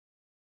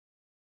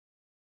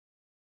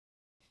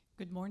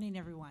Good morning,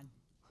 everyone.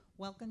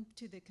 Welcome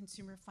to the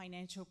Consumer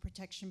Financial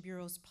Protection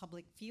Bureau's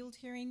public field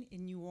hearing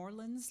in New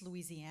Orleans,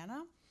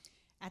 Louisiana.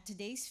 At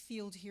today's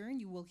field hearing,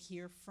 you will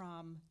hear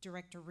from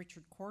Director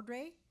Richard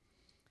Cordray.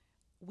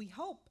 We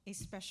hope a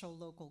special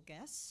local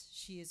guest,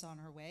 she is on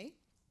her way,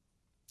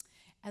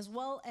 as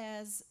well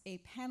as a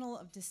panel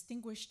of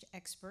distinguished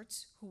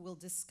experts who will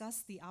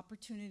discuss the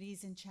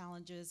opportunities and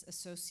challenges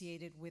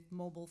associated with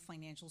mobile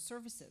financial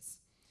services.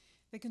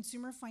 The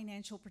Consumer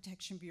Financial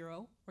Protection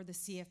Bureau, or the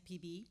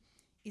CFPB,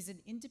 is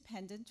an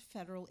independent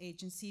federal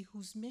agency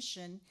whose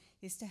mission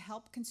is to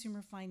help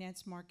consumer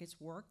finance markets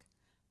work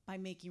by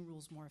making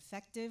rules more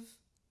effective,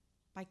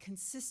 by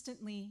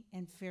consistently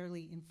and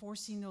fairly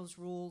enforcing those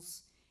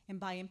rules,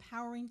 and by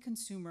empowering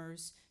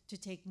consumers to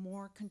take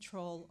more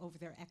control over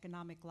their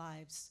economic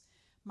lives.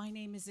 My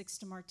name is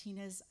Ixta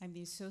Martinez. I'm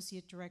the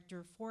Associate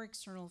Director for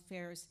External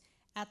Affairs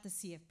at the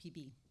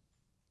CFPB.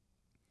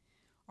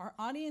 Our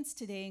audience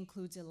today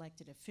includes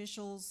elected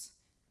officials,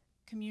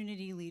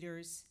 community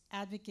leaders,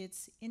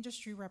 advocates,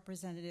 industry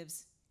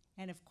representatives,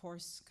 and of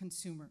course,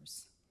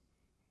 consumers.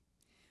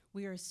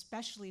 We are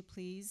especially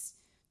pleased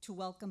to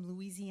welcome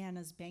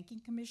Louisiana's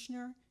Banking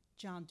Commissioner,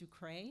 John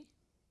Ducrest,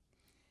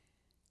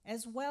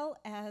 as well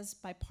as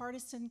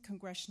bipartisan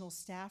congressional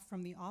staff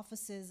from the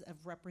offices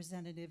of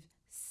Representative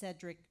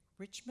Cedric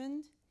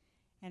Richmond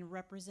and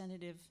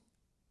Representative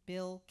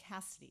Bill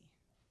Cassidy.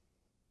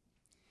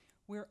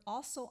 We're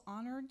also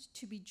honored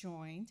to be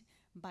joined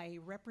by a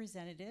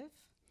representative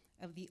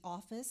of the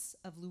Office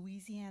of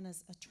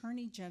Louisiana's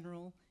Attorney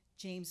General,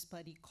 James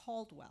Buddy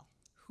Caldwell,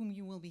 whom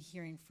you will be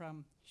hearing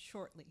from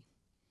shortly.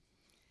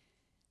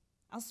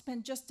 I'll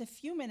spend just a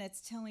few minutes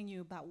telling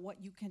you about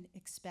what you can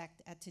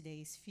expect at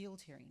today's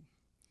field hearing.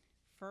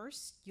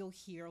 First, you'll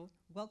hear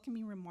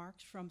welcoming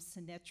remarks from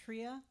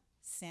Senatria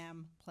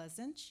Sam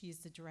Pleasant. She is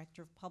the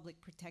Director of Public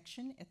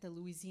Protection at the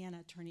Louisiana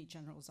Attorney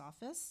General's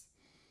Office.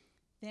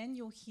 Then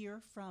you'll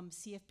hear from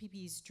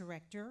CFPB's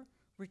Director,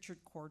 Richard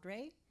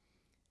Cordray.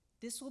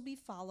 This will be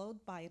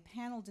followed by a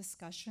panel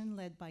discussion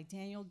led by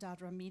Daniel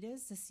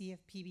Dodd-Ramirez, the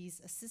CFPB's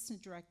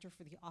Assistant Director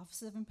for the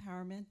Office of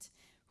Empowerment,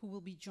 who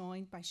will be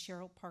joined by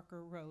Cheryl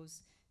Parker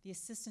Rose, the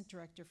Assistant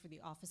Director for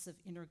the Office of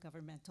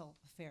Intergovernmental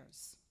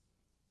Affairs.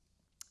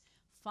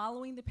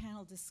 Following the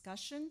panel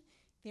discussion,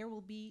 there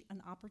will be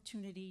an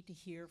opportunity to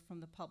hear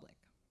from the public.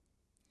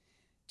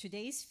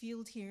 Today's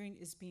field hearing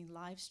is being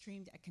live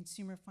streamed at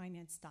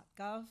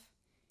consumerfinance.gov,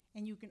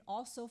 and you can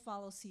also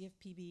follow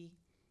CFPB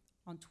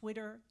on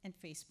Twitter and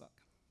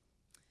Facebook.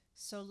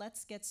 So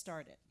let's get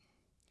started.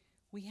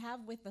 We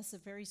have with us a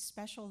very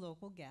special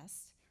local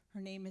guest.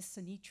 Her name is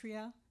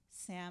Senatria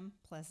Sam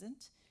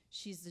Pleasant.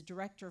 She's the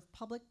Director of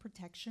Public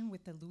Protection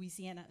with the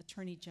Louisiana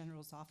Attorney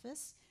General's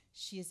Office.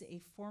 She is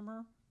a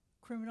former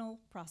criminal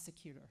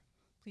prosecutor.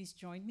 Please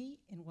join me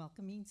in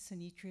welcoming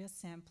Senatria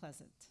Sam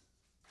Pleasant.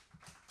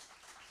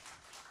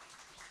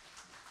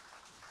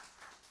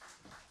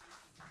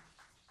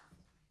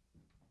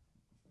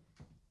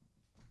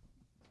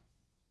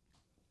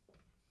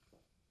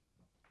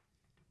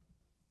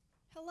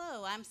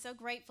 Hello, I'm so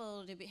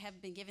grateful to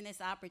have been given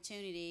this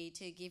opportunity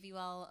to give you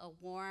all a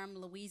warm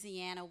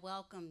Louisiana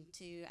welcome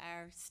to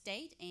our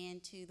state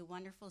and to the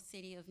wonderful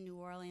city of New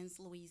Orleans,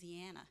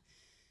 Louisiana.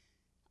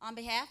 On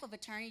behalf of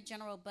Attorney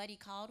General Buddy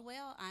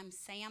Caldwell, I'm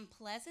Sam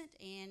Pleasant,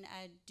 and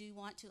I do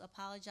want to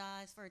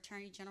apologize for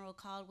Attorney General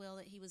Caldwell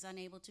that he was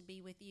unable to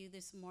be with you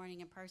this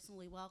morning and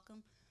personally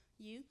welcome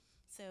you.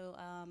 So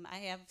I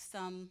have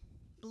some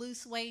blue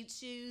suede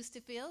shoes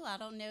to fill. I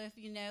don't know if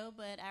you know,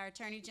 but our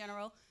Attorney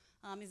General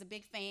is a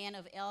big fan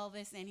of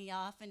Elvis, and he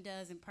often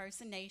does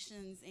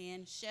impersonations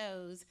and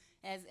shows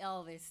as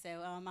Elvis.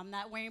 So I'm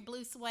not wearing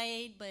blue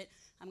suede, but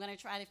I'm going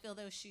to try to fill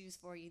those shoes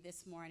for you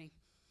this morning.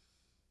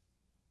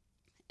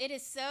 It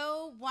is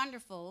so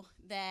wonderful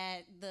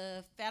that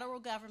the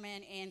federal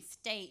government and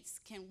states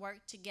can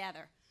work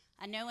together.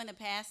 I know in the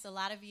past a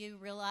lot of you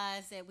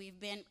realize that we've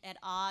been at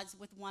odds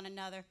with one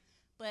another,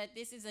 but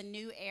this is a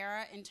new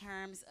era in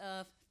terms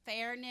of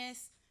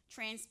fairness,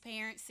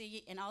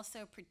 transparency, and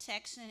also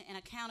protection and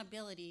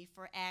accountability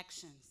for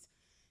actions.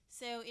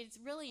 So it's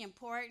really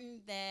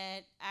important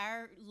that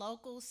our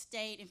local,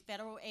 state, and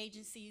federal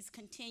agencies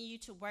continue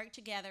to work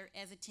together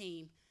as a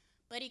team.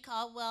 Buddy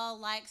Caldwell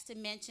likes to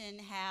mention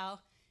how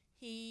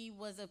he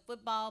was a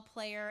football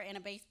player and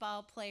a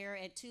baseball player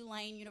at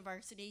Tulane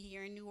University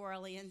here in New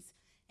Orleans,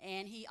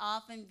 and he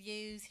often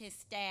views his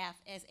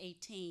staff as a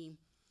team.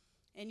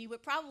 And you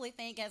would probably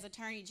think as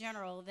Attorney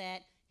General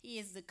that he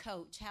is the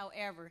coach.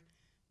 However,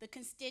 the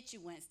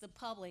constituents, the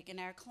public, and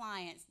our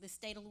clients, the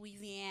state of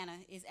Louisiana,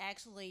 is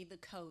actually the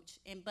coach,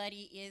 and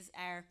Buddy is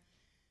our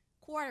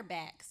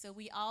quarterback. So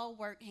we all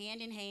work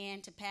hand in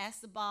hand to pass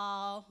the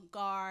ball,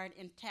 guard,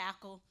 and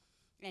tackle,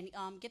 and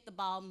get the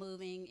ball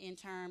moving in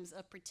terms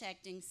of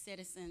protecting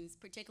citizens,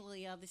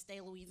 particularly of the state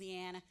of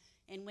Louisiana.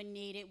 And when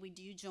needed, we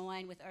do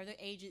join with other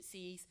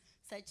agencies,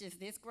 such as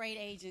this great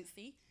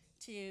agency,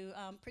 to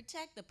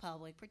protect the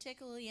public,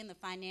 particularly in the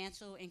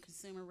financial and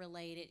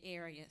consumer-related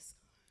areas.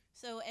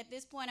 So at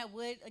this point, I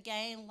would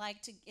again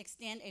like to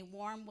extend a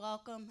warm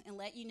welcome and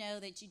let you know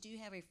that you do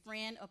have a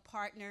friend, a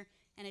partner,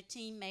 and a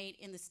teammate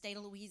in the state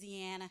of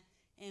Louisiana,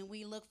 and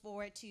we look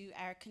forward to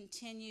our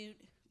continued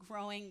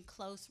growing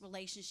close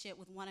relationship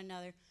with one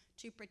another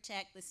to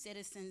protect the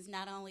citizens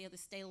not only of the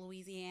state of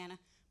Louisiana,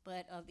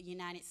 but of the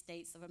United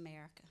States of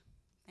America.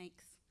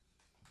 Thanks.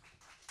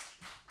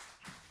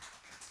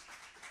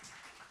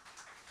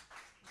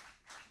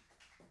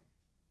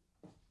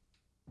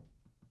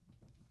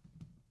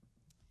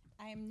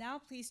 I am now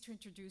pleased to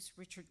introduce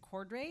Richard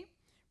Cordray.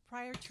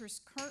 Prior to his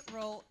current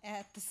role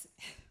at the,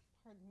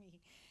 pardon me,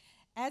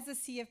 as the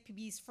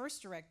CFPB's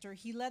first director,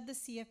 he led the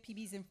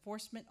CFPB's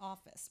enforcement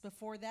office.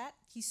 Before that,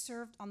 he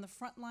served on the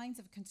front lines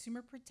of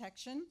consumer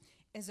protection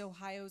as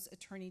Ohio's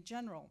Attorney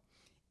General.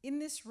 In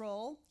this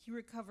role, he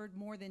recovered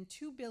more than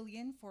 $2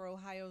 billion for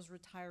Ohio's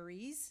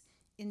retirees,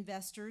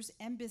 investors,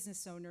 and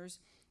business owners,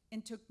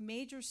 and took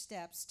major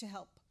steps to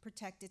help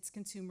protect its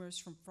consumers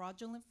from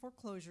fraudulent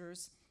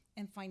foreclosures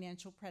and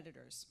financial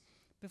predators.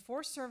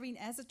 Before serving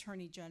as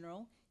Attorney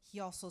General, he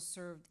also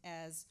served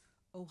as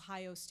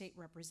Ohio State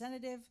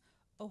Representative,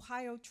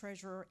 Ohio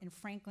Treasurer, and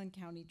Franklin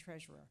County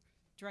Treasurer.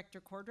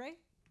 Director Cordray?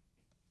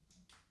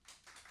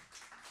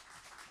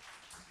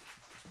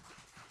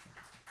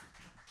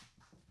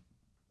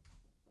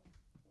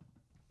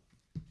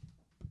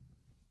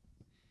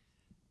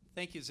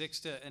 Thank you,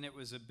 Zixta, and it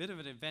was a bit of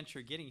an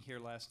adventure getting here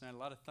last night. A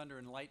lot of thunder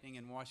and lightning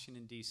in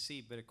Washington,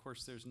 D.C., but of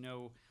course there's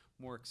no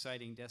more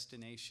exciting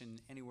destination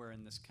anywhere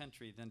in this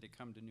country than to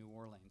come to New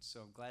Orleans. So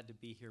I'm glad to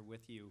be here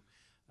with you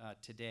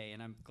today,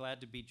 and I'm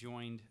glad to be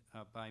joined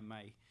by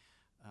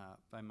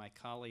my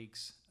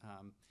colleagues,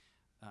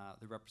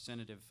 the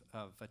representative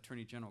of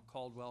Attorney General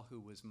Caldwell, who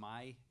was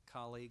my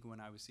colleague when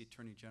I was the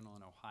Attorney General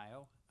in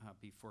Ohio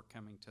before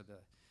coming to the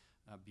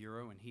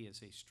Bureau, and he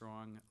is a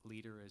strong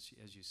leader,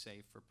 as you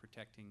say, for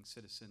protecting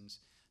citizens,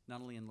 not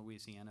only in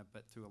Louisiana,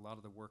 but through a lot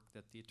of the work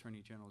that the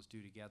Attorney Generals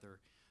do together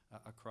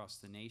across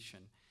the nation.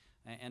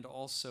 And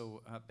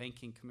also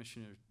Banking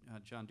Commissioner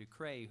John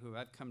Ducret, who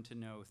I've come to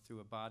know through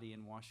a body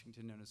in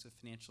Washington known as the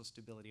Financial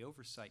Stability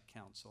Oversight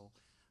Council,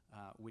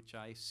 which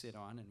I sit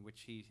on and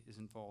which he is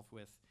involved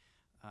with,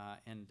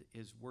 and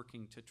is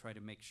working to try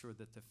to make sure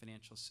that the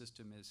financial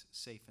system is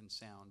safe and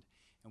sound,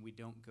 and we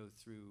don't go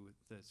through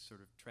the sort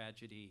of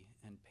tragedy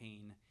and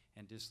pain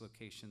and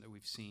dislocation that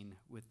we've seen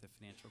with the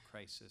financial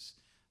crisis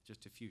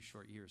just a few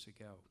short years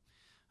ago.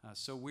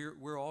 So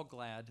we're all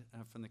glad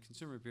from the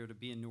Consumer Bureau to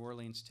be in New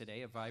Orleans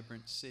today, a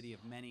vibrant city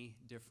of many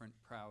different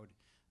proud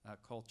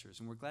cultures.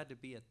 And we're glad to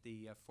be at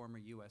the former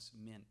U.S.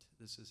 Mint.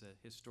 This is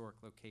a historic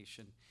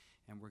location,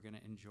 and we're going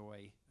to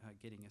enjoy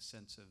getting a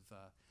sense of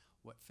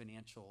what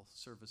financial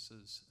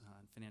services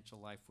and financial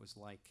life was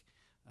like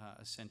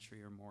a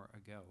century or more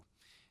ago.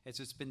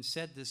 As it's been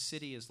said, this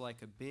city is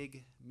like a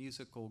big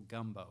musical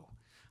gumbo.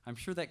 I'm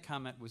sure that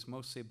comment was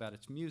mostly about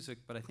its music,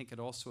 but I think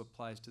it also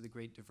applies to the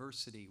great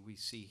diversity we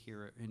see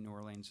here in New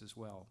Orleans as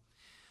well.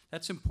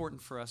 That's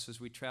important for us as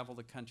we travel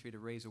the country to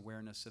raise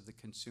awareness of the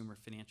Consumer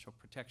Financial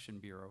Protection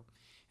Bureau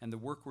and the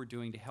work we're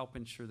doing to help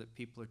ensure that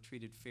people are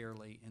treated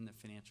fairly in the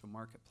financial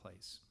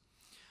marketplace.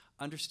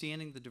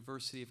 Understanding the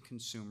diversity of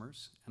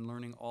consumers and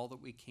learning all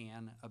that we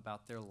can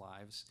about their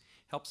lives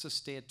helps us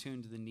stay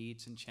attuned to the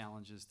needs and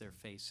challenges they're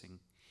facing.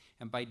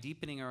 And by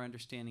deepening our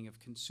understanding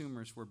of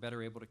consumers, we're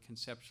better able to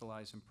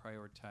conceptualize and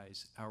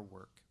prioritize our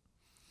work.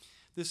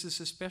 This is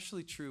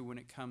especially true when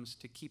it comes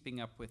to keeping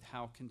up with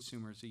how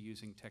consumers are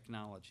using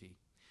technology.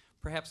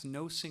 Perhaps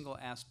no single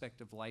aspect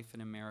of life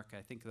in America,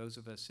 I think those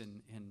of us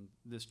in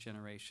this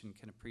generation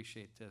can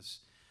appreciate this,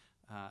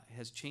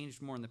 has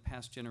changed more in the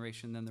past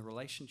generation than the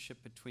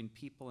relationship between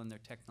people and their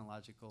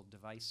technological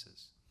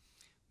devices.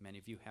 Many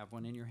of you have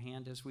one in your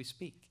hand as we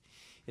speak.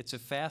 It's a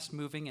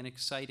fast-moving and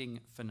exciting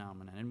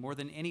phenomenon, and more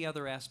than any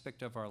other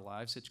aspect of our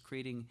lives, it's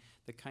creating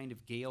the kind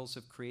of gales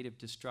of creative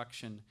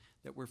destruction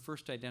that were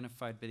first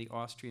identified by the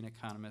Austrian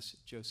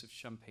economist Joseph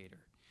Schumpeter.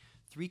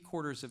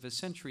 3/4 of a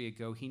century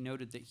ago, he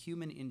noted that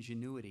human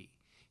ingenuity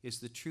is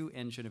the true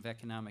engine of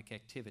economic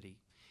activity,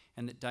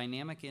 and that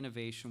dynamic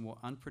innovation will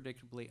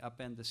unpredictably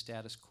upend the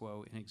status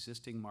quo in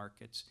existing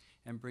markets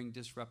and bring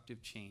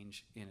disruptive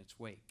change in its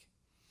wake.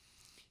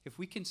 If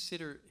we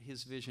consider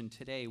his vision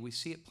today, we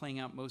see it playing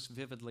out most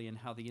vividly in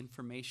how the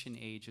information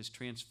age is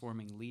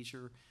transforming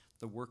leisure,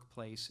 the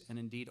workplace, and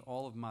indeed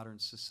all of modern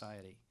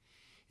society.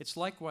 It's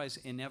likewise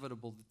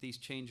inevitable that these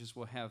changes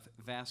will have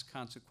vast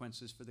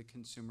consequences for the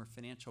consumer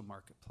financial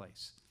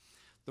marketplace.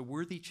 The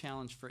worthy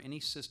challenge for any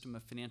system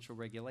of financial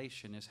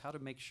regulation is how to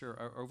make sure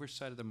our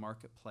oversight of the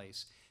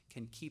marketplace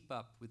can keep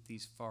up with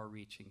these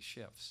far-reaching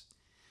shifts.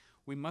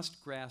 We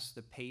must grasp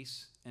the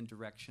pace and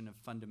direction of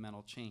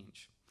fundamental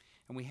change.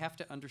 And we have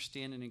to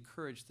understand and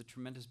encourage the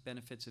tremendous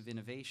benefits of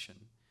innovation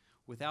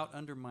without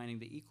undermining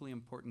the equally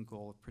important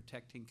goal of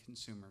protecting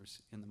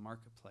consumers in the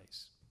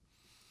marketplace.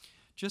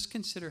 Just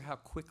consider how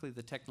quickly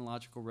the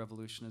technological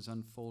revolution is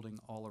unfolding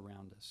all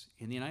around us.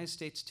 In the United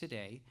States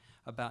today,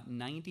 about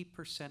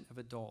 90% of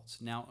adults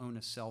now own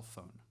a cell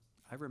phone.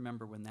 I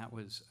remember when that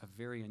was a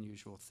very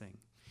unusual thing.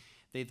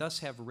 They thus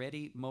have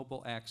ready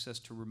mobile access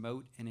to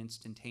remote and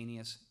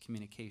instantaneous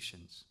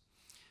communications.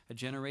 A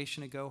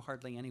generation ago,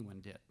 hardly anyone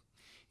did.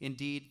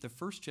 Indeed, the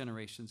first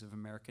generations of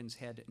Americans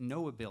had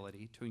no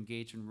ability to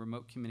engage in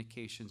remote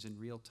communications in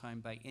real time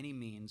by any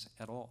means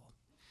at all.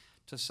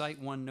 To cite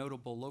one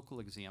notable local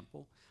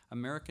example,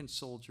 American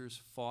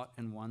soldiers fought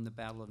and won the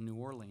Battle of New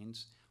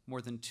Orleans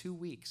more than 2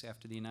 weeks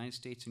after the United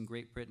States and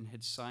Great Britain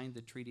had signed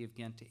the Treaty of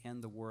Ghent to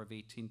end the War of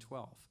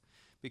 1812,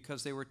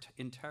 because they were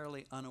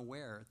entirely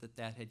unaware that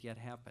that had yet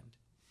happened.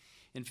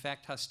 In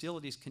fact,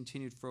 hostilities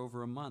continued for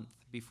over a month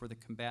before the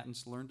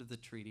combatants learned of the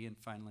treaty and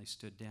finally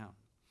stood down.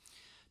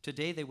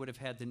 Today, they would have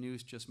had the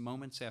news just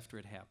moments after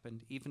it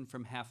happened, even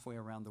from halfway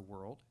around the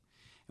world,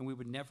 and we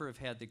would never have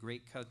had the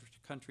great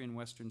country and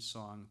western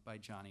song by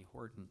Johnny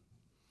Horton.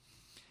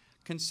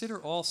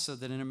 Consider also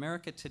that in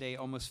America today,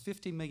 almost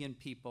 50 million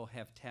people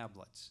have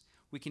tablets.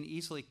 We can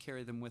easily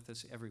carry them with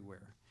us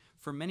everywhere.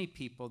 For many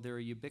people, they're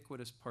a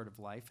ubiquitous part of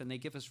life, and they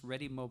give us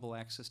ready mobile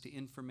access to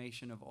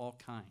information of all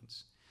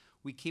kinds.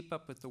 We keep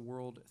up with the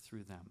world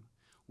through them.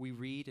 We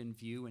read and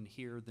view and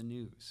hear the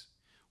news.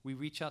 We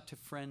reach out to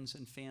friends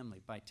and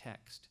family by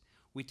text.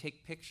 We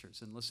take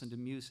pictures and listen to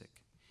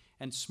music.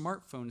 And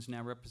smartphones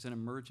now represent a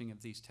merging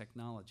of these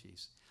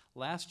technologies.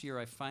 Last year,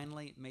 I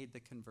finally made the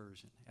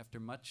conversion, after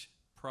much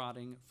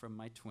prodding from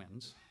my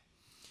twins,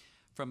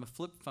 from a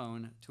flip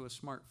phone to a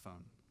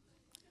smartphone.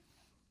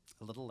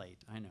 A little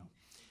late, I know.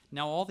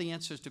 Now all the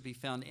answers to be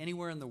found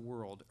anywhere in the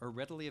world are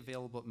readily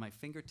available at my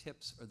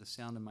fingertips or the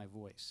sound of my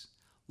voice.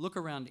 Look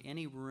around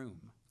any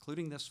room,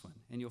 including this one,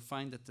 and you'll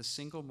find that the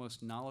single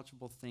most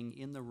knowledgeable thing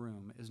in the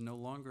room is no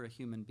longer a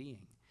human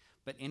being,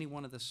 but any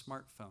one of the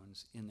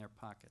smartphones in their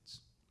pockets.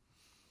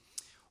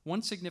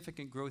 One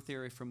significant growth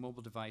area for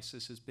mobile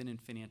devices has been in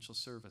financial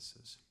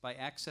services. By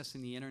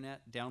accessing the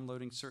internet,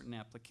 downloading certain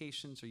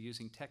applications, or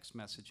using text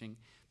messaging,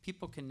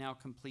 people can now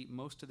complete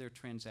most of their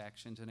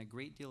transactions and a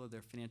great deal of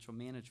their financial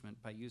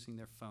management by using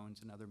their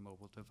phones and other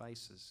mobile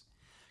devices.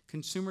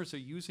 Consumers are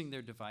using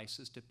their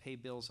devices to pay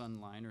bills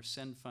online or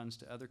send funds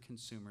to other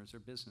consumers or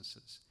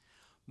businesses.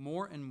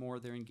 More and more,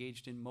 they're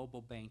engaged in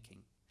mobile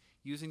banking,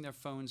 using their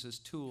phones as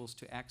tools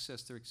to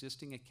access their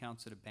existing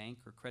accounts at a bank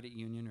or credit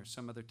union or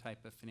some other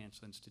type of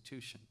financial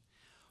institution.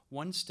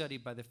 One study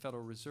by the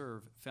Federal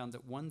Reserve found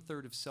that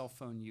 1/3 of cell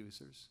phone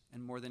users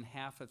and more than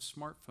half of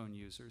smartphone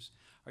users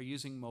are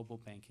using mobile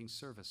banking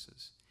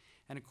services.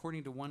 And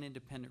according to one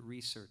independent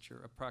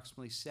researcher,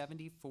 approximately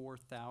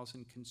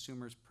 74,000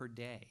 consumers per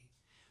day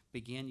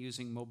began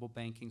using mobile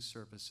banking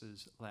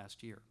services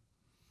last year.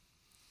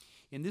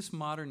 In this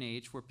modern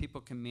age where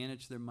people can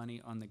manage their money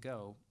on the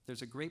go,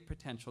 there's a great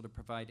potential to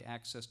provide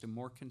access to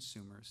more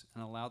consumers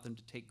and allow them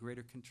to take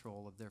greater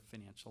control of their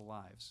financial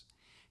lives.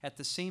 At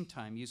the same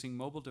time, using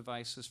mobile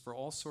devices for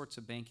all sorts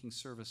of banking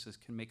services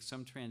can make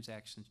some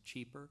transactions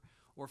cheaper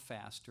or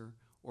faster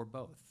or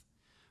both.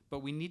 But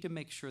we need to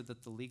make sure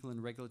that the legal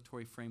and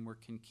regulatory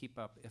framework can keep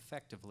up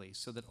effectively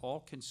so that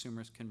all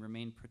consumers can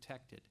remain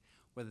protected,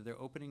 whether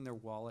they're opening their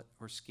wallet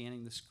or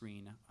scanning the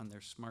screen on their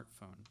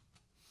smartphone.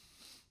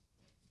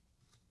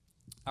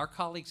 Our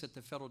colleagues at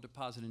the Federal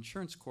Deposit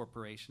Insurance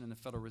Corporation and the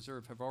Federal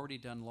Reserve have already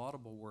done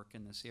laudable work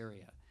in this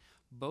area.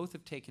 Both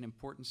have taken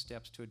important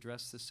steps to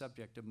address the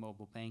subject of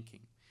mobile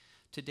banking.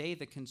 Today,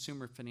 the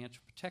Consumer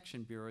Financial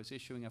Protection Bureau is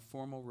issuing a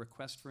formal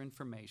request for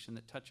information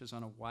that touches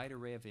on a wide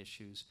array of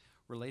issues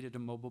related to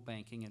mobile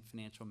banking and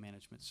financial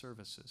management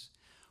services.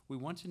 We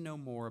want to know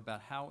more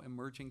about how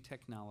emerging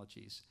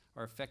technologies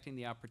are affecting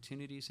the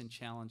opportunities and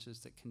challenges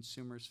that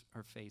consumers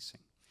are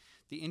facing.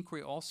 The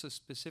inquiry also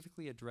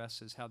specifically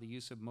addresses how the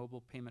use of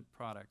mobile payment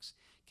products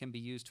can be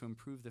used to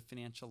improve the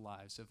financial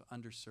lives of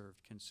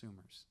underserved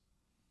consumers.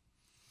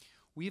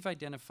 We've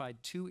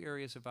identified 2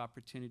 areas of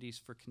opportunities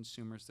for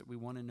consumers that we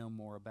want to know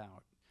more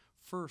about.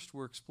 First,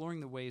 we're exploring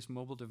the ways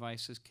mobile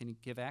devices can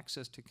give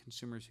access to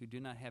consumers who do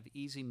not have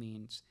easy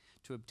means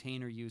to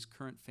obtain or use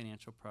current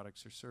financial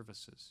products or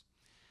services.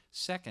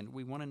 Second,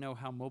 we want to know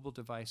how mobile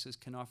devices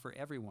can offer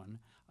everyone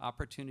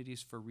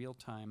opportunities for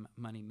real-time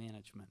money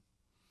management.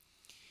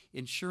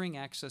 Ensuring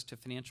access to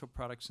financial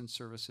products and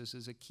services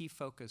is a key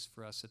focus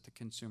for us at the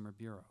Consumer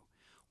Bureau.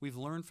 We've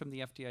learned from the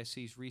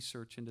FDIC's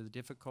research into the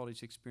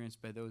difficulties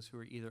experienced by those who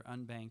are either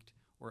unbanked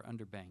or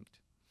underbanked.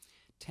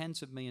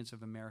 Tens of millions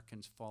of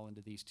Americans fall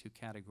into these 2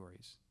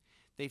 categories.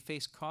 They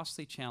face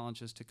costly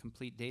challenges to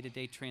complete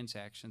day-to-day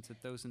transactions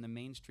that those in the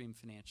mainstream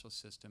financial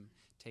system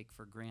take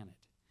for granted.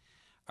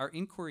 Our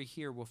inquiry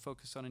here will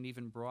focus on an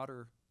even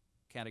broader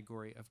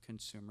category of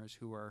consumers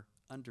who are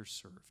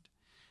underserved.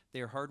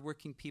 They are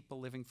hardworking people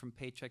living from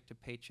paycheck to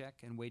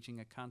paycheck and waging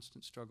a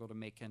constant struggle to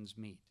make ends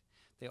meet.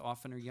 They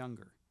often are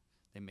younger.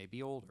 They may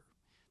be older.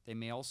 They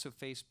may also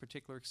face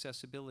particular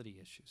accessibility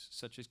issues,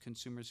 such as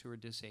consumers who are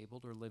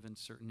disabled or live in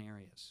certain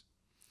areas.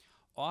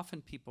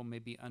 Often people may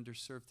be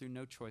underserved through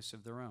no choice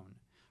of their own.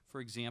 For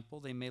example,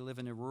 they may live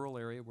in a rural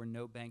area where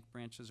no bank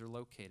branches are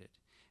located,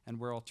 and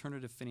where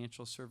alternative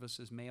financial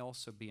services may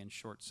also be in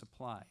short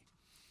supply.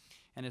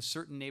 And as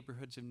certain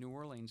neighborhoods of New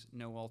Orleans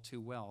know all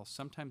too well,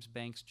 sometimes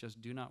banks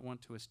just do not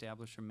want to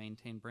establish or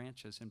maintain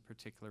branches in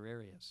particular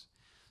areas.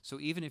 So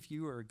even if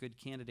you are a good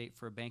candidate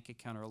for a bank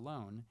account or a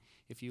loan,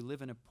 if you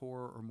live in a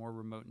poor or more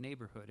remote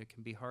neighborhood, it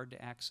can be hard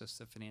to access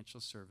the financial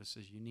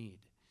services you need.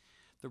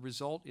 The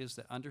result is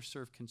that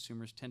underserved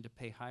consumers tend to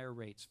pay higher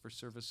rates for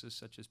services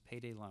such as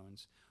payday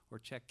loans or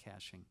check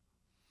cashing.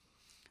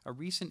 A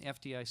recent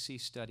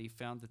FDIC study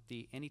found that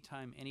the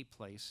anytime,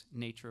 anyplace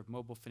nature of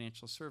mobile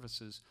financial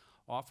services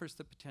offers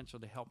the potential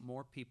to help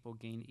more people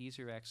gain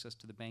easier access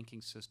to the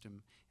banking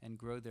system and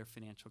grow their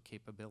financial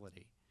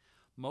capability.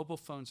 Mobile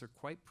phones are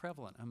quite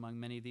prevalent among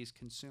many of these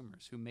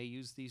consumers who may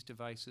use these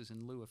devices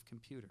in lieu of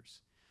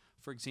computers.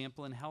 For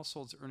example, in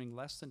households earning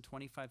less than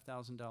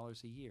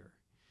 $25,000 a year,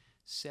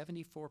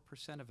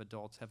 74% of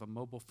adults have a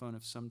mobile phone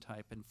of some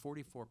type and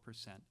 44%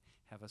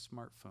 have a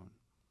smartphone.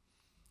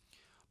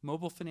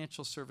 Mobile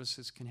financial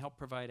services can help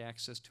provide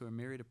access to a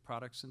myriad of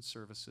products and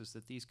services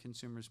that these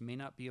consumers may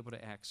not be able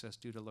to access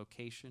due to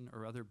location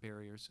or other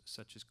barriers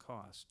such as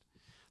cost.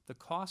 The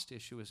cost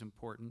issue is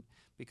important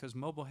because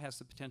mobile has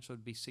the potential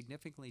to be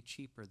significantly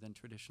cheaper than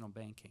traditional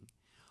banking.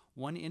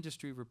 One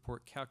industry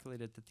report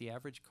calculated that the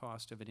average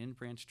cost of an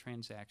in-branch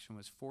transaction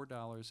was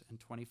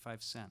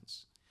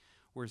 $4.25,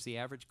 whereas the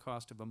average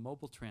cost of a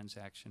mobile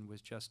transaction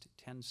was just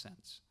 10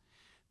 cents.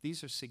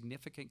 These are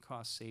significant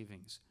cost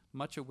savings,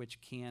 much of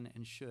which can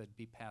and should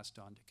be passed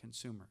on to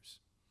consumers.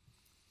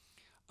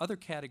 Other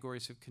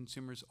categories of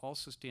consumers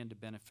also stand to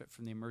benefit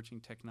from the emerging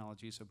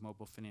technologies of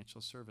mobile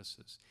financial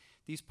services.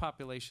 These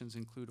populations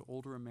include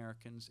older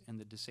Americans and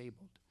the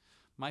disabled.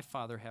 My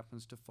father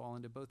happens to fall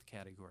into both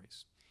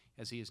categories,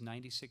 as he is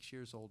 96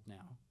 years old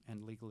now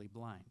and legally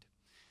blind.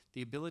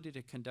 The ability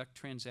to conduct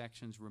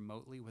transactions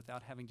remotely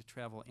without having to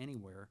travel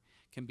anywhere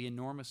can be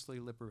enormously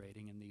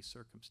liberating in these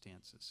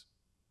circumstances.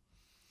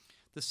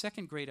 The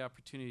second great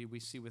opportunity we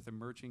see with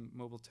emerging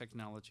mobile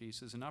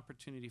technologies is an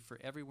opportunity for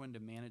everyone to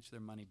manage their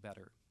money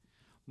better.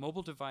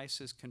 Mobile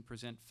devices can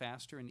present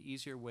faster and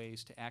easier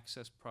ways to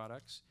access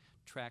products,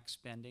 track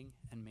spending,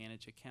 and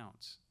manage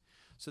accounts.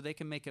 So they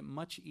can make it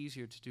much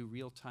easier to do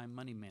real-time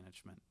money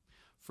management.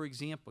 For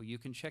example, you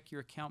can check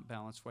your account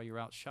balance while you're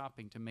out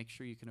shopping to make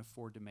sure you can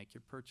afford to make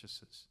your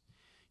purchases.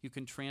 You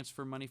can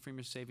transfer money from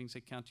your savings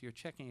account to your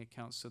checking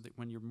account so that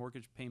when your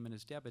mortgage payment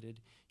is debited,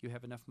 you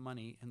have enough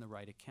money in the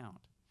right account.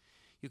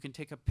 You can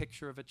take a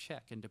picture of a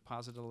check and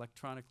deposit it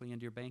electronically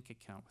into your bank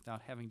account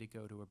without having to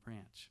go to a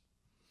branch.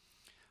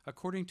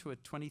 According to a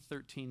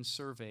 2013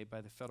 survey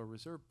by the Federal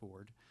Reserve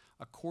Board,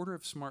 a quarter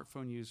of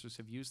smartphone users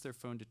have used their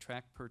phone to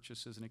track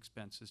purchases and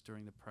expenses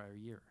during the prior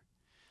year.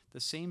 The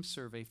same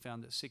survey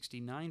found that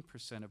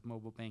 69% of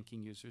mobile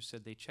banking users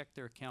said they checked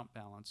their account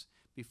balance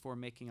before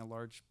making a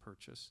large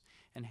purchase,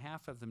 and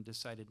half of them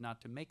decided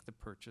not to make the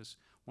purchase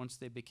once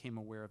they became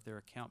aware of their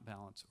account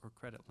balance or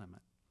credit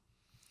limit.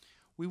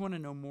 We want to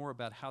know more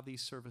about how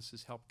these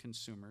services help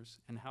consumers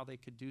and how they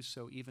could do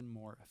so even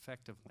more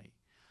effectively.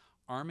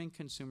 Arming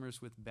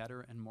consumers with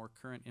better and more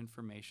current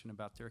information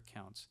about their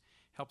accounts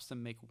helps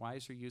them make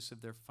wiser use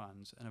of their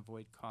funds and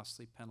avoid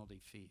costly penalty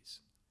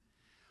fees.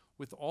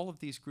 With all of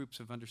these groups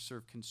of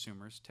underserved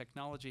consumers,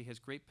 technology has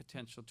great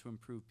potential to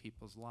improve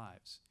people's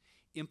lives.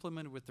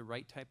 Implemented with the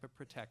right type of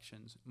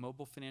protections,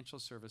 mobile financial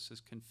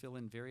services can fill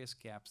in various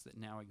gaps that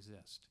now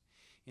exist.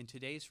 In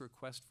today's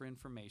request for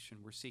information,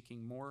 we're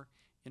seeking more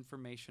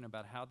information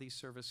about how these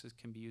services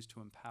can be used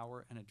to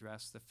empower and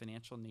address the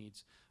financial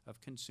needs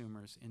of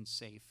consumers in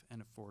safe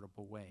and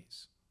affordable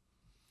ways.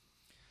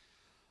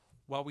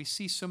 While we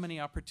see so many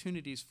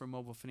opportunities for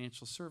mobile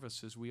financial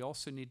services, we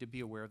also need to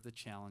be aware of the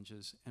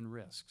challenges and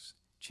risks.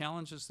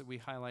 Challenges that we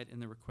highlight in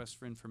the request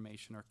for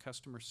information are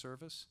customer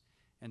service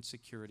and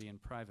security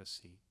and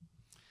privacy.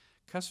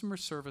 Customer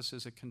service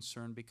is a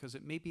concern because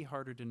it may be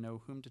harder to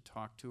know whom to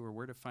talk to or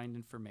where to find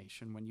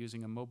information when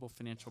using a mobile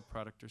financial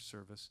product or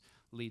service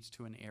leads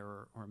to an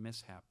error or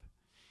mishap.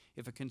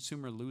 If a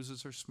consumer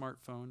loses her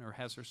smartphone or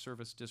has her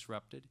service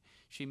disrupted,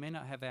 she may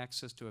not have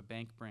access to a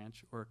bank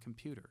branch or a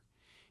computer.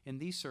 In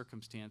these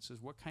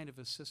circumstances, what kind of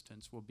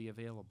assistance will be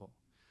available?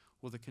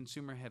 Will the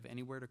consumer have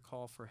anywhere to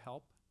call for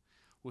help?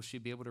 Will she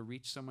be able to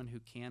reach someone who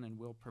can and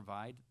will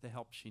provide the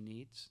help she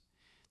needs?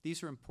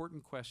 These are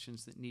important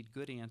questions that need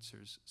good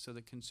answers so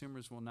that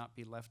consumers will not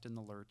be left in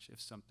the lurch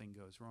if something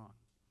goes wrong.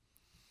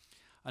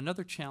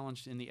 Another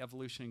challenge in the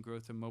evolution and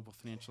growth of mobile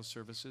financial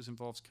services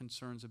involves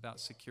concerns about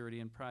security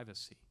and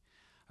privacy.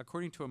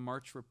 According to a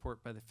March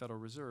report by the Federal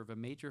Reserve, a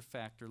major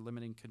factor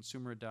limiting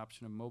consumer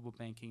adoption of mobile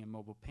banking and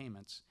mobile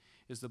payments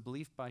is the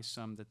belief by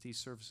some that these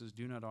services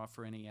do not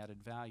offer any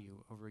added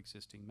value over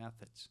existing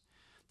methods.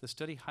 The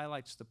study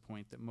highlights the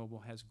point that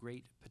mobile has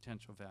great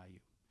potential value.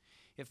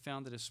 It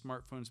found that as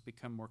smartphones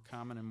become more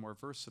common and more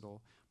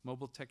versatile,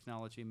 mobile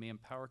technology may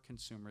empower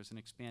consumers and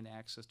expand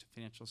access to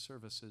financial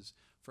services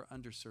for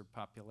underserved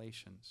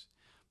populations.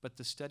 But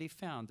the study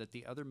found that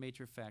the other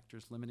major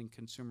factors limiting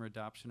consumer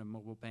adoption of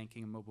mobile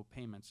banking and mobile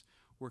payments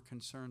were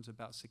concerns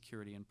about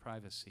security and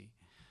privacy.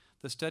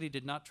 The study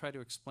did not try to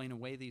explain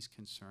away these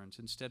concerns,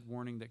 instead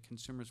warning that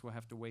consumers will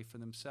have to weigh for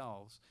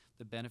themselves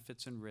the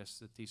benefits and risks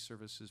that these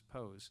services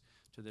pose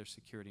to their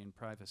security and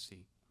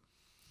privacy.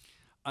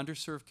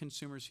 Underserved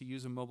consumers who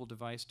use a mobile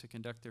device to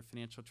conduct their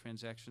financial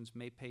transactions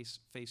may face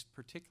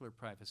particular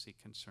privacy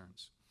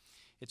concerns.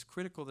 It's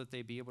critical that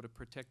they be able to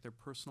protect their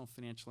personal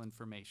financial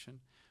information,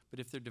 but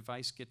if their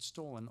device gets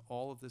stolen,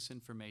 all of this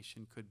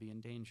information could be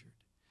endangered.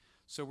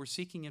 So we're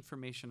seeking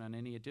information on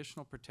any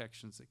additional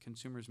protections that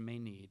consumers may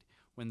need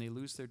when they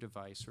lose their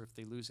device or if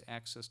they lose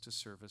access to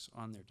service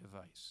on their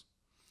device.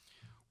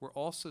 We're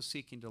also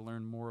seeking to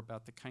learn more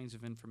about the kinds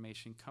of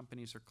information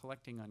companies are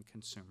collecting on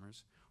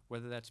consumers,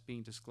 whether that's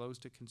being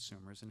disclosed to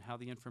consumers, and how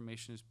the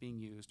information is being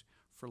used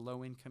for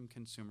low-income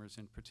consumers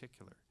in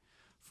particular.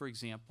 For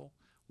example,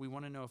 we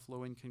want to know if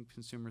low-income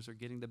consumers are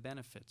getting the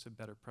benefits of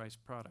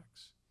better-priced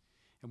products.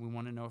 And we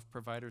want to know if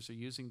providers are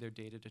using their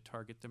data to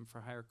target them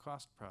for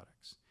higher-cost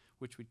products,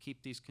 which would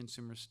keep these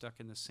consumers stuck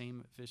in the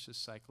same vicious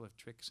cycle of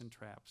tricks and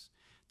traps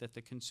that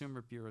the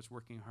Consumer Bureau is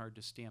working hard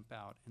to stamp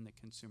out in the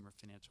consumer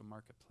financial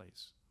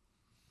marketplace.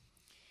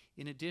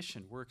 In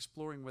addition, we're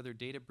exploring whether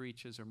data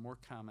breaches are more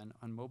common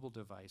on mobile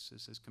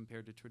devices as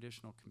compared to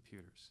traditional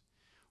computers.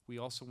 We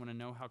also want to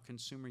know how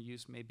consumer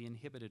use may be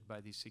inhibited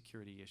by these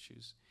security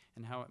issues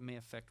and how it may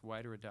affect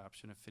wider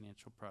adoption of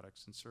financial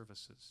products and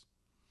services.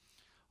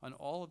 On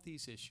all of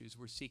these issues,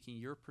 we're seeking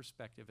your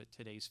perspective at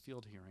today's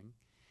field hearing,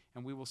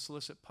 and we will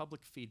solicit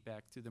public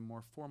feedback through the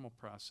more formal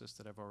process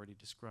that I've already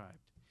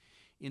described.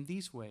 In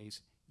these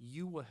ways,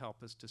 you will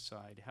help us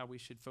decide how we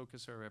should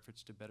focus our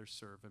efforts to better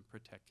serve and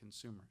protect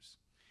consumers.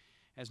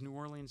 As New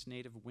Orleans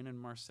native Wynton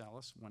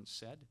Marsalis once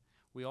said,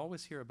 we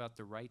always hear about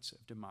the rights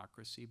of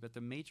democracy, but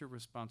the major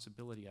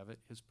responsibility of it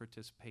is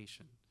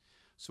participation.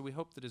 So we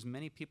hope that as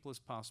many people as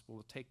possible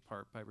will take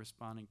part by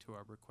responding to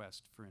our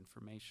request for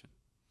information.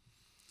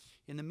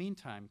 In the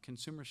meantime,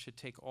 consumers should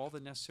take all the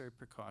necessary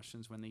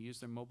precautions when they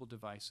use their mobile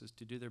devices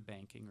to do their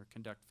banking or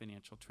conduct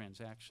financial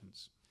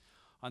transactions.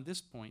 On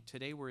this point,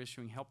 today we're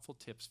issuing helpful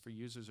tips for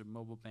users of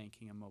mobile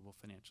banking and mobile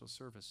financial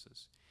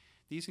services.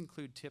 These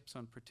include tips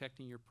on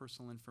protecting your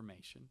personal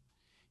information,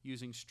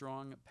 using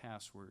strong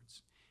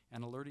passwords,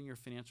 and alerting your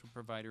financial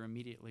provider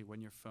immediately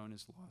when your phone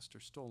is lost or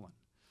stolen.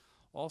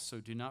 Also,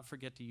 do not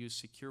forget to use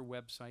secure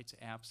websites,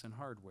 apps, and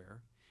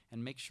hardware,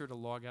 and make sure to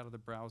log out of the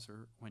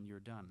browser when you're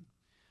done.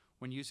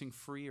 When using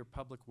free or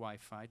public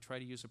Wi-Fi, try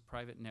to use a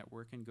private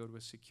network and go to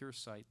a secure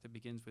site that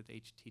begins with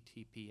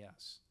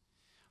HTTPS.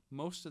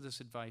 Most of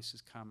this advice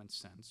is common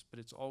sense, but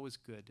it's always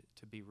good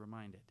to be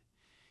reminded.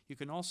 You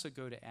can also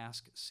go to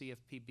Ask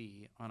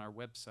CFPB on our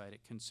website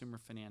at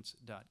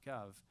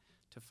consumerfinance.gov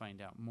to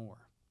find out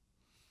more.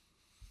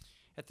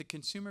 At the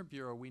Consumer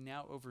Bureau, we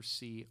now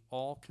oversee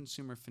all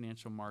consumer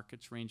financial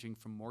markets ranging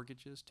from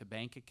mortgages to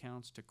bank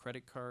accounts to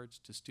credit cards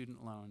to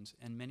student loans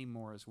and many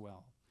more as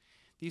well.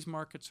 These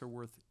markets are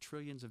worth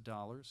trillions of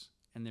dollars,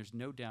 and there's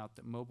no doubt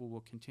that mobile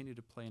will continue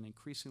to play an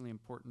increasingly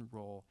important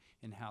role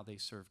in how they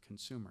serve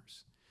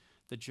consumers.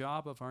 The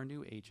job of our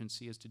new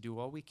agency is to do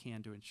all we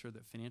can to ensure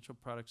that financial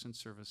products and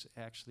services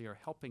actually are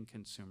helping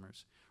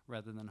consumers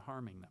rather than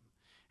harming them.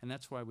 And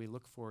that's why we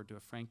look forward to a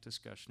frank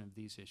discussion of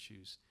these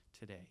issues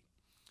today.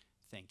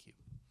 Thank you.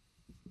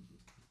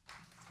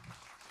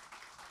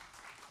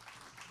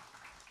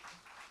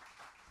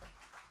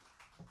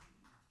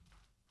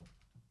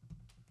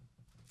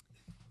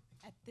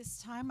 At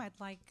this time, I'd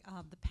like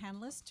the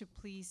panelists to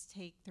please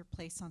take their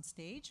place on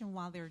stage, and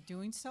while they're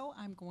doing so,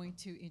 I'm going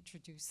to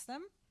introduce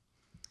them.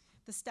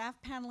 The staff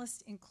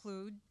panelists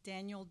include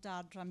Daniel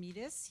Dodd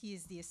Ramirez. He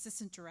is the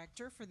Assistant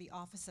Director for the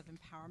Office of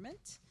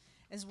Empowerment,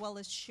 as well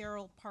as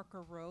Cheryl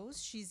Parker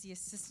Rose. She's the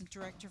Assistant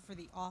Director for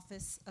the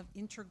Office of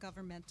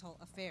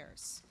Intergovernmental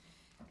Affairs.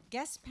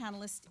 Guest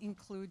panelists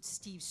include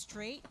Steve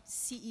Straight,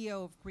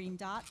 CEO of Green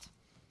Dot,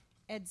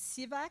 Ed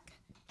Sivak,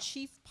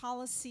 Chief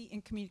Policy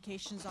and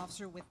Communications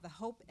Officer with the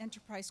Hope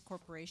Enterprise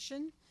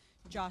Corporation,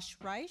 Josh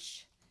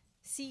Reich,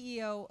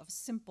 CEO of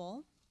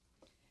Simple,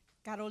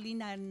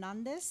 Carolina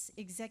Hernandez,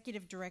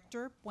 Executive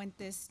Director,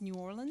 Puentes New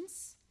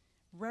Orleans,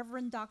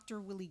 Reverend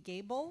Dr. Willie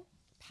Gable,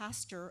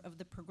 pastor of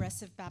the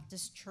Progressive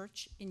Baptist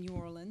Church in New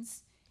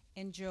Orleans,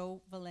 and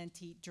Joe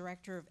Valenti,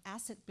 Director of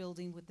Asset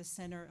Building with the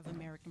Center of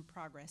American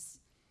Progress.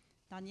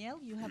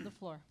 Danielle, you have the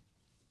floor.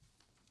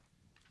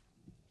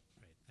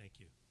 Great, thank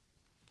you.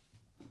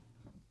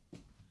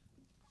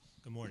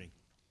 Good morning.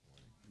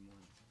 Good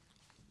morning.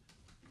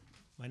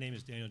 My name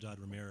is Daniel Dodd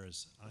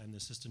Ramirez. I'm the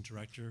Assistant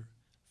Director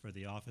for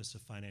the Office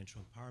of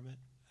Financial Empowerment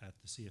at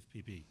the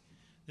CFPB.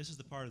 This is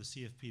the part of the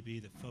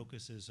CFPB that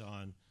focuses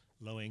on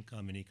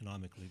low-income and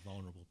economically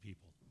vulnerable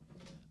people.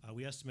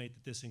 We estimate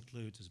that this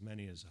includes as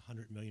many as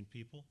 100 million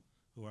people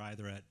who are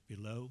either at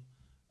below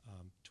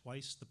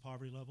twice the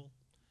poverty level,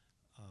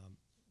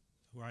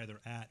 who are either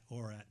at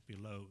or at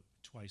below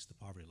twice the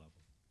poverty level.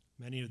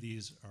 Many of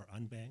these are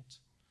unbanked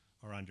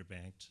or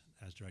underbanked,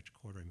 as Director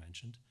Cordray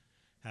mentioned,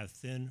 have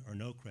thin or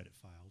no credit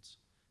files,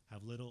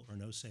 have little or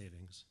no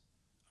savings,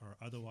 or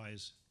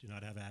otherwise do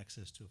not have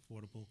access to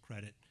affordable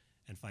credit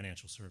and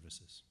financial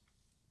services.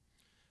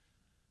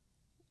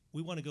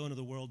 We want to go into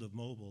the world of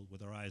mobile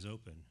with our eyes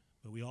open,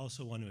 but we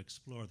also want to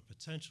explore the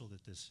potential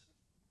that this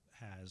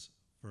has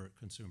for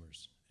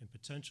consumers and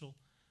potential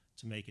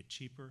to make it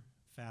cheaper,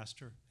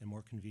 faster, and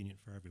more convenient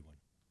for everyone.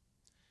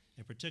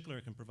 In particular,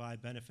 it can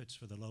provide benefits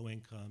for the low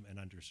income and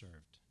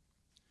underserved.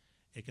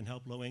 It can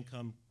help low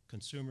income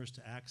consumers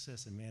to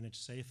access and manage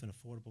safe and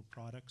affordable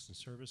products and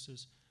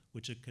services,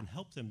 which it can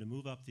help them to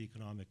move up the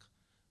economic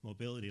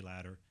mobility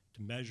ladder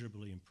to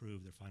measurably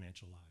improve their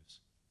financial lives.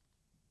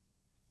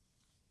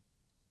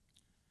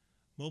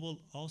 Mobile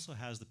also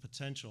has the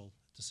potential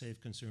to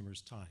save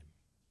consumers time.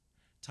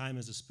 Time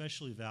is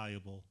especially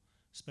valuable,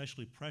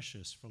 especially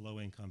precious for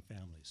low-income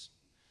families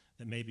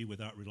that may be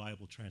without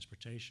reliable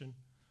transportation,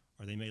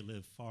 or they may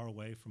live far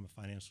away from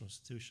a financial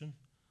institution,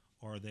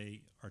 or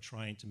they are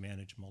trying to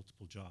manage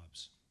multiple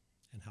jobs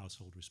and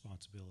household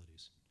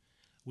responsibilities.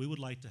 We would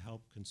like to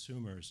help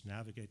consumers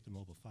navigate the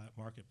mobile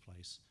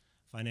marketplace.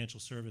 Financial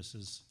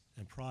services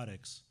and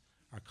products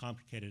are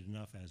complicated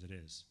enough as it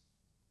is.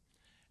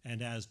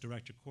 And as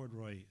Director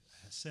Cordray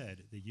has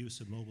said, the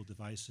use of mobile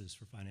devices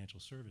for financial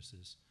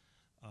services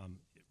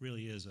it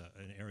really is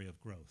an area of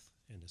growth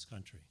in this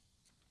country.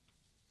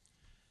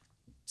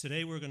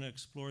 Today we're going to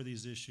explore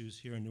these issues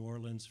here in New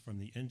Orleans from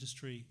the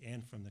industry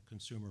and from the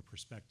consumer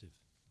perspective.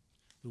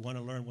 We want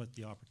to learn what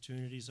the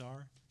opportunities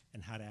are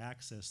and how to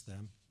access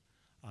them,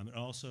 and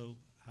also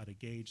how to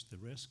gauge the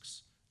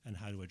risks and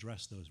how to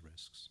address those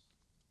risks.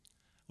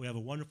 We have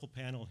a wonderful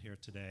panel here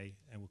today,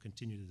 and we'll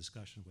continue the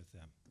discussion with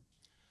them.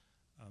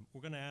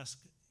 We're going to ask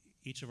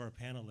each of our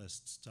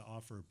panelists to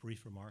offer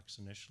brief remarks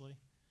initially,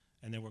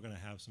 and then we're going to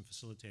have some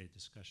facilitated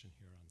discussion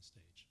here on the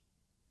stage.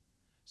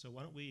 So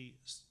why don't we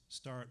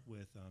start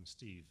with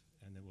Steve,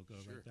 and then we'll go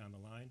right down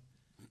the line,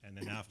 and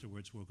then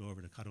afterwards we'll go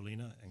over to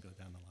Carolina and go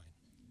down the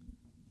line.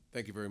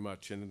 Thank you very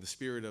much. And in the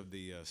spirit of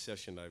the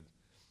session, I've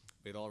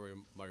made all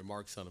my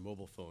remarks on a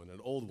mobile phone, an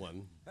old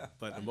one,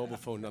 but a mobile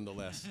phone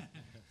nonetheless,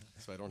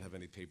 so I don't have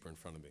any paper in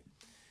front of me.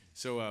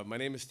 So my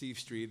name is Steve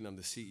Street, and I'm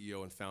the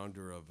CEO and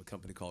founder of a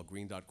company called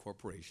Green Dot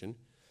Corporation.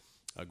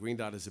 Green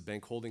Dot is a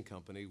bank holding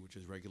company which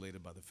is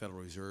regulated by the Federal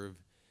Reserve,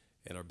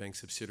 and our bank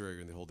subsidiary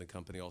in the holding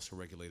company also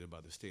regulated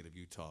by the state of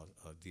Utah,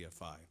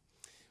 DFI.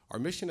 Our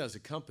mission as a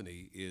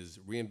company is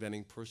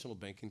reinventing personal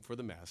banking for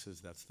the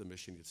masses. That's the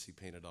mission you'd see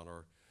painted on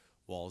our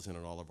walls and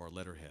on all of our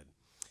letterhead.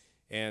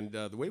 And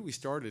the way we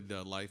started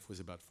life was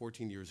about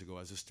 14 years ago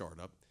as a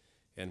startup,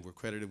 and we're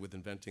credited with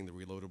inventing the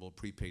reloadable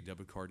prepaid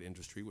debit card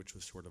industry, which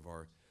was sort of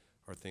our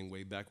thing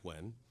way back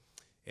when.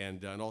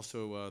 And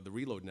also the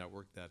Reload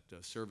network that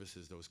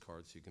services those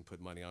cards so you can put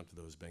money onto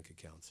those bank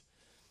accounts.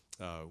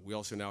 We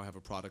also now have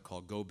a product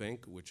called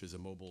GoBank, which is a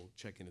mobile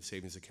checking and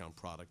savings account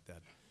product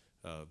that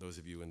those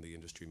of you in the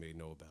industry may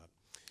know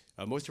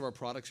about. Most of our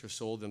products are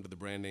sold under the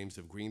brand names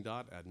of Green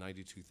Dot at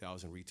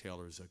 92,000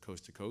 retailers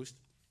coast to coast.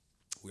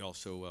 We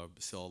also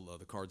sell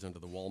the cards under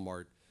the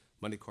Walmart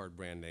MoneyCard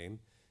brand name,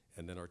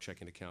 and then our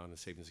checking account and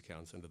savings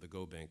accounts under the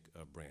GoBank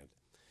brand.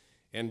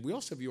 And we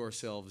also view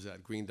ourselves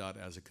at Green Dot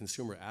as a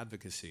consumer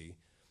advocacy,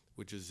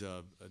 which is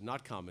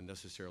not common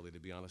necessarily, to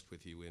be honest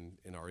with you,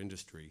 in our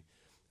industry.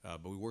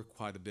 But we work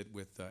quite a bit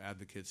with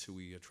advocates who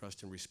we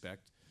trust and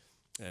respect,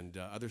 and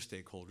other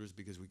stakeholders,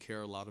 because we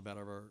care a lot about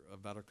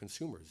our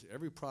consumers.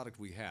 Every product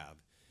we have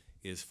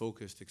is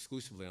focused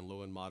exclusively on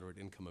low and moderate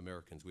income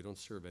Americans. We don't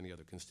serve any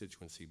other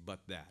constituency but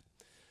that.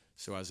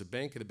 So as a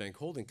bank and a bank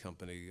holding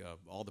company,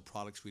 all the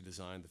products we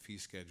design, the fee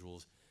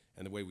schedules,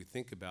 and the way we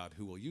think about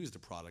who will use the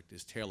product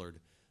is tailored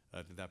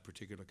to that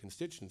particular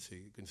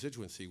constituency,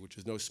 which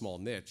is no small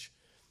niche.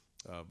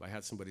 I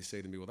had somebody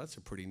say to me, well, that's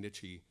a pretty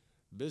niche-y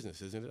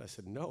business, isn't it? I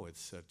said, no,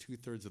 it's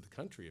 2/3 of the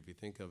country. If you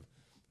think of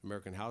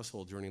American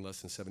households earning less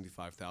than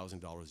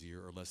 $75,000 a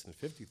year or less than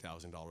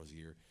 $50,000 a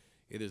year,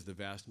 it is the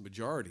vast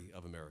majority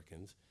of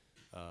Americans,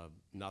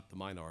 not the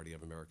minority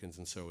of Americans.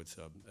 And so it's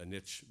a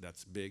niche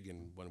that's big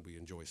and one we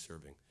enjoy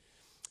serving.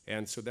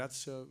 And so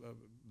that's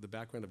the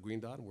background of Green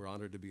Dot, and we're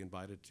honored to be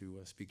invited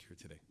to speak here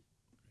today.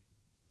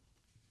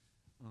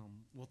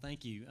 Well,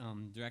 thank you,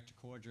 Director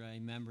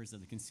Cordray, members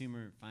of the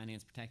Consumer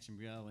Finance Protection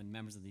Bureau, and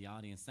members of the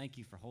audience. Thank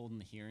you for holding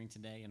the hearing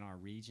today in our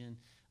region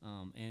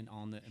and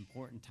on the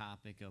important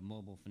topic of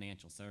mobile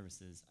financial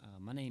services.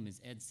 My name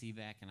is Ed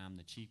Sivak, and I'm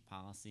the Chief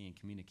Policy and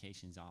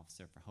Communications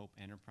Officer for Hope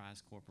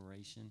Enterprise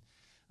Corporation.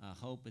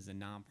 Hope is a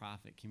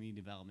nonprofit community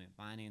development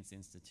finance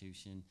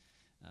institution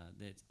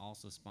that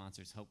also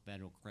sponsors Hope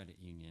Federal Credit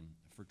Union.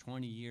 For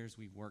 20 years,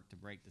 we've worked to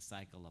break the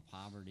cycle of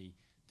poverty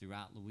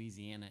throughout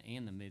Louisiana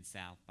and the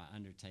Mid-South by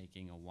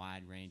undertaking a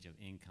wide range of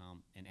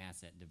income and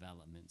asset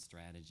development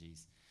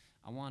strategies.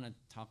 I want to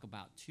talk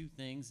about two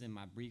things in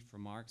my brief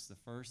remarks. The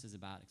first is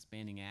about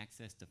expanding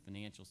access to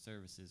financial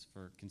services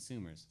for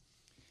consumers.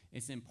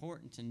 It's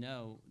important to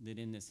know that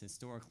in this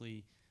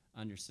historically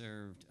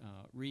underserved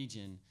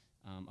region,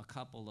 a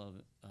couple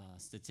of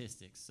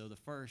statistics. So the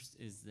first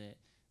is that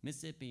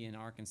Mississippi and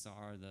Arkansas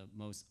are the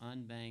most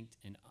unbanked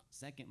and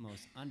second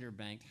most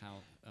underbanked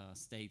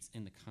states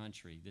in the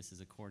country. This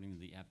is according to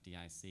the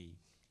FDIC.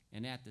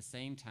 And at the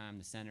same time,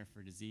 the Center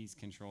for Disease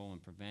Control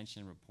and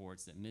Prevention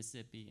reports that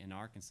Mississippi and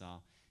Arkansas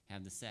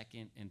have the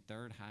second and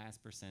third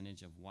highest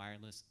percentage of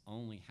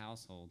wireless-only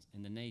households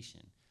in the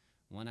nation.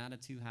 1 out of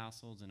 2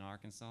 households in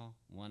Arkansas,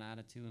 1 out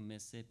of 2 in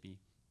Mississippi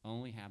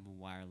only have a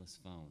wireless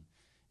phone.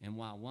 And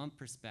while one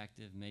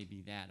perspective may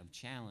be that of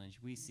challenge,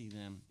 we see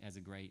them as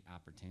a great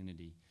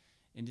opportunity.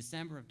 In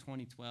December of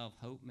 2012,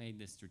 Hope made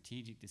the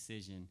strategic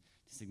decision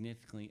to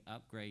significantly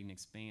upgrade and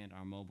expand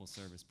our mobile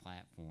service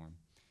platform.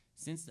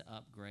 Since the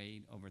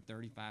upgrade, over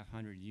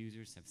 3,500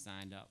 users have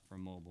signed up for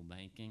mobile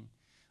banking.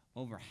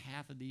 Over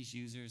half of these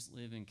users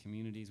live in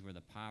communities where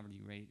the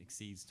poverty rate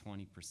exceeds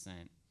 20%.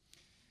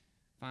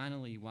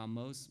 Finally, while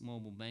most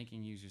mobile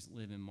banking users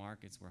live in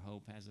markets where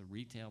Hope has a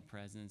retail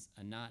presence,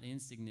 a not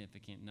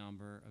insignificant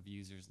number of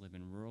users live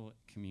in rural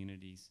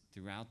communities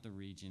throughout the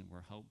region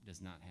where Hope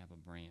does not have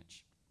a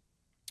branch.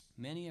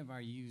 Many of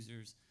our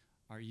users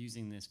are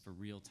using this for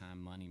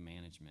real-time money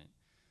management.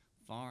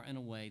 Far and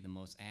away, the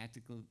most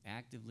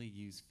actively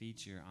used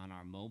feature on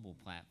our mobile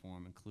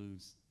platform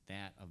includes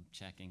that of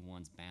checking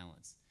one's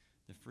balance.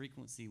 The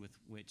frequency with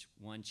which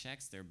one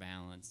checks their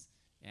balance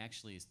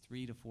actually is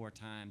 3 to 4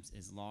 times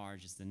as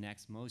large as the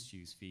next most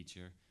used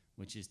feature,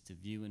 which is to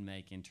view and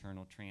make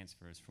internal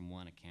transfers from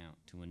one account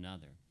to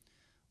another.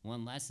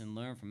 One lesson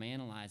learned from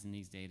analyzing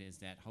these data is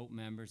that Hope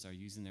members are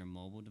using their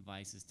mobile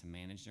devices to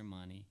manage their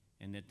money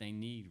and that they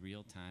need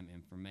real-time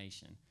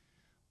information.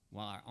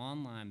 While our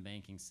online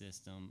banking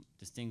system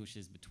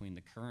distinguishes between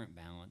the current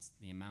balance,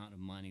 the amount of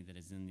money that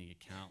is in the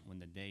account when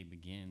the day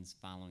begins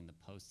following the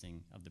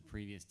posting of the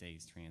previous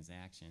day's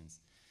transactions,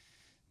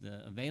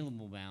 the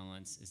available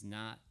balance is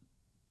not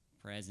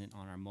present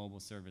on our mobile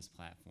service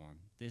platform.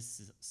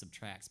 This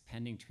subtracts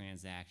pending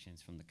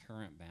transactions from the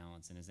current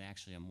balance and is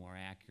actually a more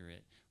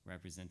accurate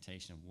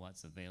representation of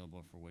what's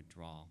available for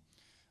withdrawal.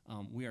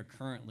 We are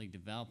currently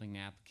developing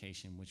an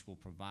application which will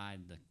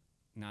provide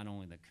not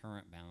only the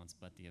current balance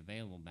but the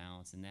available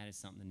balance, and that is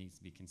something that needs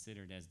to be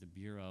considered as the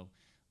Bureau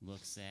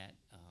looks at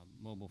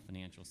mobile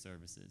financial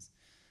services.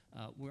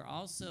 We're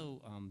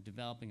also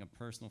developing a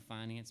personal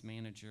finance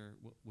manager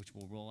which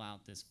will roll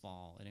out this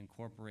fall. It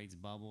incorporates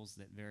bubbles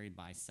that vary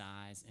by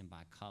size and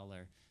by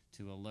color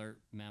to alert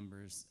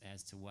members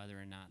as to whether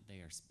or not they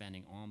are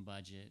spending on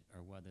budget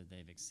or whether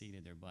they've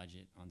exceeded their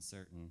budget on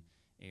certain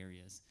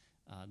areas.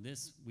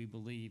 This, we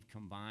believe,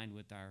 combined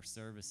with our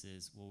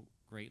services, will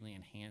greatly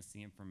enhance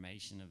the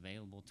information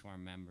available to our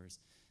members,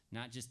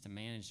 not just to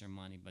manage their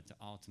money, but to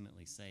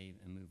ultimately save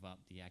and move up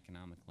the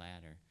economic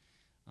ladder.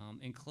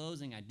 In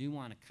closing, I do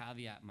want to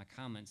caveat my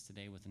comments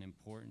today with an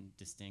important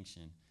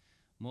distinction.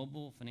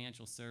 Mobile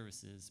financial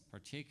services,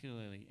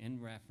 particularly in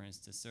reference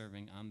to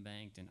serving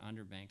unbanked and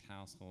underbanked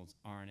households,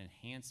 are an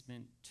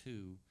enhancement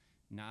to,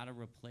 not a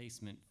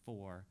replacement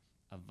for,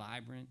 a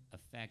vibrant,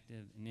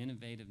 effective, and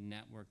innovative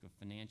network of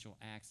financial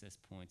access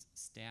points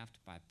staffed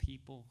by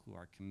people who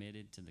are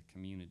committed to the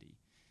community.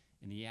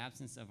 In the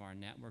absence of our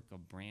network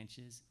of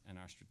branches and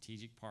our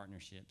strategic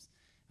partnerships,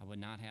 I would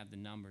not have the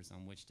numbers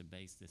on which to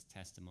base this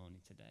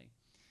testimony today.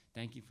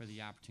 Thank you for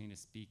the opportunity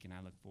to speak, and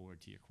I look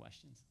forward to your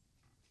questions.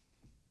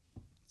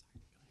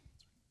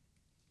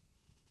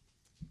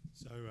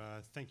 So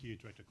thank you,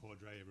 Director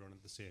Cordray, everyone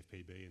at the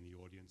CFPB and the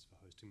audience for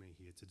hosting me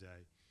here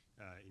today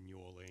in New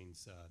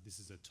Orleans. This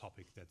is a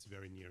topic that's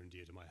very near and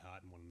dear to my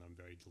heart and one that I'm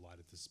very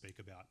delighted to speak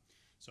about.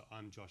 So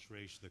I'm Josh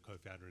Reish, the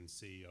co-founder and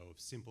CEO of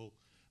Simple.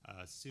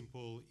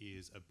 Simple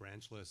is a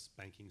branchless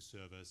banking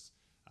service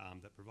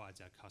that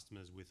provides our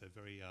customers with a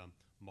very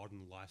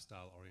modern,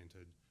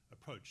 lifestyle-oriented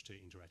approach to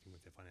interacting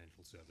with their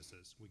financial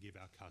services. We give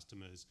our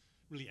customers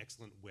really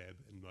excellent web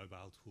and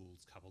mobile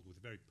tools coupled with a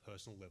very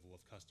personal level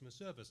of customer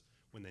service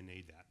when they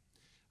need that.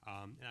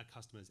 And our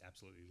customers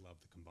absolutely love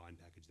the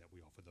combined package that we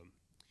offer them.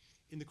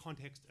 In the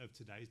context of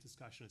today's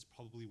discussion, it's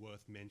probably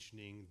worth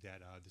mentioning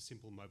that the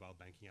Simple mobile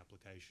banking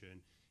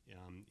application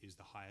is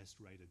the highest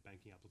rated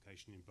banking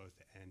application in both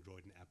the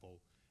Android and Apple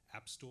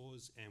app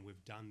stores, and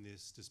we've done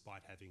this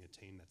despite having a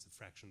team that's a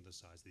fraction of the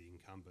size of the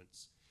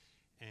incumbents.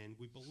 And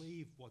we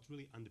believe what's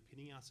really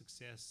underpinning our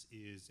success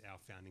is our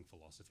founding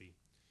philosophy.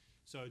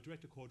 So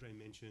Director Cordray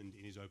mentioned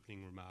in his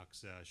opening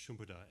remarks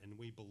Schumpeter, and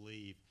we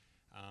believe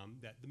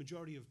that the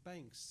majority of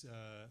banks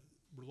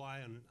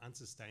rely on an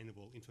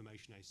unsustainable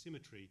information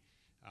asymmetry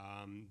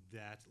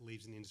that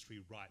leaves an industry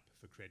ripe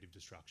for creative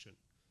destruction.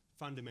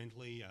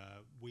 Fundamentally,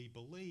 we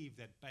believe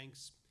that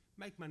banks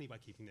make money by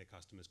keeping their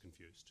customers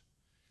confused.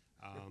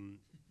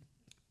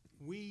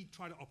 We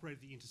try to operate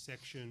at the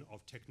intersection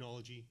of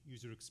technology,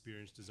 user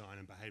experience design,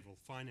 and behavioral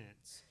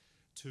finance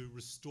to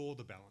restore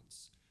the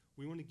balance.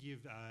 We want to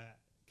give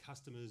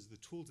customers the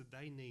tools that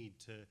they need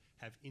to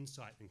have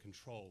insight and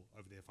control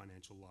over their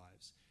financial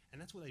lives,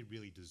 and that's what they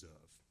really deserve.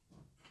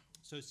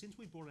 So since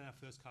we brought in our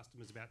first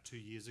customers about 2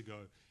 years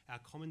ago, our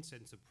common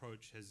sense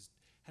approach has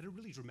had a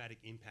really dramatic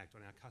impact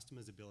on our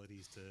customers'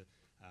 abilities to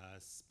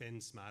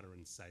spend smarter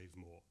and save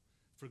more.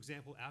 For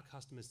example, our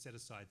customers set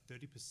aside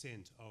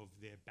 30% of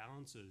their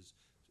balances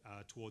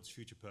towards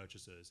future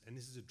purchases, and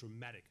this is a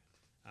dramatic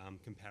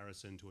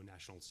comparison to a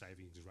national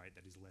savings rate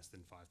that is less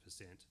than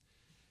 5%.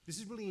 This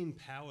is really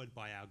empowered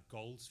by our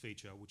goals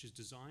feature, which is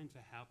designed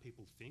for how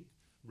people think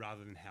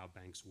rather than how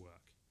banks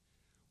work.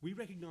 We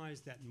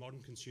recognize that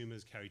modern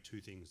consumers carry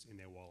two things in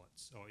their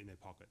wallets, or in their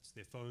pockets,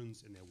 their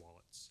phones and their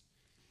wallets.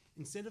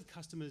 instead of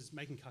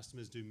making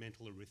customers do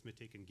mental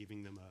arithmetic and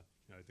giving them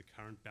the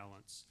current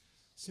balance,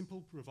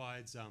 Simple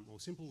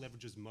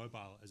leverages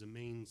mobile as a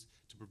means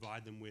to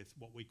provide them with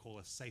what we call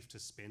a safe to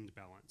spend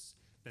balance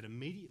that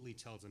immediately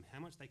tells them how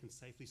much they can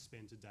safely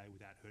spend today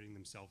without hurting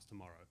themselves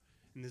tomorrow.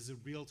 And there's a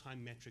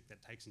real-time metric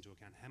that takes into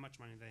account how much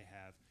money they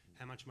have,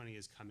 how much money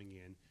is coming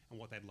in, and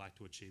what they'd like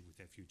to achieve with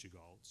their future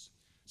goals.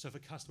 So if a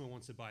customer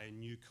wants to buy a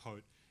new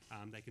coat,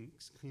 they can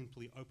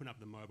simply open up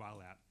the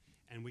mobile app,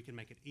 and we can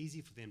make it easy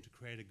for them to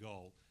create a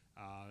goal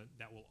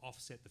that will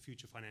offset the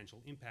future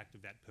financial impact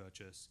of that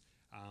purchase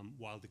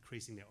while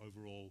decreasing their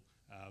overall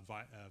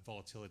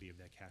volatility of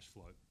their cash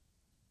flow.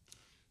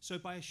 So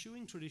by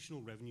eschewing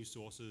traditional revenue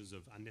sources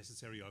of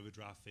unnecessary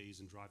overdraft fees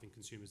and driving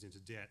consumers into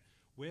debt,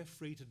 we're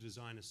free to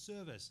design a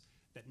service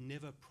that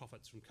never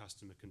profits from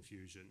customer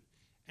confusion.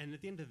 And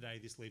at the end of the day,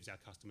 this leaves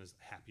our customers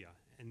happier.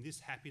 And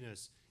this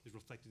happiness is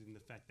reflected in the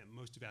fact that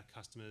most of our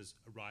customers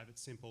arrive at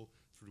Simple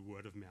through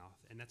word of mouth.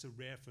 And that's a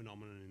rare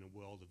phenomenon in a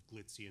world of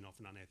glitzy and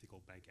often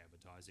unethical bank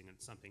advertising. And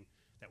it's something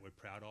that we're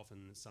proud of,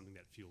 and it's something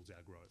that fuels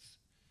our growth.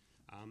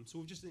 So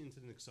we've just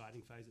entered an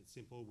exciting phase at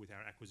Simple with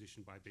our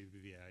acquisition by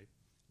BBVA.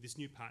 This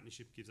new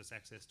partnership gives us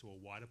access to a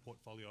wider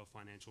portfolio of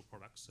financial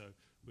products, so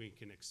we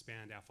can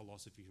expand our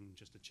philosophy from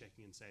just a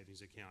checking and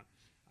savings account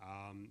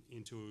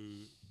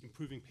into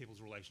improving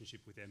people's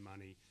relationship with their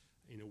money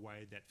in a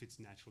way that fits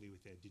naturally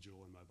with their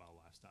digital and mobile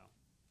lifestyle.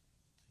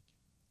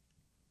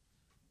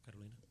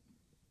 Carolina?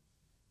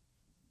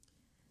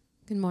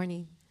 Good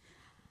morning.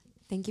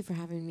 Thank you for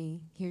having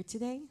me here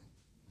today.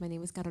 My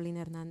name is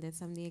Carolina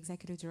Hernandez. I'm the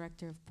Executive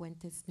Director of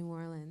Puentes New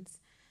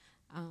Orleans.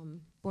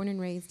 Born and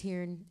raised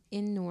here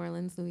in New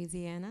Orleans,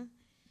 Louisiana.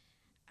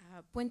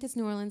 Puentes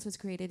New Orleans was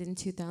created in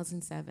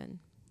 2007.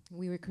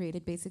 We were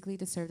created basically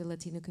to serve the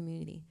Latino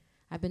community.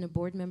 I've been a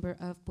board member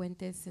of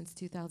Puentes since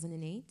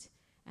 2008,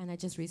 and I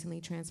just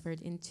recently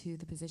transferred into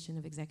the position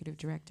of Executive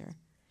Director.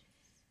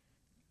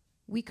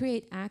 We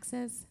create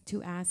access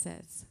to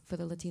assets for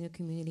the Latino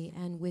community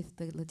and with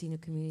the Latino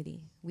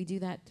community. We do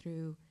that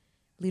through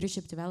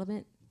leadership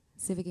development,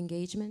 civic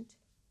engagement,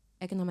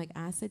 economic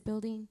asset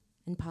building,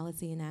 and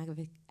policy and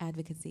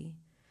advocacy.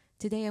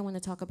 Today I want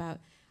to talk about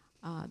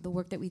the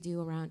work that we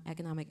do around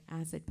economic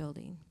asset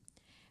building.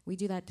 We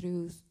do that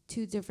through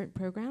two different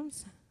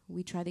programs.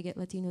 We try to get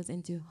Latinos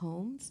into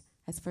homes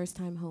as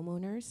first-time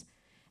homeowners,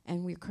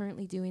 and we're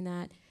currently doing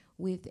that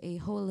with a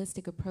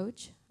holistic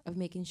approach of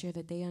making sure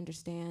that they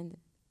understand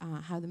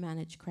how to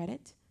manage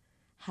credit,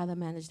 how to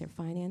manage their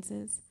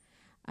finances.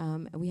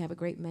 We have a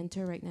great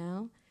mentor right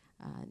now.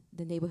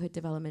 The Neighborhood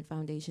Development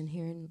Foundation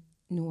here in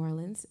New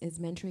Orleans is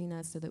mentoring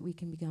us so that we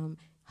can become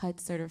HUD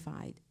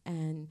certified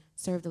and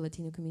serve the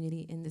Latino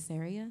community in this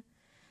area.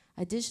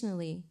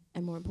 Additionally,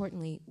 and more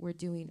importantly, we're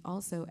doing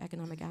also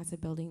economic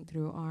asset building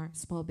through our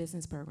small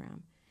business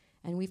program.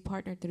 And we've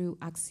partnered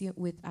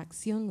with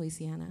Acción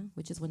Louisiana,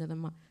 which is one of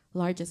the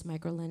largest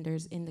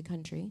microlenders in the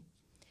country.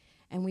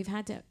 And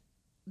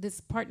this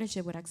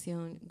partnership with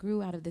Acción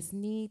grew out of this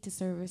need to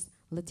service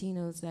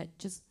Latinos that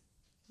just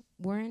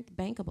weren't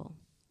bankable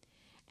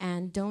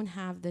and don't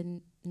have the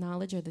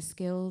knowledge or the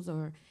skills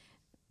or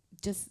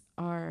just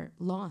are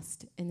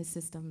lost in the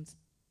systems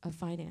of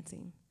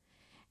financing.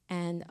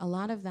 And a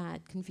lot of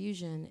that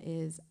confusion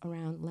is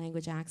around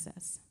language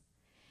access.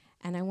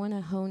 And I want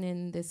to hone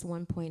in this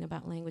one point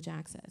about language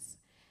access.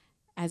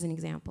 As an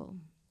example,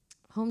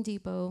 Home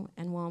Depot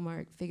and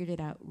Walmart figured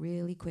it out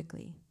really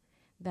quickly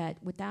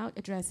that without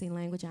addressing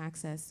language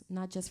access,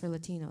 not just for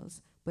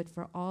Latinos, but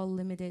for all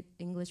limited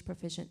English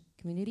proficient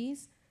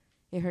communities,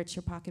 it hurts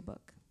your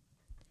pocketbook.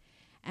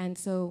 And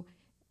so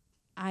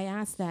I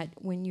ask that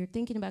when you're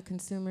thinking about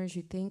consumers,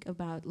 you think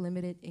about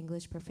limited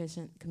English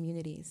proficient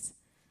communities,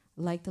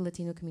 like the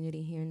Latino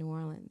community here in New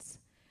Orleans.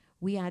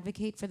 We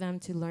advocate for them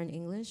to learn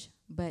English,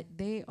 but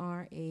they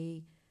are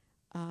a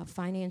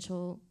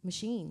financial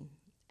machine,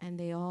 and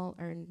they all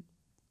earn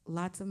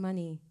lots of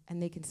money,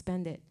 and they can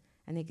spend it,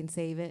 and they can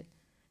save it,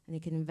 and they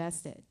can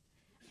invest it.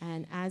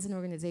 And as an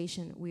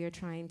organization, we are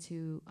trying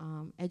to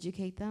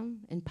educate them,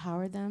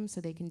 empower them so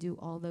they can do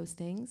all those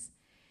things.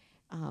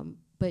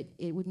 But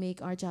it would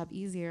make our job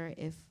easier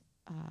if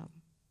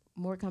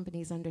more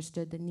companies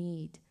understood the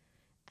need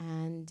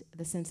and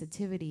the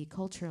sensitivity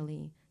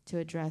culturally to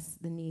address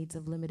the needs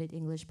of limited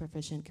English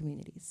proficient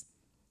communities.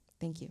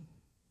 Thank you.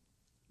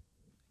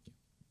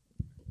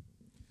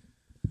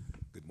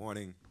 Good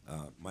morning.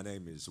 My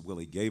name is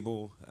Willie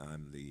Gable.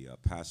 I'm the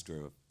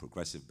pastor of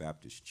Progressive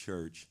Baptist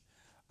Church,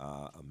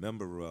 a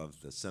member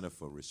of the Center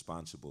for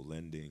Responsible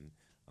Lending,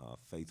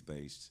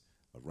 faith-based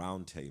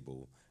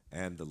roundtable,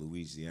 and the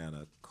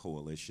Louisiana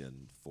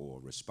Coalition for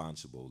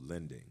Responsible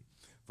Lending.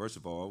 First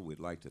of all,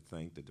 we'd like to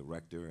thank the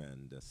director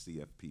and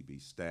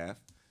CFPB staff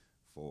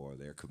for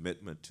their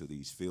commitment to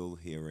these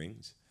field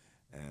hearings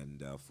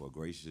and for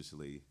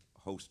graciously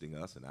hosting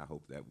us, and I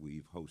hope that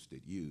we've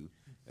hosted you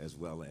as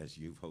well as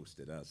you've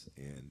hosted us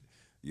in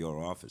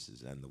your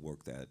offices and the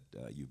work that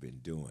you've been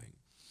doing.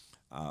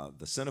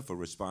 The Center for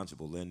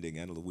Responsible Lending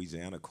and the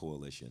Louisiana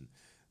Coalition,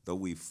 though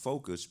we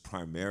focus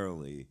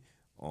primarily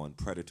on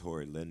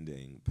predatory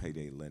lending,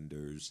 payday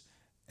lenders,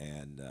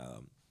 and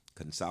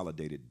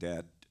consolidated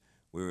debt.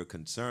 We're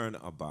concerned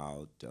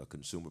about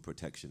consumer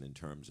protection in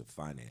terms of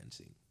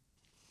financing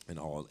in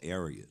all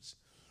areas,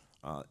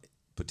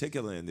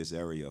 particularly in this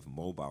area of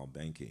mobile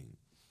banking.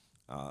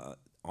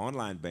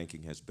 Online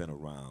banking has been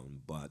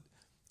around, but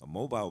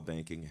mobile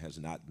banking has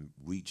not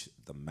reached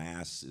the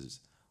masses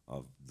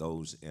of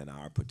those in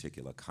our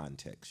particular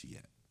context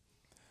yet.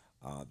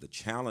 The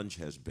challenge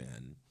has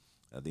been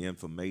the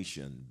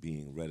information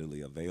being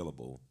readily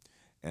available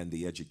and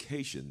the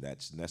education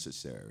that's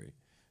necessary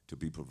to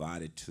be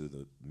provided to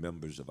the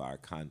members of our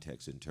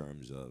context in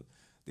terms of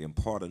the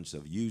importance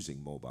of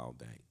using mobile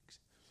banks.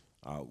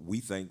 We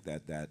think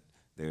that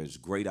there's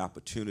great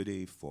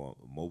opportunity for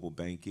mobile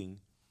banking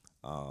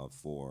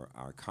for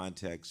our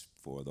context,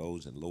 for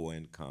those in low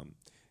income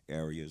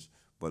areas,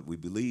 but we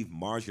believe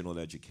marginal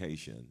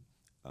education,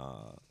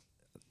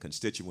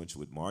 constituents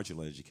with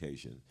marginal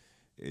education,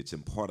 it's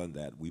important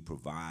that we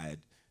provide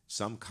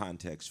some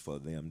context for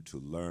them to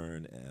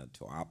learn and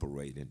to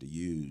operate and to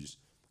use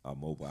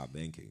mobile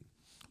banking.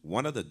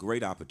 One of the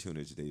great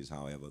opportunities,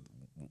 however,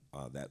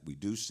 that we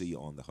do see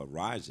on the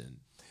horizon,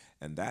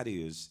 and that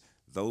is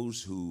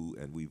those who,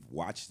 and we've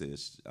watched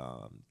this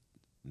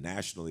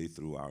nationally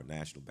through our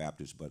National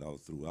Baptist, but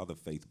through other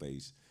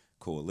faith-based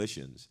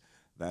coalitions,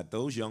 that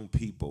those young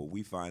people,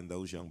 we find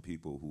those young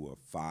people who are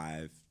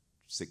 5,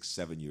 6,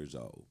 7 years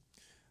old,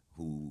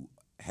 who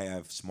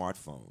have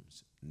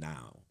smartphones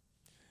now,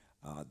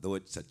 though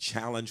it's a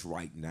challenge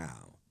right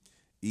now,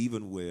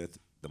 even with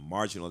the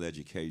marginal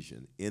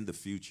education in the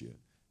future,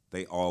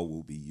 they all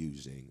will be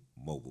using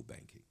mobile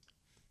banking.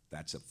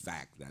 That's a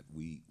fact that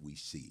we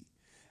see.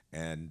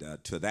 And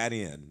to that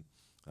end,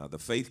 the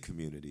faith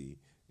community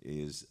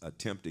is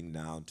attempting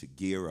now to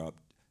gear up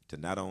to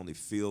not only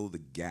fill the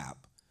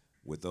gap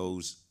with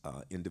those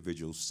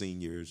individual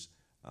seniors,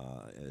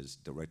 as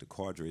Director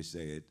Cordray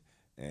said,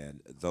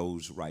 and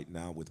those right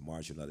now with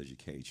marginal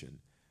education,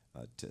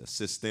 to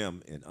assist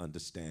them in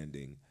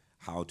understanding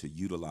how to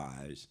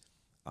utilize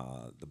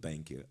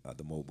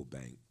the mobile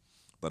bank,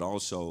 but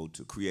also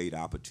to create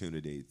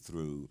opportunity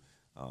through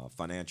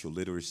financial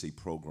literacy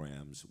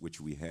programs, which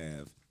we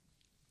have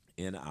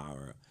in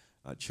our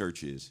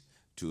churches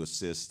to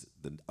assist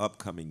the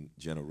upcoming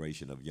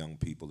generation of young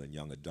people and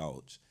young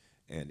adults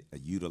and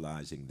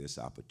utilizing this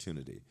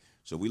opportunity.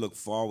 So we look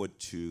forward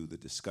to the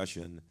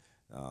discussion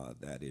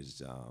that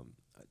is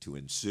to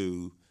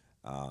ensue,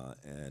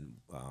 and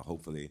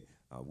hopefully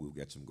we'll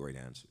get some great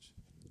answers.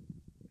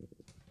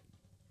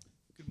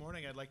 Good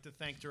morning. I'd like to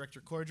thank Director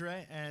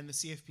Cordray and the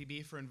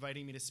CFPB for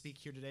inviting me to speak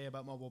here today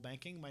about mobile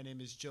banking. My name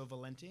is Joe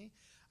Valenti.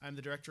 I'm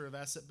the Director of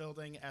Asset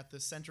Building at the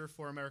Center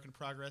for American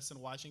Progress in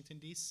Washington,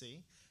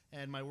 D.C.,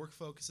 and my work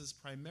focuses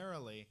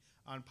primarily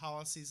on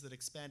policies that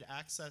expand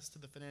access to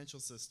the financial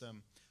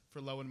system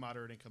for low and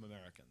moderate income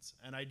Americans.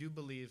 And I do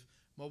believe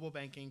mobile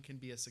banking can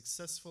be a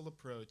successful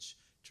approach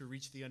to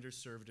reach the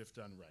underserved if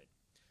done right.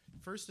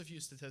 First, a few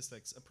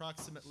statistics.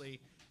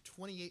 Approximately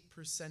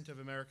 28% of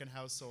American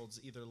households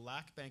either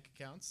lack bank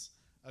accounts,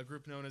 a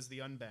group known as the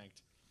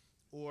unbanked,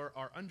 or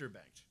are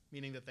underbanked,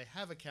 meaning that they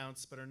have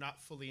accounts but are not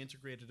fully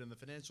integrated in the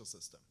financial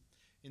system.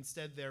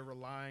 Instead, they're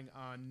relying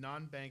on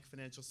non-bank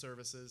financial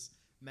services,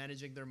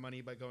 managing their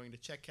money by going to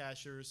check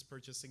cashers,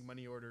 purchasing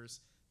money orders,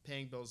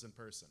 paying bills in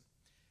person.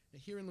 Now,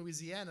 here in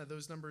Louisiana,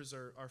 those numbers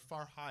are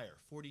far higher.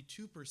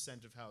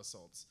 42% of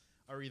households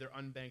are either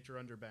unbanked or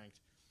underbanked,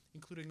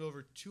 including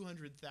over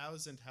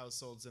 200,000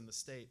 households in the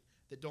state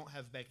that don't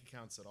have bank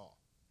accounts at all.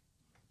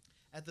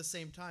 At the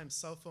same time,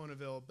 cell phone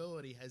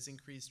availability has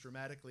increased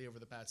dramatically over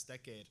the past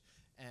decade,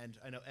 and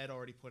I know Ed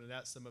already pointed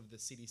out some of the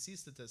CDC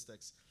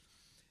statistics.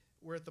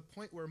 We're at the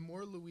point where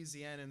more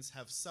Louisianans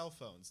have cell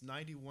phones,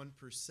 91%,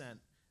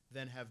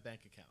 than have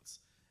bank accounts.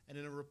 And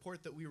in a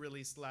report that we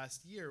released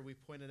last year, we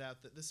pointed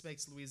out that this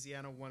makes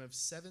Louisiana one of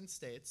 7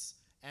 states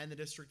and the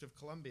District of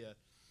Columbia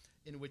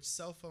in which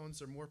cell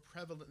phones are more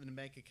prevalent than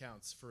bank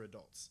accounts for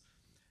adults.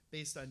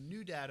 Based on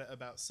new data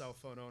about cell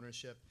phone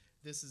ownership,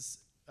 this is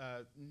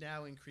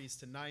now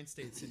increased to 9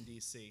 states in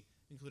D.C.,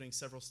 including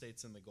several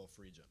states in the Gulf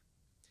region.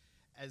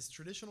 As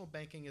traditional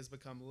banking has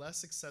become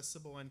less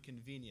accessible and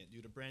convenient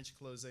due to branch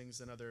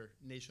closings and other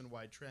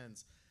nationwide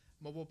trends,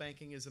 mobile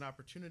banking is an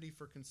opportunity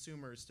for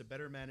consumers to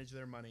better manage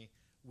their money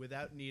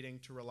without needing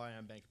to rely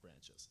on bank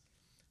branches.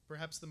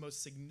 Perhaps the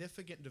most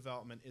significant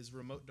development is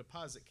remote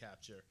deposit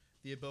capture,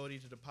 the ability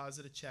to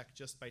deposit a check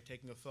just by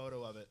taking a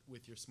photo of it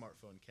with your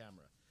smartphone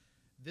camera.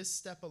 This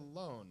step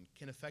alone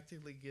can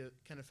effectively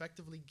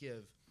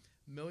give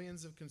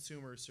millions of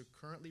consumers who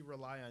currently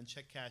rely on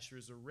check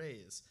cashers a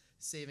raise,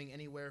 saving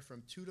anywhere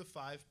from 2 to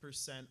 5%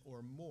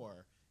 or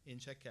more in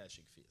check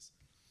cashing fees.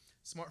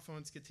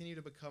 Smartphones continue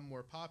to become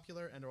more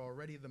popular and are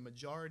already the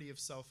majority of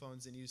cell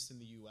phones in use in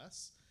the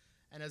US,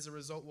 and as a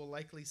result, we'll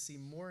likely see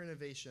more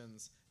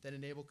innovations that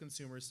enable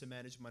consumers to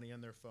manage money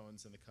on their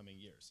phones in the coming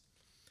years.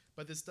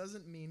 But this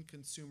doesn't mean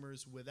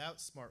consumers without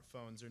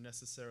smartphones are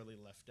necessarily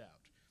left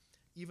out.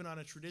 Even on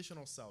a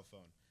traditional cell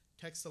phone,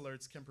 text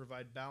alerts can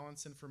provide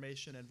balance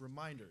information and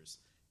reminders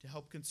to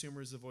help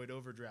consumers avoid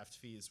overdraft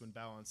fees when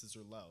balances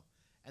are low.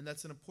 And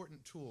that's an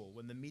important tool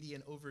when the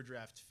median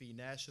overdraft fee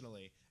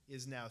nationally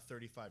is now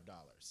 $35.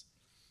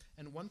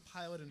 And one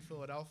pilot in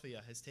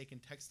Philadelphia has taken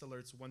text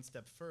alerts one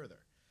step further.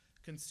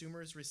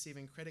 Consumers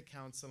receiving credit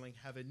counseling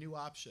have a new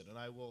option, and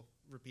I will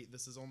repeat,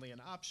 this is only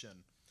an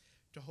option,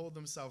 to hold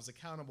themselves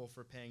accountable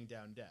for paying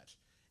down debt.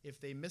 If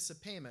they miss a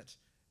payment,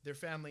 their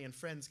family and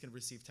friends can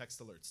receive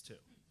text alerts too.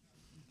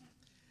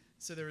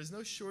 So there is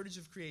no shortage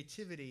of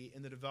creativity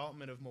in the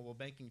development of mobile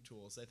banking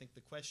tools. I think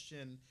the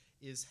question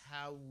is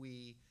how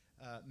we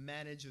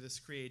manage this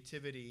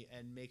creativity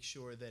and make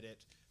sure that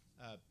it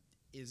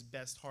is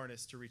best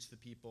harnessed to reach the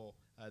people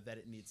that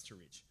it needs to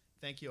reach.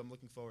 Thank you. I'm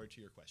looking forward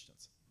to your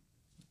questions.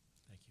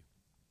 Thank you.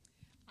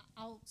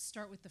 I'll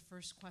start with the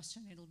first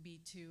question. It'll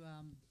be to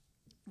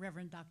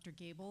Reverend Dr.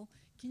 Gable.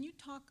 Can you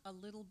talk a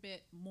little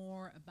bit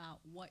more about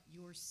what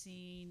you're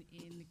seeing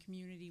in the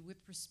community with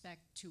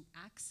respect to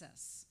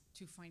access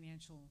to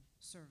financial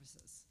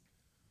services?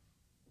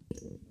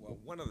 Well,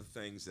 one of the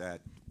things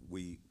that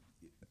we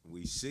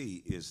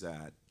see is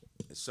that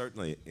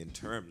certainly in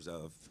terms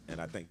of,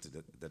 and I think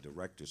the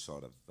director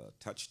sort of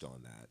touched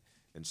on that,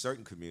 in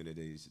certain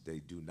communities they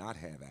do not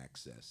have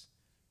access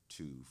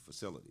to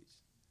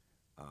facilities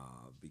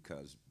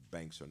because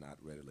banks are not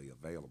readily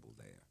available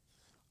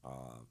there,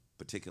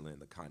 particularly in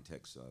the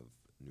context of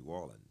New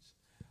Orleans.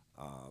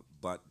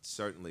 But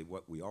certainly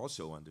what we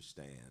also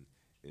understand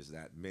is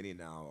that many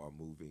now are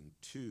moving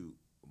to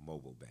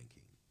mobile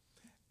banking.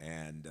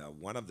 And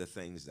one of the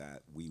things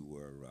that we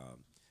were,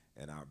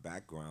 in our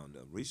background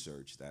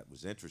research that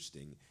was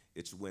interesting,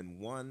 it's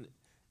when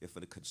if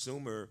a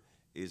consumer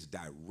is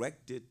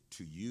directed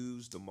to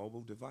use the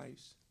mobile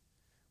device,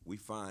 we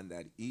find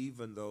that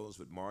even those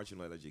with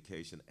marginal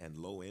education and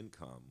low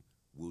income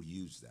will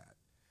use that.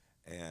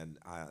 And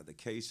the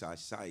case I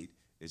cite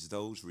is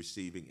those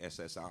receiving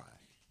SSI.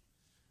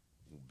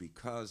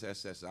 Because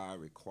SSI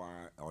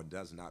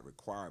does not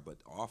require, but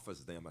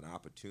offers them an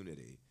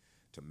opportunity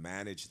to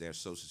manage their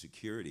Social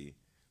Security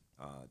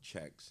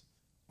checks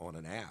on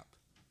an app,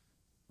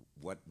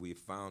 what we've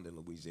found in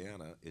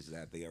Louisiana is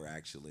that they are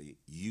actually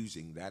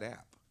using that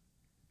app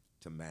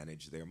to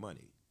manage their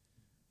money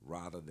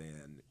rather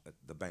than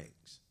the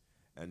banks.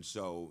 And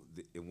so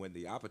when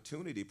the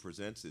opportunity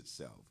presents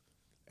itself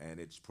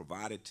and it's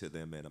provided to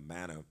them in a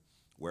manner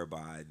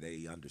whereby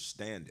they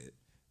understand it,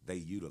 they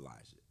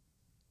utilize it.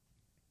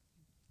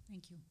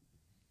 Thank you.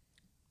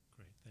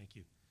 Great, thank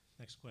you.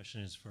 Next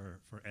question is for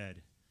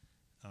Ed.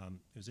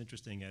 It was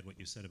interesting, Ed, what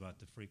you said about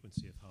the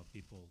frequency of how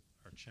people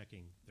are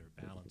checking their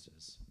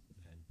balances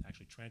and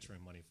actually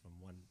transferring money from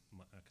one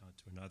account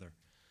to another.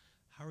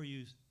 How are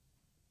you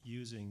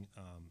using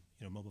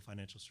mobile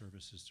financial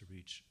services to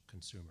reach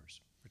consumers,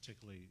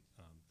 particularly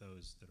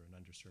those that are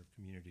in underserved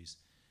communities?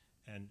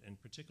 And in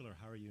particular,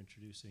 how are you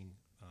introducing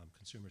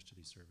consumers to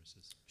these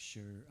services?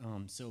 Sure.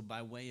 So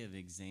by way of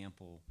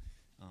example,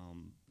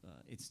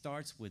 it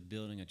starts with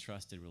building a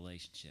trusted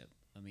relationship.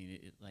 I mean,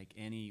 like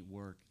any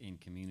work in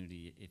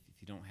community, if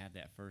you don't have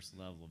that first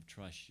level of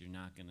trust, you're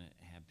not going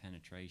to have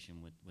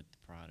penetration with the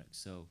product.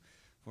 So,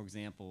 for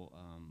example,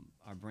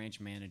 our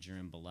branch manager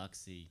in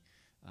Biloxi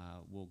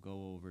will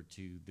go over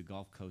to the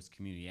Gulf Coast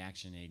Community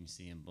Action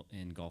Agency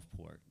in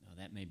Gulfport. Now,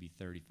 that may be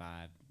a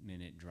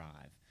 35-minute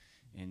drive.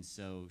 And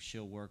so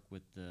she'll work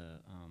with the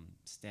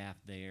staff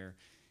there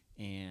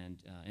and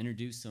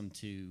introduce them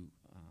to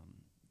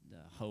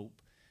the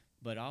Hope,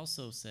 but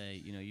also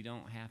say, you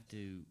don't have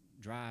to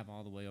drive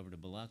all the way over to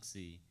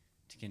Biloxi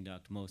to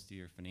conduct most of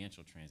your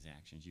financial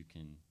transactions. You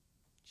can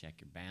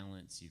check your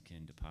balance, you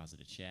can deposit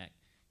a check,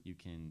 you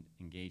can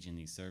engage in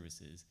these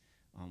services.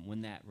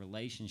 When that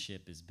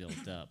relationship is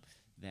built up,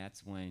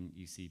 that's when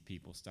you see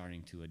people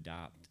starting to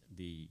adopt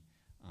the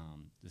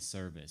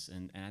service.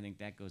 And I think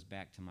that goes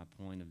back to my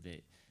point of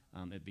that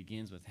it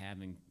begins with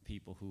having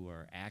people who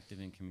are active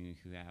in community,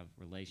 who have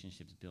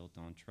relationships built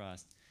on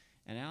trust.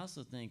 And I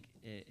also think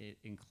it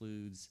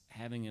includes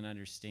having an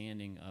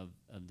understanding of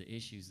the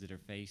issues that are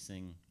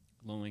facing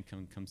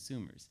low-income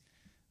consumers.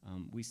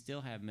 We still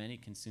have many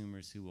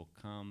consumers who will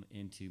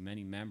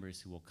many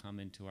members who will come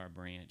into our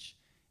branch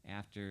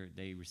after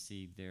they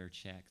receive their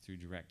check through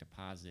direct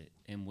deposit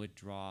and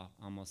withdraw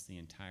almost the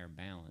entire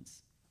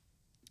balance.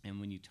 And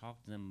when you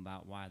talk to them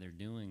about why they're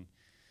doing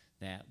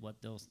that, what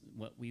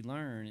we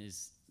learn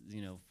is,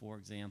 for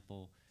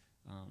example,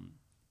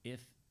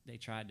 if they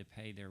tried to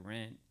pay their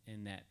rent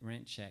and that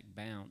rent check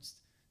bounced,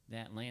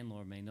 that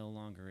landlord may no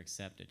longer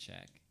accept a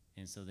check.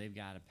 And so they've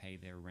got to pay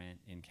their rent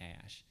in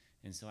cash.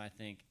 And so I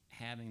think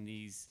having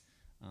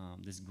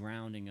this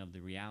grounding of the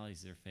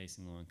realities they're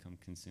facing low-income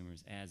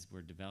consumers as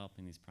we're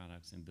developing these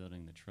products and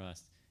building the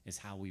trust is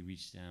how we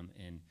reach them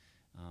and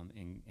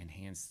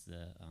enhance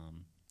the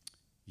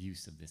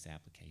use of this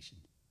application.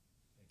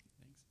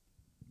 Thanks.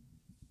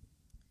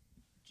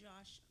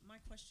 Josh, my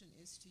question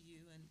is to you,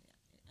 and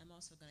I'm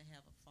also going to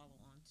have a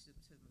follow-on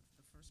to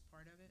the first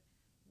part of it.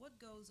 What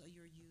goals are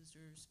your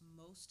users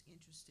most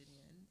interested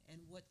in,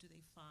 and what do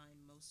they find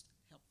most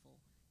helpful?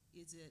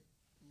 Is it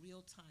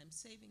real-time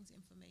savings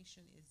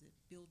information? Is it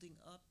building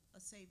up a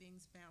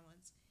savings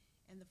balance?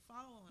 And the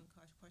follow-on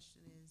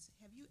question is,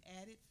 have you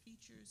added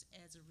features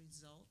as a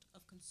result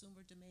of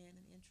consumer demand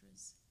and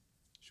interest?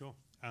 Sure.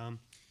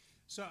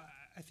 So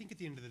I think at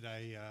the end of the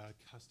day,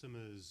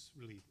 customers,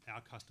 really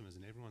our customers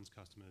and everyone's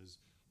customers,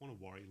 want to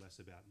worry less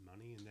about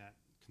money, and that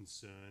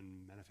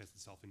concern manifests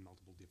itself in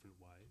multiple different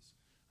ways.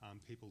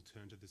 People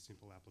turn to the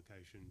simple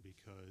application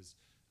because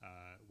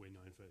we're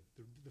known for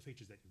the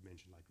features that you've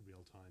mentioned, like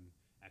real-time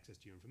access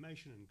to your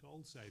information and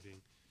goal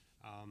saving.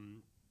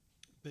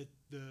 But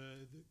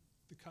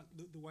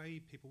the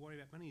way people worry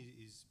about money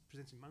is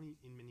presenting money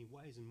in many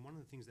ways, and one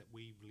of the things that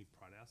we really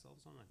pride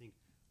ourselves on, I think,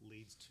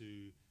 leads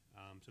to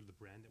sort of the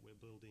brand that we're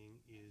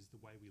building, is the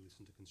way we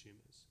listen to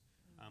consumers.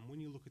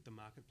 When you look at the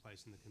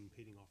marketplace and the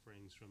competing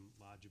offerings from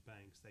larger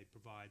banks, they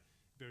provide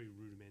very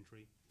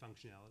rudimentary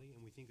functionality,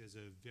 and we think there's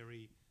a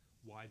very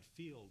wide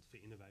field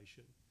for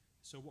innovation.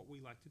 So what we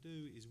like to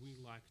do is we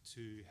like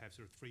to have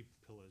sort of three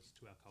pillars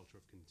to our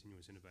culture of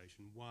continuous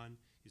innovation. One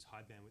is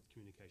high bandwidth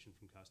communication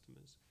from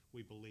customers.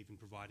 We believe in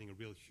providing a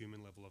real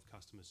human level of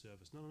customer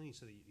service, not only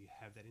so that you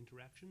have that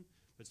interaction,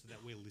 but so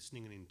that we're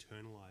listening and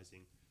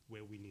internalizing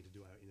where we need to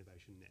do our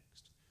innovation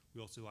next. We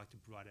also like to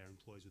provide our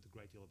employees with a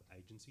great deal of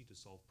agency to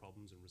solve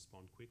problems and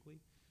respond quickly.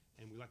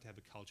 And we like to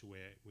have a culture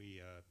where we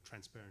are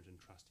transparent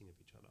and trusting of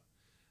each other.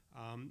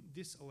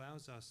 This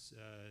allows us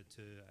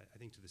to, I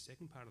think, to the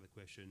second part of the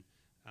question,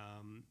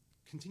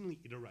 continually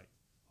iterate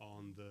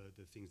on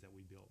the things that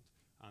we build.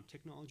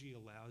 Technology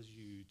allows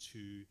you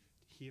to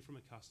hear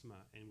from a customer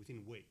and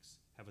within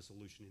weeks have a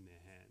solution in their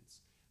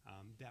hands.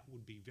 That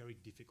would be very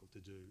difficult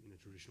to do in a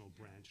traditional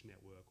branch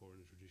network or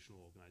in a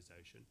traditional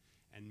organization.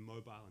 And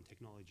mobile and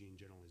technology in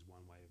general is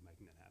one way of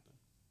making that happen.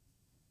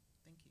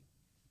 Thank you.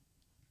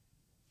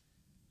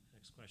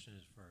 Next question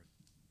is for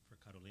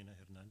Carolina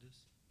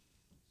Hernandez.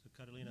 So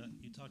Carolina,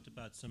 you talked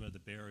about some of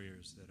the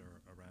barriers that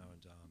are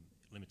around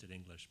limited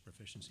English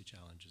proficiency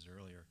challenges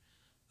earlier.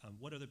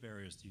 What other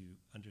barriers do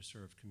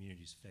underserved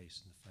communities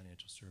face in the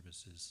financial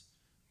services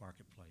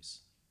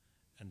marketplace?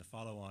 And the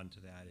follow-on to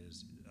that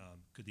is,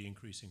 could the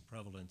increasing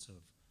prevalence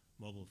of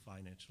mobile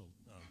financial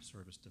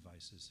service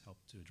devices help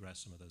to address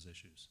some of those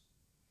issues?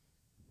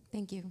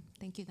 Thank you.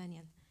 Thank you,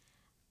 Daniel.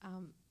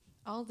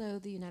 Although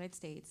the United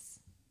States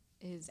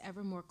is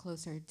ever more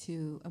closer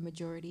to a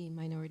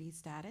majority-minority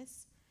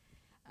status,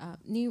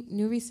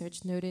 new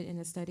research noted in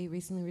a study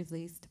recently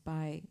released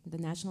by the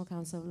National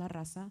Council of La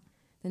Raza,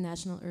 the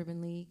National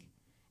Urban League,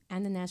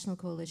 and the National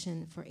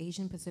Coalition for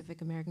Asian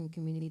Pacific American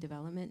Community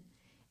Development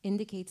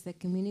indicates that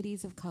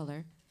communities of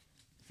color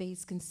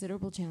face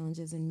considerable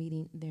challenges in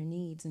meeting their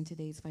needs in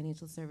today's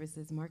financial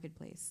services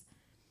marketplace.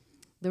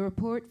 The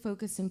report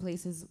focused in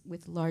places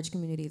with large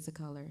communities of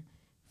color,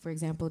 for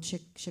example,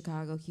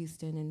 Chicago,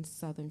 Houston, and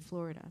Southern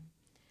Florida.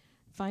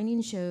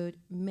 Findings showed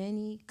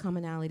many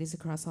commonalities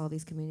across all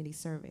these communities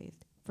surveyed.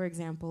 For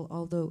example,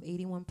 although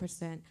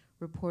 81%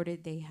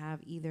 reported they have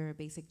either a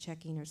basic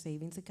checking or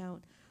savings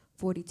account,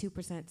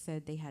 42%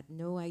 said they had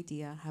no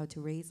idea how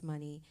to raise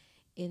money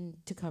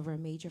to cover a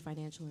major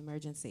financial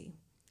emergency,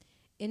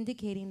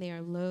 indicating they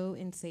are low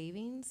in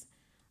savings,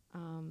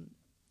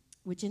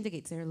 which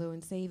indicates they're low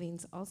in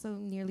savings. Also,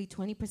 nearly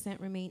 20%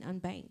 remain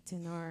unbanked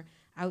and are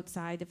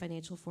outside the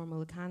financial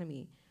formal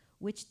economy,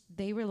 which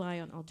they rely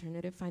on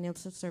alternative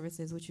financial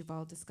services, which we've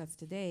all discussed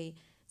today,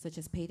 such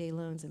as payday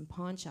loans and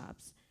pawn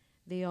shops.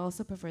 They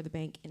also prefer the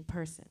bank in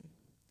person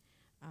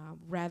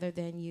rather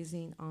than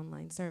using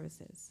online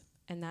services.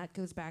 And that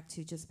goes back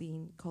to just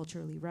being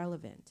culturally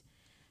relevant.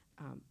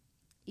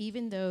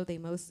 Even though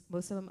most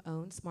of them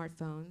own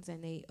smartphones,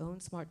 and they own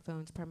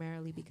smartphones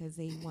primarily because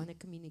they want to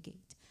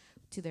communicate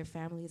to their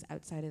families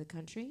outside of the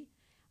country,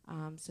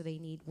 so they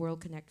need World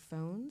Connect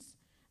phones.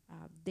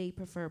 They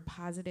prefer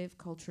positive,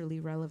 culturally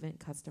relevant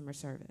customer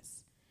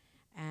service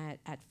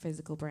at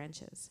physical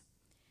branches.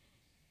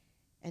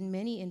 And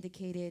many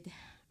indicated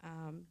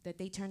that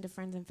they turned to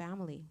friends and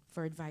family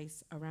for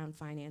advice around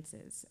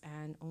finances,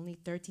 and only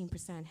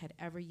 13% had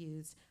ever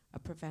used a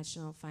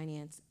professional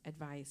finance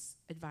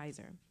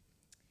advisor.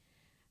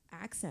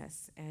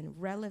 Access and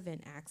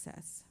relevant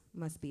access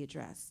must be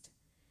addressed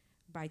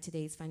by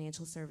today's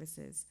financial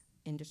services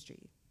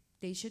industry.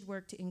 They should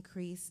work to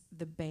increase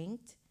the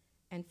banked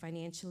and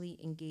financially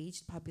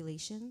engaged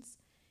populations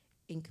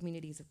in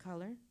communities of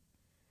color,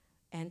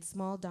 and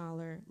small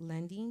dollar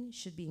lending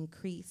should be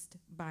increased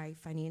by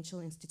financial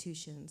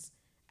institutions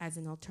as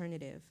an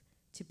alternative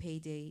to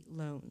payday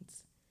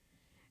loans.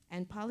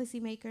 And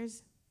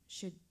policymakers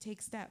should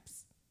take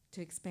steps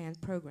to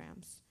expand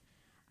programs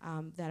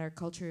that are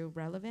culturally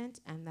relevant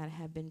and that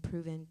have been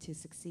proven to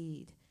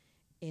succeed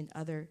in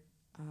other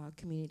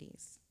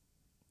communities.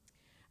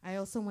 I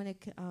also want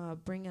to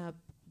bring up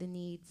the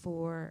need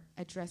for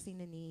addressing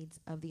the needs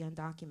of the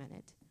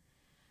undocumented.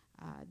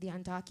 The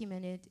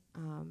undocumented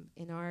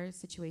in our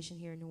situation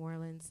here in New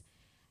Orleans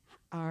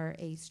are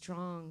a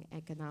strong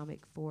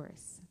economic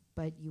force,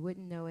 but you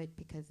wouldn't know it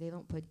because they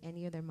don't put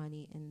any of their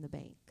money in the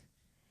bank.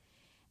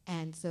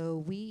 And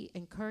so we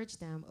encourage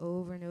them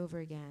over and over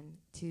again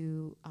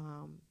to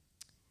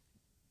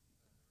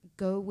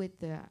go with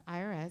the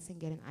IRS and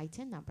get an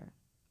ITIN number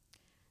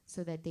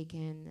so that they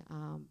can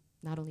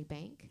not only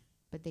bank,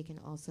 but they can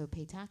also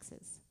pay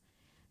taxes.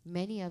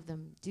 Many of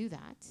them do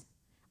that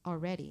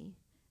already,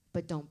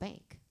 but don't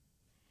bank.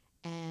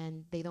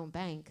 And they don't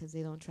bank because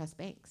they don't trust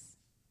banks.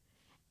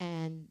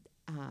 And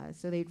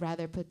so they'd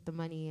rather put the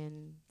money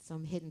in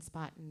some hidden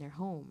spot in their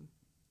home.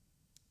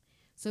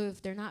 So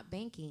if they're not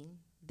banking,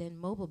 then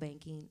mobile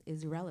banking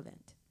is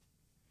irrelevant.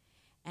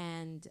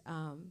 And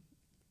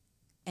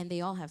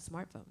they all have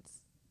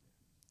smartphones.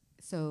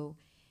 So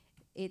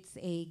it's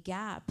a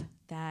gap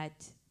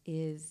that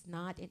is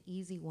not an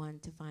easy one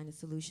to find a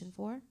solution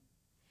for.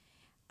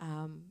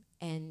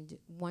 And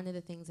one of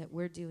the things that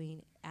we're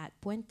doing at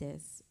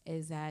Puentes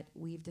is that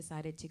we've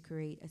decided to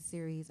create a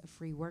series of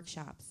free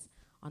workshops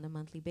on a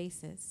monthly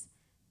basis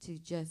to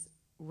just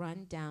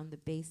run down the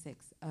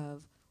basics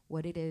of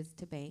what it is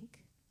to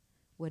bank,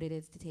 what it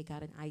is to take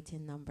out an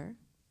ITIN number,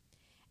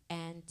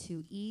 and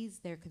to ease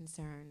their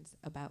concerns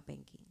about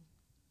banking.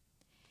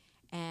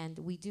 And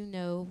we do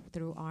know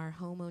through our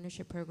home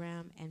ownership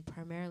program and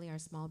primarily our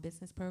small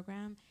business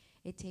program,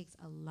 it takes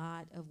a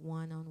lot of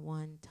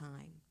one-on-one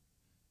time.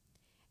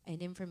 An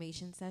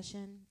information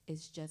session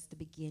is just the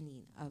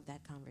beginning of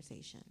that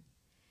conversation.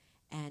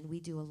 And we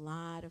do a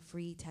lot of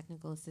free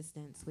technical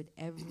assistance with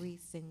every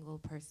single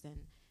person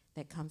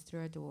that comes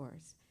through our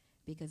doors,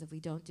 because if we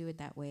don't do it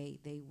that way,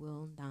 they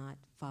will not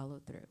follow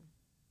through.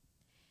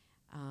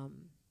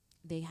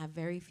 They have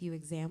very few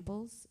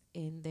examples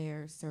in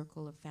their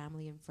circle of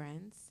family and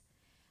friends.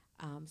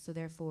 So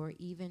therefore,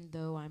 even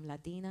though I'm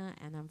Latina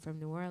and I'm from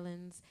New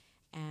Orleans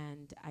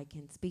and I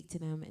can speak to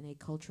them in a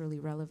culturally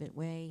relevant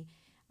way,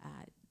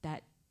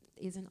 that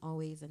isn't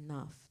always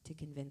enough to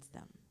convince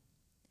them.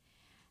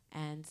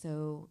 And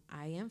so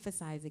I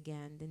emphasize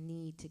again the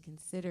need to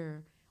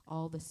consider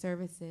all the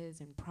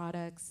services and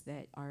products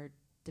that are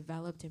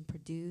developed and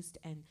produced,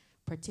 and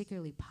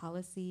particularly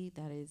policy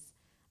that is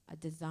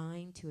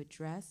designed to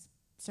address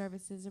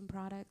services and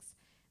products,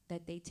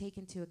 that they take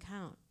into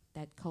account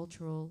that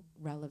cultural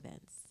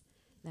relevance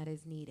that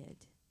is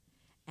needed.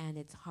 And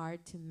it's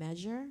hard to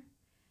measure,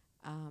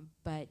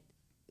 but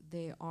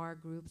there are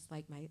groups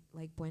like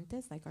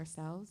Puentes, like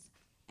ourselves,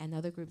 and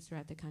other groups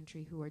throughout the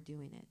country who are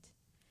doing it.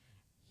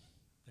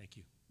 Thank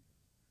you.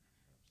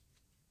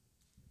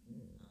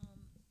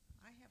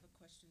 I have a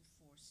question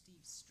for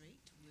Steve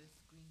Straight with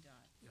Green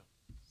Dot. Yeah.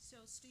 So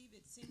Steve,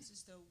 it seems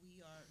as though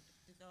we are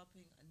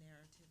developing a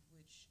narrative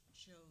which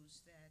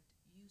shows that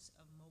use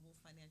of mobile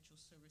financial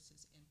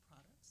services and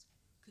products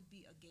could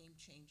be a game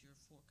changer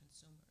for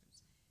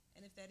consumers.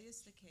 And if that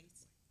is the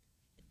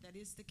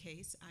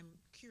case, I'm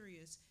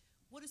curious,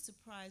 what has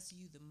surprised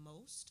you the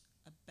most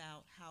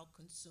about how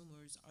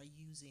consumers are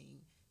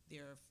using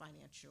their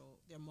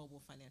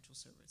mobile financial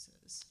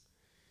services?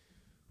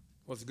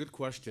 Well, it's a good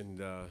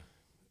question.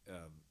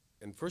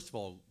 And first of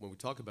all, when we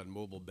talk about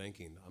mobile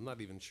banking, I'm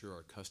not even sure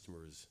our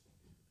customers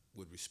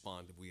would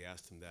respond if we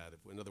asked them that.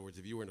 In other words,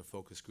 if you were in a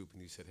focus group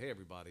and you said, hey,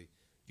 everybody,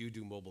 do you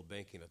do mobile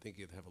banking? I think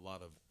you'd have a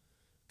lot of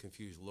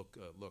confused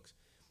looks.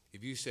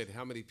 If you said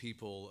how many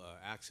people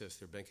access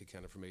their bank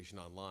account information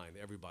online,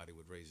 everybody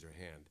would raise their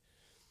hand.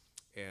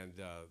 And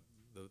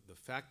the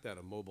fact that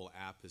a mobile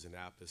app is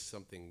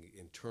something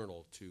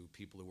internal to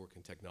people who work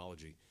in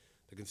technology,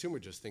 the consumer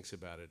just thinks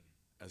about it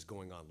as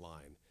going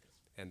online.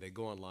 And they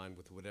go online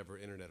with whatever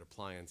internet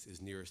appliance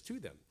is nearest to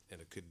them.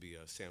 And it could be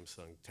a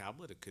Samsung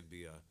tablet, it could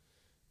be a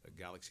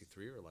Galaxy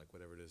 3 or like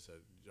whatever it is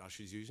Josh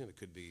is using, it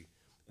could be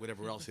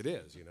whatever else it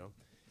is, you know.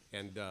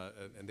 And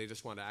they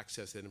just want to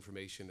access that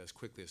information as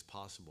quickly as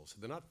possible. So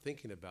they're not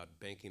thinking about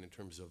banking in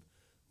terms of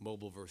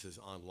mobile versus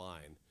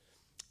online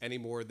any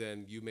more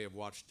than you may have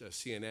watched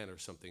CNN or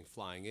something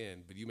flying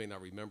in, but you may not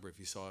remember if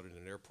you saw it in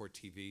an airport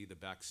TV, the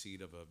back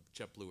seat of a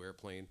JetBlue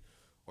airplane,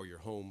 or your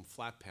home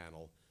flat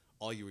panel.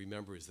 All you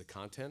remember is the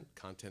content.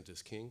 Content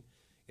is king.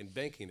 In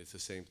banking, it's the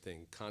same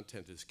thing.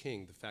 Content is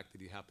king. The fact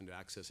that you happen to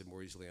access it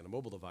more easily on a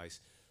mobile device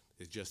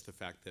is just the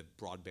fact that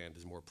broadband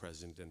is more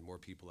present and more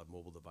people have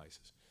mobile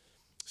devices.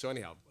 So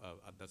anyhow,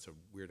 that's a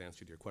weird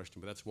answer to your question,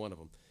 but that's one of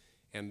them.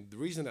 And the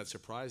reason that's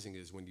surprising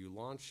is when you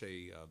launch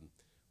a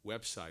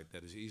website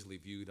that is easily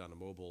viewed on a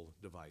mobile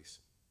device,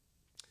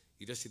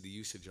 you just see the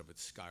usage of it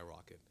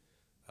skyrocket.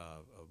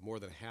 More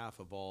than half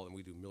of all, and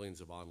we do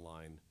millions of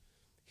online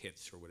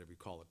hits or whatever you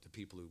call it, to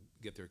people who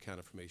get their account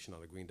information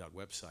on a Green Dot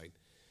website.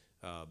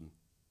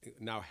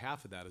 Now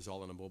half of that is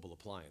all on a mobile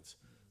appliance.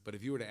 But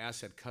if you were to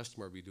ask that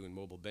customer, are we doing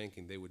mobile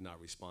banking, they would not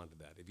respond to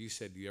that. If you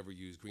said, do you ever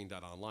use Green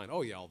Dot online?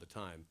 Oh yeah, all the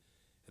time.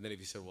 And then if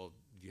you said, well,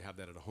 do you have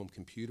that at a home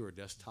computer or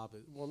desktop?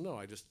 Well,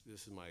 no, this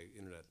is my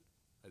internet.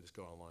 I just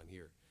go online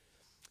here.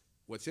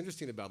 What's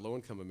interesting about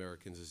low-income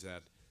Americans is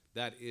that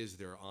that is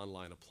their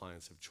online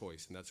appliance of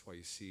choice, and that's why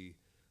you see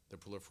the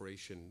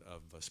proliferation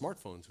of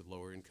smartphones with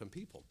lower-income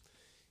people.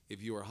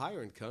 If you are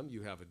higher income,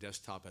 you have a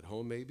desktop at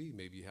home maybe.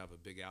 Maybe you have a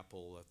big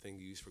Apple thing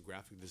you use for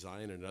graphic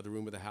design in another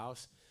room of the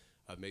house.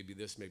 Maybe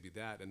this, maybe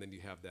that, and then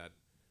you have that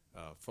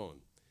phone.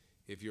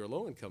 If you're a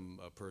low-income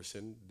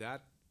person,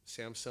 that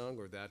Samsung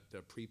or that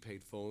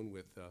prepaid phone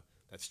with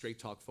that Straight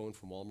Talk phone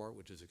from Walmart,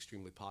 which is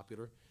extremely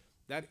popular.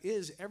 That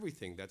is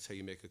everything. That's how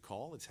you make a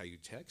call. It's how you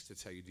text.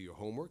 It's how you do your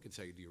homework. It's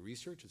how you do your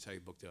research. It's how you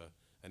book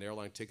an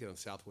airline ticket on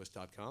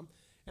Southwest.com.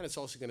 And it's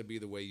also going to be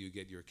the way you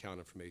get your account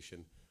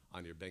information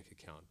on your bank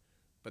account.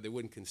 But they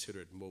wouldn't consider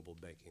it mobile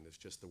banking. It's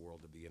just the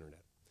world of the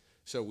internet.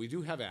 So we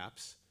do have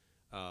apps,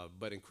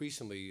 but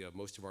increasingly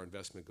most of our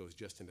investment goes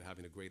just into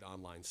having a great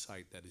online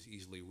site that is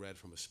easily read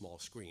from a small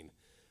screen,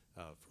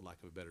 for lack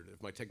of a better.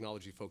 If my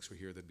technology folks were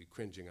here, they'd be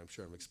cringing. I'm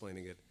sure I'm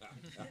explaining it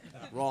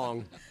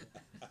wrong.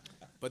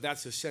 But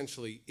that's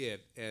essentially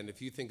it. And if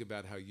you think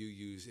about how you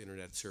use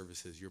internet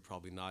services, you're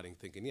probably nodding,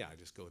 thinking, yeah, I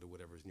just go to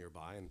whatever's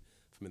nearby. And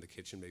if I'm in the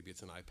kitchen, maybe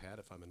it's an iPad.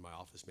 If I'm in my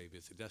office, maybe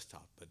it's a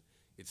desktop. But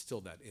it's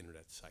still that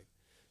internet site.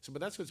 So,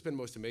 but that's what's been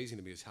most amazing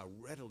to me is how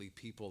readily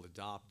people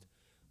adopt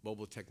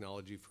mobile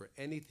technology for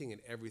anything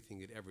and everything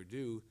you'd ever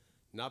do,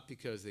 not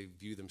because they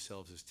view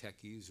themselves as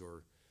techies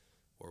or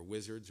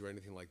wizards or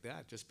anything like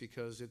that, just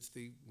because it's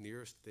the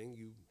nearest thing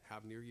you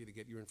have near you to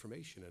get your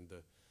information. And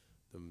the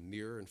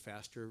nearer and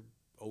faster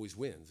always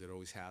wins. It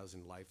always has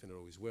in life, and it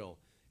always will.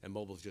 And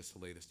mobile is just the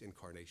latest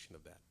incarnation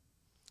of that.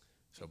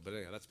 So, but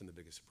anyway, that's been the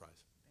biggest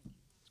surprise.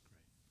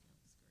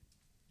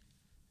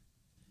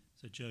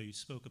 So, Joe, you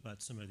spoke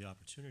about some of the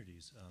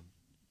opportunities.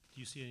 Do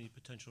you see any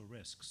potential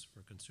risks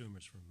for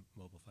consumers from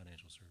mobile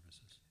financial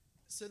services?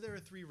 So there are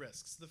three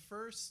risks. The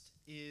first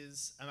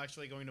is, I'm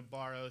actually going to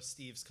borrow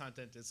Steve's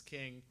content is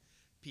king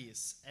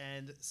piece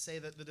and say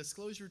that the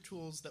disclosure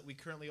tools that we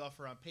currently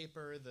offer on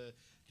paper, the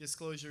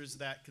disclosures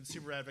that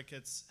consumer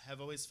advocates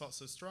have always felt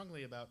so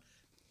strongly about,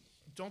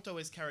 don't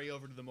always carry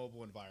over to the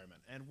mobile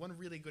environment. And one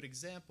really good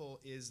example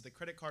is the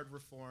credit card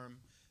reform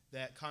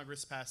that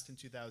Congress passed in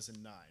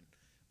 2009,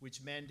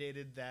 which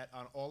mandated that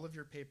on all of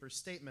your paper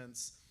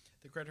statements,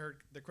 the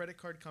credit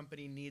card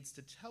company needs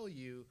to tell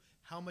you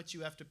how much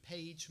you have to pay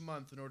each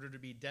month in order to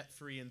be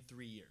debt-free in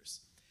 3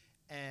 years.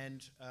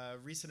 And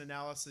recent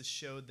analysis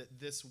showed that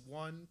this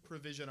one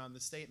provision on the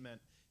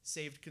statement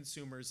saved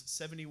consumers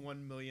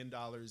 $71 million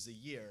a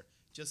year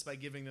just by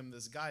giving them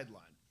this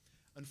guideline.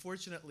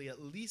 Unfortunately,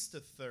 at least a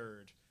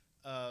third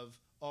of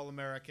all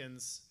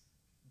Americans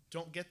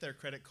don't get their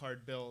credit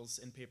card bills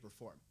in paper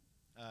form.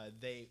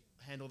 They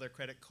handle their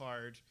credit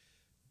card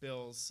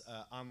bills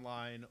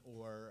online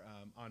or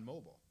on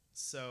mobile.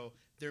 So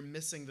they're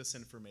missing this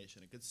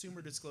information. And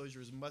consumer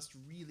disclosures must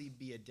really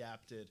be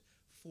adapted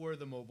for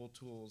the mobile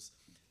tools.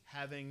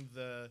 Having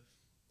the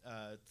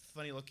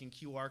funny-looking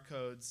QR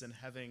codes and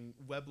having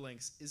web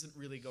links isn't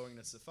really going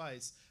to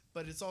suffice,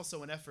 but it's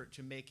also an effort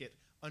to make it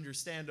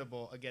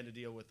understandable, again, to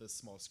deal with this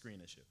small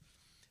screen issue.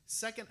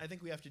 Second, I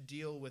think we have to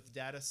deal with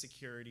data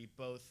security,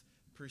 both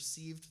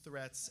perceived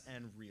threats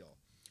and real.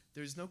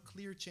 There's no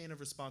clear chain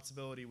of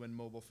responsibility when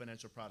mobile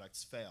financial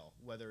products fail,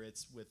 whether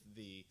it's with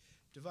the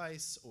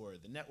device or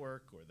the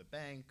network or the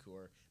bank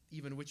or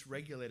even which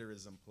regulator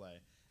is in play.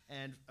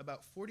 And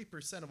about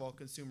 40% of all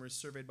consumers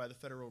surveyed by the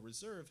Federal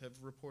Reserve have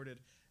reported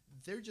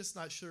they're just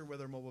not sure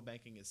whether mobile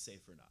banking is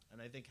safe or not.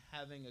 And I think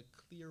having a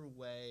clear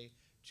way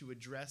to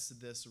address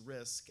this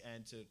risk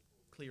and to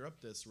clear up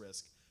this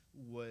risk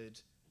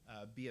would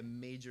be a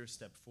major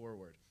step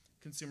forward.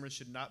 Consumers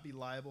should not be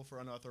liable for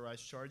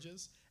unauthorized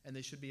charges, and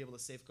they should be able to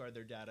safeguard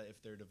their data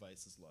if their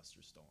device is lost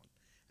or stolen.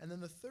 And then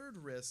the third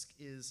risk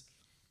is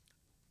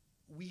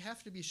we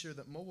have to be sure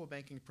that mobile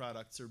banking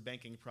products are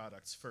banking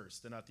products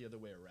first and not the other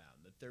way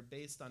around, that they're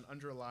based on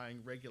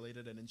underlying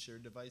regulated and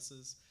insured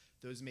devices.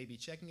 Those may be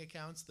checking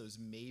accounts, those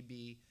may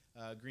be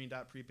Green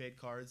Dot prepaid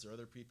cards or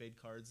other prepaid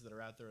cards that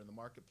are out there in the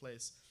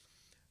marketplace,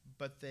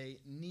 but they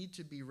need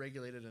to be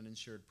regulated and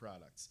insured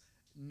products.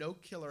 No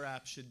killer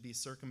app should be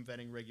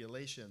circumventing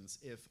regulations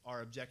if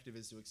our objective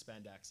is to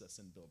expand access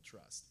and build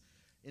trust.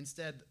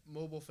 Instead,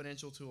 mobile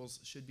financial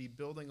tools should be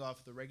building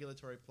off the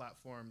regulatory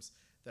platforms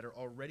that are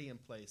already in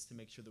place to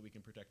make sure that we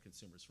can protect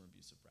consumers from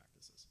abusive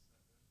practices.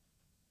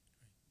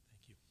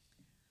 Thank you.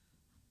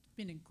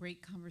 Been a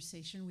great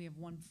conversation. We have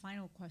one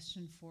final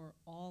question for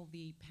all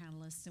the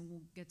panelists, and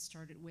we'll get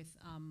started with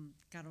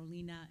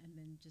Carolina and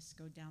then just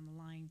go down the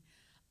line.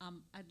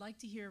 I'd like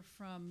to hear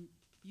from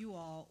you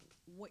all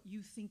what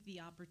you think the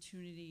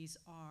opportunities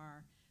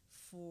are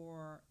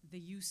for the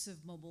use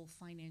of mobile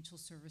financial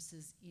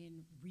services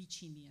in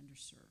reaching the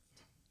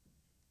underserved.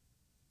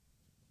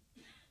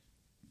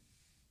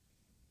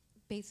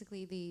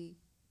 Basically,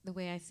 the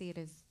way I see it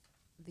is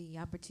the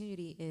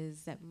opportunity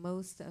is that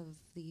most of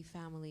the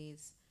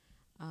families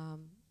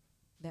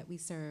that we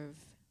serve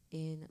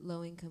in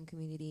low-income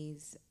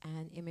communities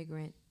and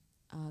immigrant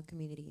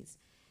communities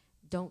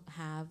don't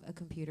have a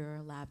computer or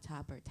a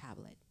laptop or a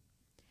tablet.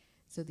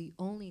 So the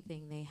only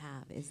thing they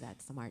have is that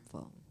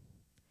smartphone.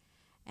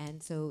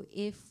 And so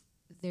if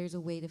there's a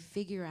way to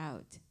figure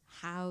out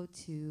how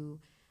to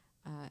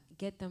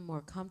get them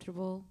more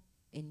comfortable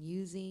in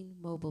using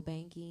mobile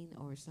banking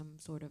or some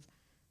sort of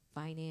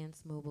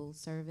finance mobile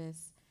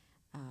service,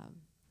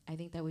 I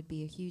think that would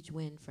be a huge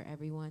win for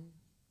everyone.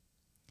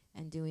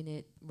 And doing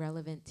it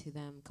relevant to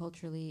them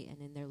culturally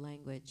and in their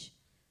language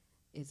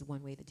is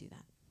one way to do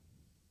that.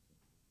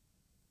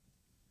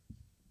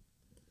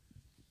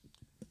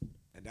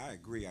 And I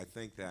agree. I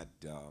think that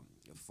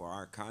for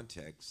our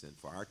context and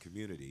for our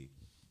community,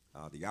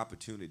 the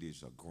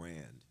opportunities are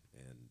grand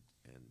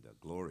and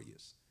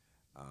glorious.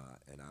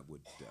 And I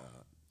would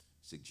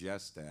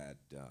suggest that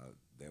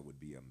there would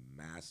be a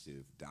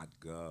massive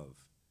 .gov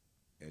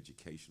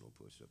educational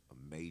push, a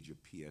major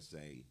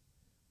PSA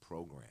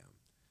program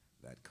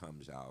that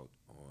comes out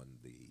on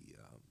the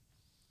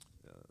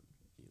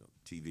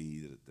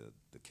TV,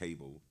 the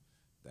cable,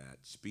 that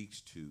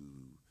speaks to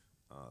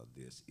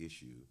this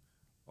issue,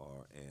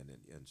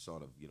 and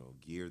sort of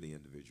gear the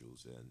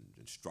individuals and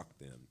instruct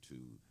them to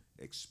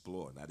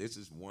explore. Now, this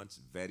is once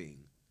vetting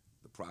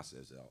the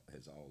process,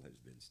 as all has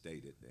been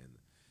stated,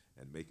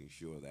 and making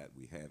sure that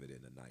we have it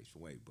in a nice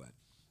way. But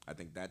I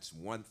think that's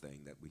one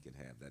thing that we can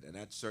have that, and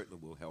that certainly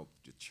will help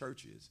the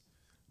churches,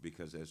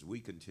 because as we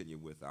continue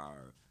with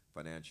our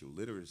financial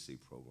literacy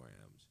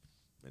programs,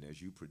 and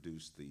as you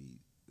produce the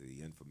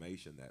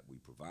information that we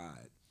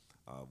provide,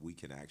 we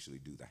can actually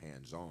do the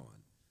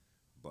hands-on.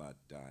 But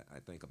I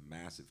think a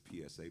massive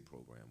PSA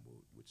program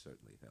would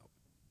certainly help.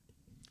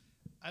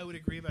 I would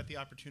agree about the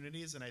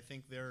opportunities, and I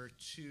think there are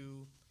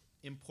two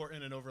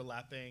important and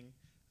overlapping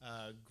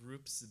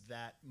groups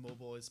that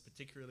mobile is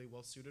particularly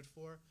well suited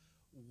for.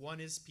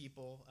 One is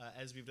people,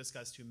 as we've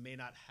discussed, who may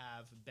not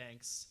have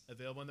banks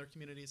available in their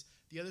communities.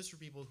 The other is for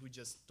people who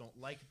just don't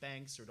like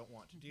banks or don't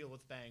want to deal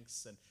with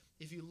banks. And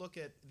if you look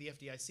at the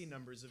FDIC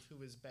numbers of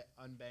who is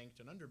unbanked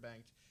and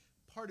underbanked,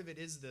 part of it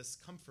is this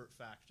comfort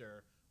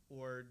factor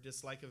or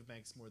dislike of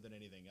banks more than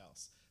anything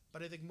else.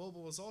 But I think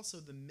mobile is also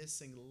the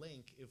missing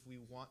link if we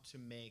want to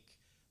make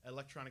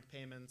electronic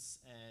payments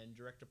and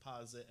direct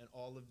deposit and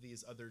all of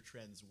these other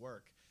trends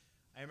work.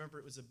 I remember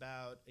it was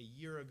about a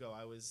year ago,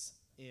 I was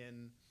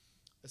in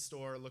a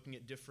store looking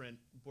at different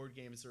board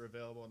games that are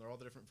available, and they're all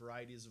the different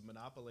varieties of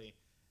Monopoly.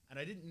 And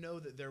I didn't know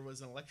that there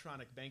was an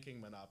electronic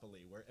banking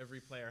Monopoly where every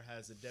player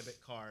has a debit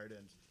card,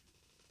 and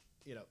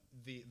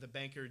the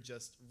banker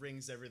just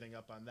rings everything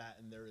up on that,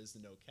 and there is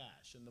no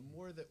cash. And the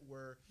more that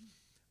we're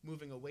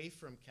moving away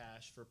from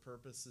cash for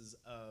purposes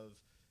of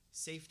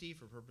safety,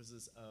 for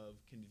purposes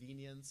of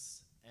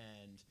convenience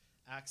and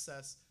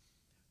access,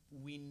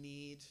 we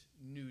need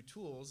new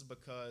tools,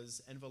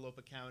 because envelope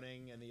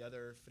accounting and the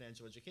other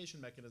financial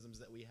education mechanisms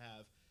that we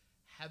have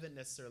haven't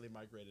necessarily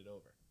migrated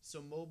over.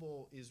 So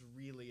mobile is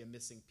really a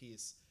missing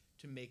piece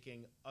to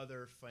making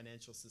other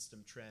financial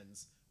system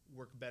trends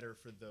work better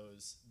for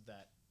those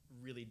that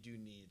really do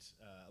need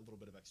a little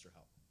bit of extra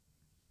help.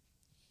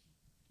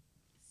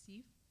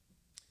 Steve?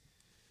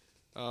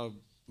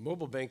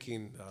 Mobile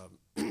banking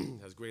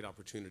has great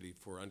opportunity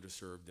for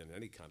underserved and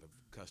any kind of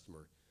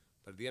customer.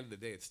 But at the end of the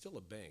day, it's still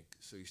a bank,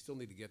 so you still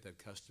need to get that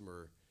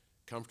customer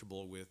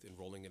comfortable with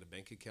enrolling in a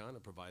bank account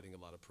and providing a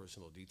lot of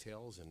personal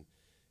details and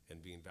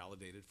being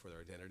validated for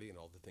their identity and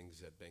all the things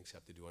that banks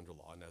have to do under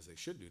law, and as they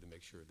should do, to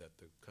make sure that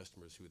the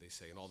customers who they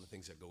say and all the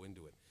things that go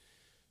into it.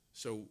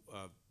 So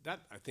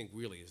that, I think,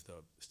 really is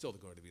still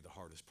going to be the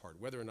hardest part.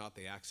 Whether or not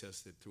they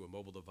access it through a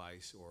mobile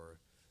device or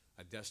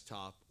a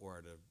desktop or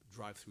at a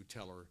drive-through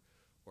teller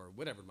or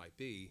whatever it might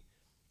be,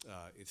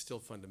 it's still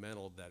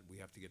fundamental that we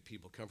have to get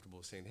people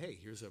comfortable saying, hey,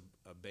 here's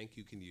a bank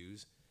you can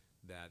use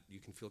that you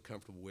can feel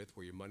comfortable with,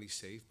 where your money's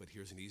safe, but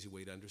here's an easy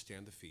way to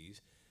understand the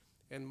fees.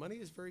 And money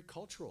is very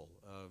cultural.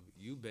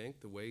 You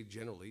bank the way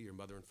generally your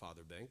mother and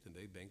father banked, and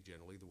they bank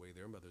generally the way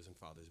their mothers and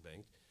fathers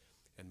banked.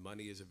 And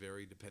money is a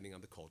very, depending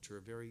on the culture,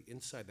 a very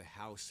inside the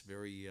house,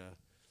 very, I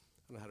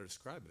don't know how to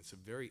describe it, it's a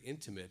very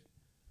intimate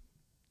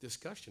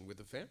discussion with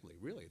the family,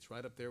 really. It's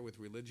right up there with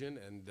religion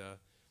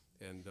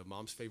and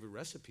mom's favorite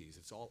recipes.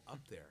 It's all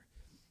up there.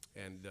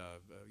 And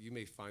you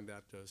may find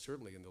that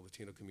certainly in the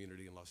Latino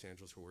community in Los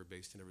Angeles, where we're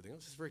based, and everything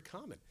else. It's very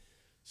common.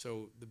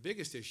 So the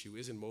biggest issue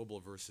isn't mobile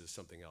versus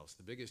something else.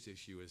 The biggest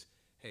issue is,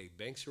 hey,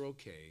 banks are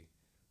okay,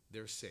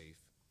 they're safe,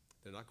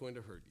 they're not going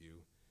to hurt you,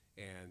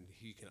 and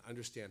you can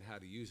understand how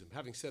to use them.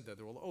 Having said that,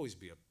 there will always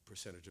be a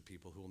percentage of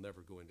people who will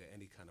never go into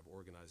any kind of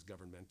organized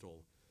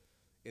governmental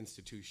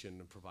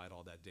institution and provide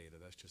all that data.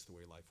 That's just the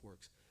way life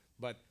works.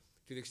 But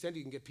to the extent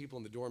you can get people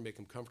in the door and make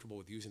them comfortable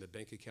with using a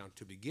bank account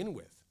to begin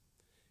with,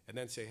 and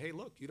then say, hey,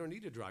 look, you don't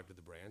need to drive to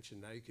the branch, and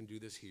now you can do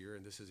this here,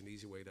 and this is an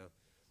easy way to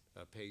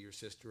pay your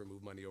sister or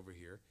move money over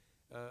here,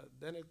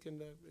 then it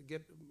can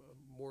get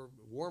more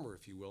warmer,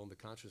 if you will, in the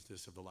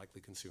consciousness of the likely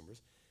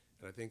consumers.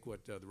 And I think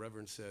what the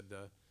Reverend said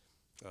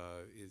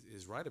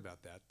is right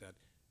about that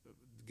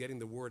getting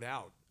the word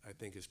out, I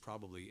think, is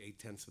probably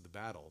 8/10 of the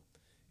battle.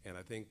 And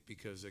I think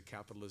because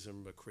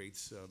capitalism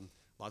creates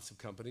lots of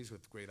companies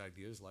with great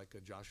ideas like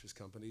Josh's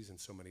companies and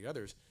so many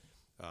others,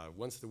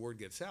 once the word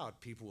gets out,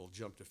 people will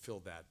jump to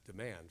fill that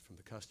demand from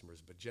the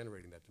customers. But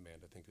generating that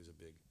demand, I think, is a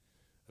big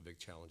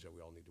challenge that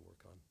we all need to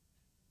work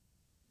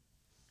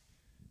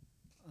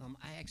on.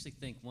 I actually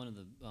think one of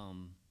the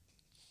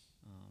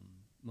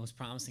most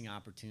promising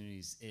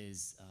opportunities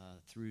is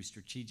through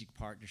strategic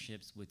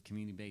partnerships with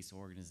community-based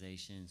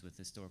organizations, with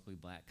historically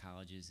black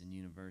colleges and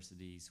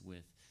universities,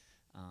 with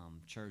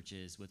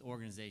churches, with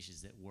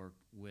organizations that work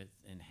with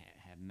and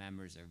have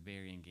members that are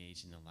very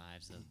engaged in the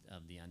lives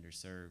of the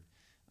underserved.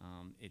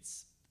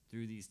 It's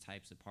through these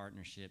types of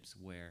partnerships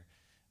where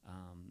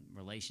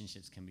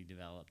relationships can be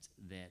developed,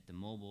 that the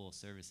mobile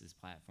services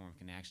platform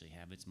can actually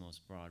have its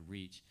most broad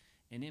reach,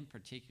 and in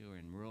particular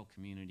in rural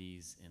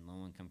communities and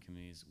low-income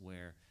communities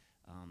where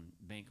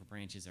bank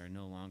branches are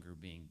no longer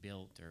being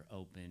built or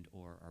opened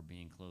or are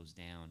being closed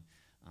down.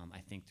 I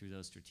think through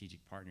those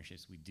strategic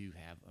partnerships, we do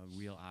have a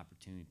real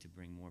opportunity to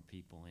bring more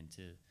people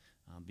into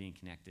being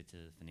connected to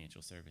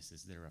financial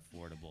services that are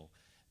affordable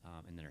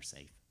and that are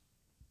safe.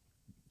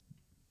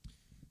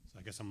 So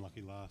I guess I'm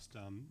lucky last.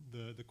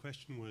 The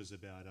question was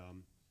about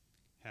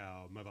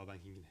how mobile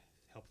banking can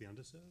help the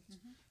underserved.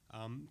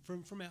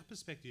 From our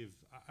perspective,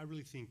 I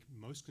really think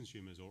most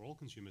consumers or all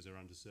consumers are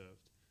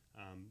underserved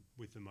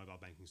with the mobile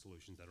banking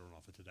solutions that are on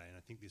offer today. And I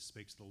think this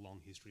speaks to the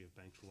long history of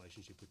banks'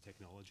 relationship with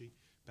technology.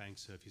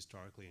 Banks have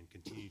historically and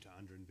continue to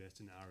underinvest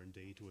in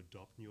R&D to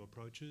adopt new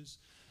approaches.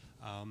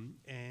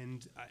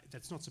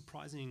 That's not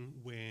surprising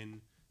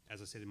when,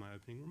 as I said in my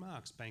opening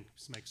remarks,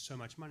 banks make so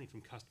much money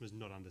from customers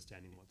not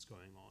understanding what's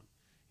going on.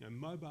 You know,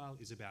 mobile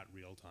is about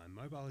real time.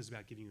 Mobile is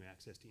about giving you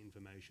access to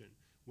information.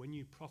 When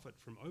you profit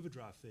from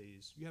overdraft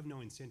fees, you have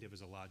no incentive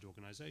as a large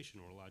organization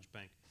or a large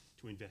bank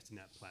to invest in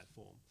that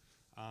platform.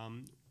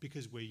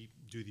 Because we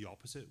do the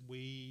opposite.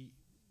 We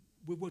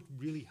worked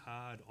really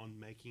hard on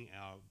making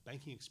our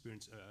banking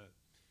experience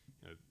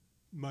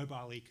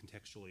mobile-y,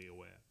 contextually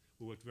aware.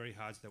 We worked very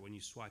hard so that when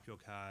you swipe your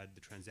card,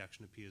 the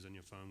transaction appears on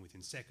your phone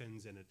within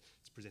seconds, and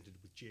it's presented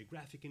with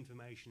geographic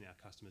information. Our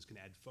customers can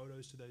add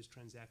photos to those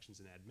transactions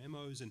and add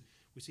memos, and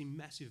we see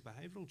massive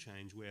behavioral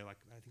change where, like,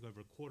 I think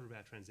over a quarter of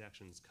our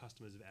transactions,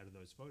 customers have added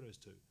those photos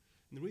to.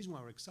 And the reason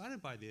why we're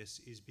excited by this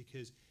is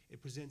because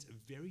it presents a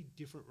very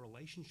different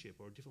relationship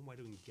or a different way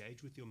to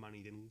engage with your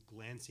money than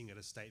glancing at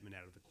a statement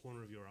out of the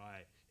corner of your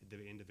eye at the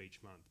end of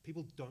each month.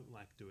 People don't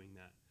like doing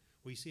that.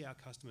 We see our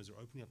customers are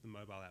opening up the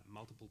mobile app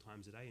multiple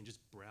times a day and just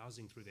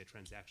browsing through their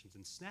transactions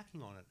and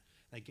snacking on it.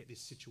 They get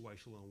this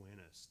situational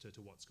awareness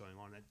to what's going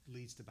on. That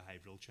leads to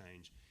behavioral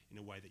change in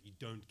a way that you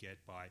don't get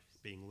by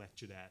being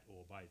lectured at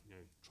or by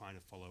trying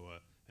to follow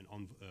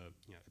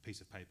a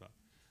piece of paper.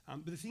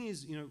 But the thing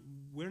is,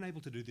 we're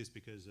unable to do this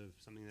because of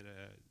something that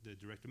the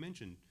director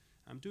mentioned.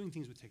 Doing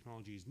things with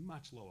technology is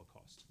much lower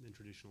cost than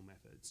traditional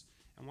methods.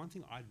 And one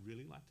thing I'd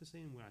really like to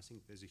see, and where I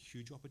think there's a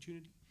huge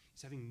opportunity,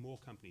 is having more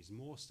companies,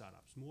 more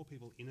startups, more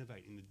people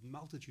innovate in the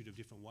multitude of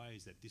different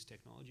ways that this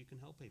technology can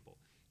help people.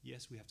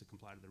 Yes, we have to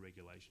comply to the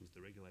regulations.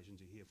 The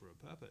regulations are here for a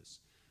purpose.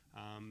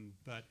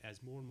 But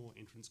as more and more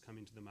entrants come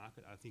into the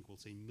market, I think we'll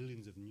see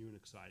millions of new and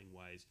exciting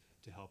ways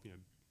to help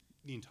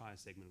the entire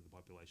segment of the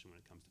population when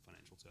it comes to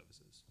financial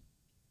services.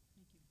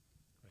 Thank you.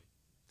 Great.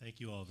 Thank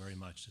you all very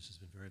much. This has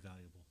been very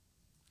valuable.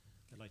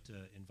 I'd like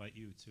to invite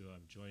you to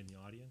join the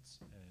audience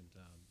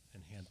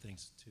and hand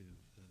things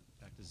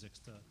back to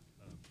Zixta,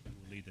 who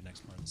will lead the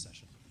next part of the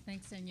session.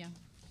 Thanks, Enya.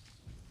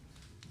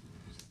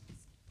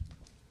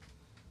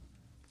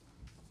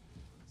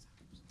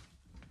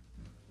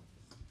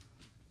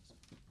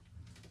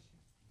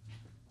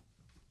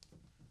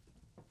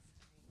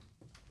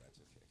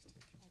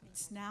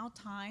 It's now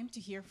time to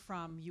hear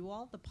from you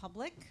all, the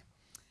public,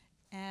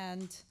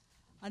 and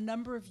a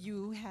number of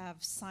you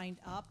have signed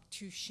up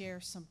to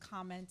share some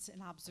comments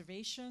and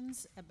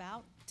observations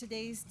about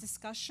today's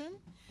discussion.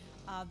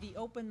 The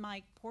open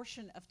mic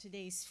portion of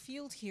today's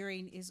field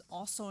hearing is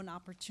also an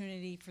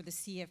opportunity for the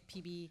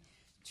CFPB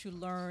to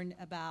learn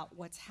about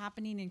what's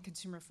happening in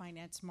consumer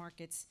finance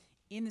markets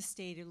in the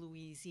state of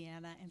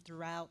Louisiana and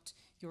throughout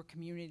your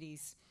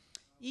communities.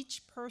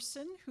 Each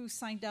person who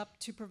signed up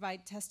to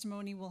provide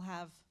testimony will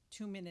have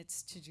 2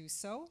 minutes to do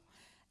so.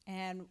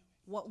 And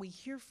what we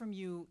hear from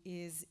you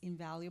is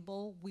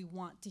invaluable. We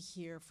want to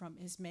hear from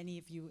as many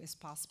of you as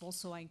possible,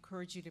 so I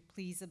encourage you to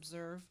please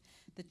observe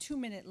the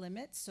 2-minute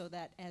limit so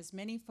that as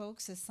many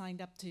folks as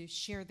signed up to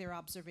share their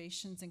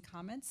observations and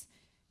comments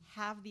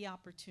have the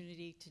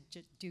opportunity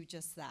to do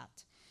just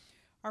that.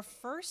 Our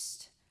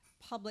first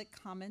public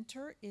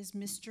commenter is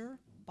Mr.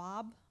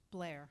 Bob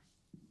Blair.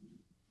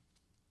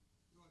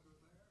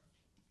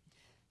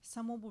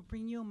 Someone will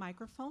bring you a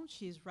microphone.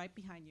 She is right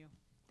behind you.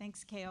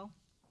 Thanks, Kale.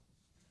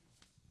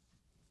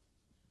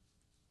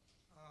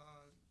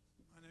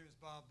 My name is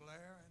Bob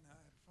Blair, and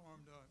I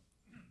formed a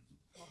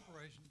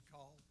corporation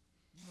called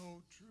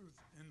No Truth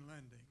in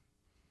Lending.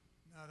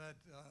 Now that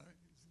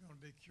is going to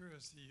be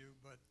curious to you,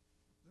 but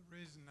the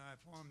reason I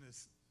formed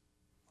this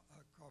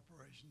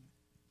corporation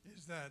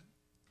is that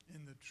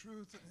in the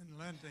Truth in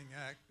Lending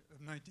Act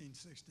of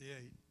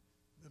 1968,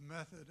 the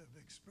method of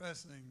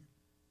expressing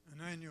an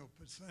annual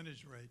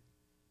percentage rate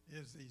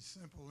is the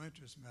simple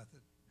interest method.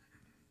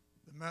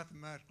 The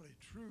mathematically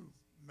true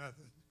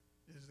method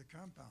is the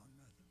compound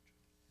method.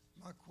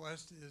 My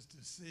quest is to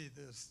see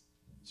this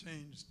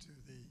change to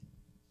the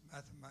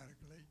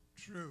mathematically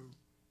true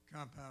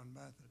compound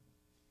method.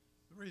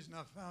 The reason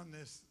I found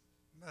this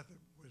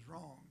method was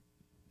wrong,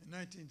 in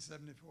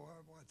 1974,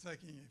 while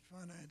taking a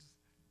finance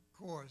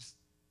course,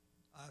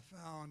 I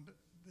found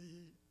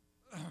the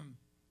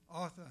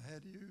author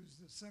had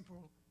used the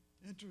simple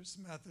interest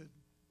method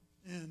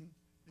in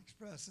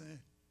expressing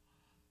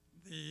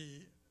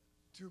the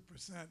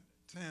 2%,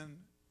 10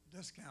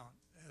 discount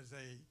as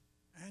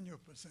a annual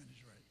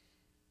percentage rate.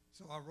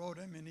 So I wrote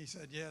him, and he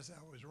said, yes,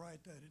 I was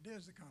right that it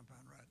is the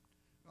compound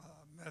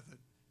rate method.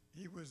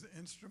 He was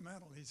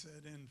instrumental, he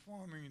said, in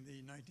forming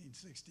the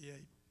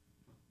 1968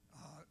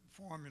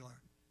 formula.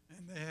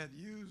 And they had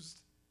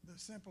used the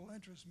simple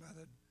interest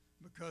method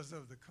because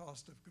of the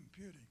cost of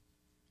computing.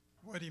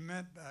 What he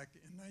meant back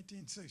in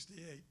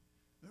 1968,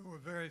 there were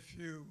very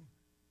few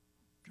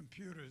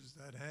computers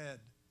that had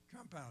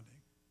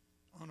compounding.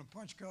 On a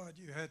punch card,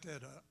 you had to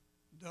add a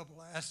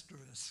double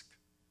asterisk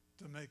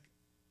to make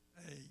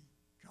a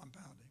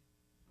compounding.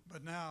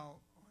 But now,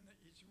 on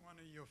each one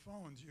of your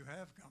phones, you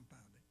have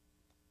compounding.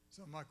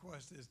 So my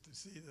quest is to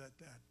see that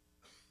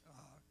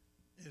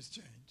is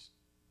changed.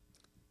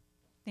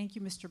 Thank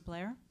you, Mr.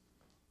 Blair.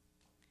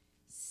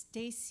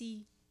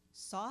 Stacy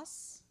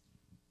Sauce.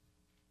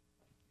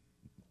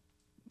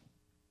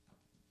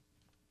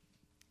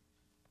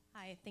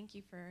 Hi, thank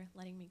you for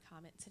letting me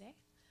comment today.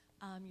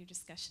 Your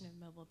discussion of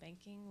mobile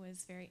banking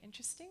was very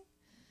interesting.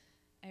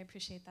 I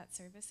appreciate that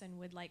service and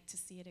would like to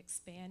see it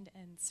expand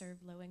and serve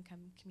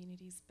low-income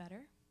communities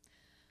better.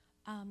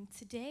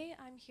 Today,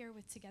 I'm here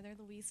with Together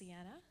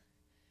Louisiana.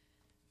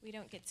 We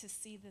don't get to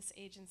see this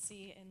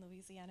agency in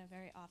Louisiana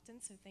very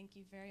often, so thank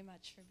you very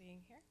much for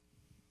being here.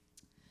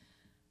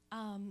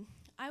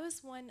 I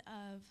was one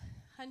of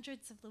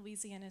hundreds of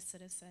Louisiana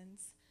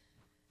citizens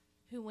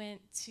who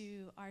went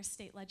to our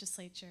state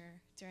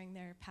legislature during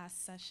their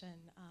past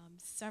session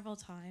several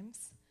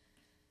times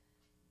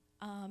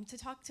to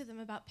talk to them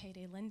about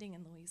payday lending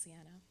in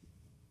Louisiana.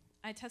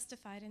 I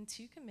testified in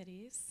 2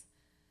 committees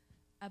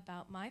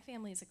about my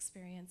family's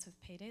experience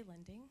with payday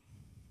lending.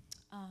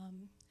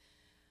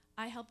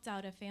 I helped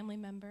out a family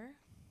member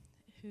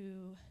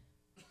who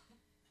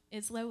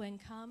is low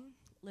income,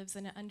 lives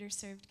in an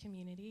underserved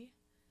community,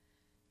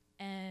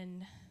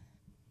 and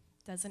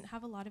doesn't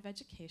have a lot of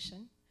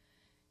education.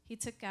 He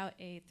took out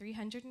a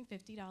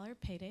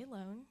 $350 payday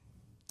loan,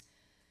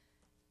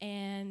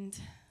 and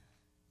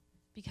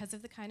because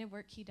of the kind of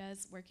work he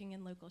does, working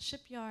in local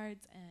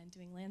shipyards and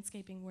doing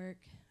landscaping work,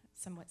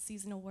 somewhat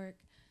seasonal work,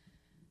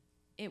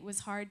 it was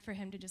hard for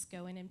him to just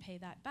go in and pay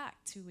that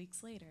back 2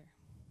 weeks later.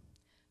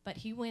 But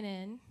he went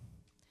in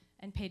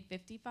and paid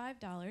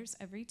 $55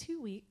 every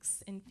 2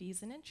 weeks in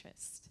fees and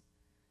interest.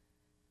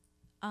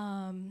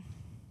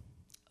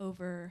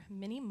 Over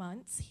many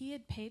months, he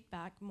had paid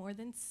back more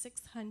than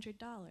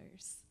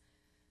 $600,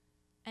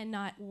 and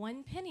not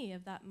one penny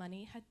of that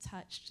money had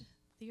touched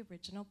the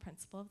original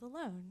principal of the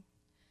loan.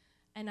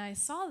 And I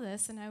saw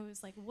this and I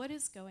was like, what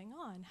is going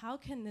on? How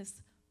can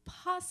this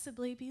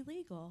possibly be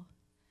legal?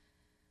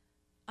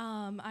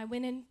 I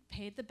went and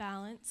paid the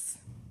balance,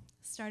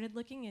 started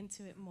looking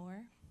into it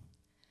more,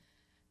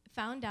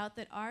 found out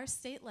that our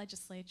state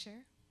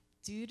legislature,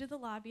 due to the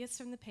lobbyists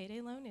from the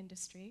payday loan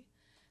industry,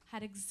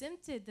 had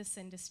exempted this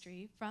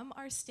industry from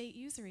our state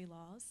usury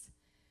laws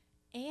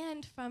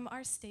and from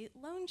our state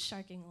loan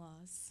sharking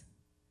laws,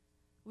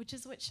 which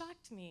is what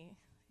shocked me.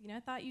 You know, I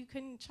thought you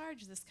couldn't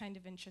charge this kind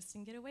of interest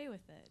and get away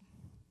with it,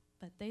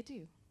 but they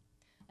do,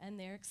 and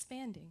they're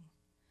expanding.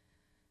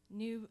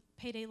 New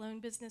payday loan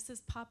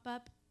businesses pop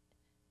up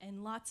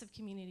in lots of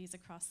communities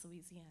across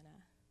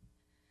Louisiana,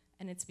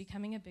 and it's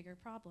becoming a bigger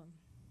problem.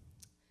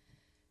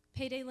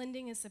 Payday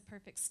lending is the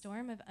perfect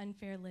storm of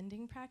unfair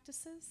lending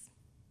practices,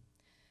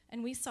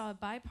 and we saw a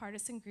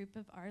bipartisan group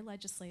of our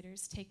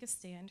legislators take a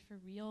stand for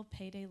real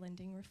payday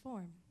lending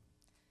reform.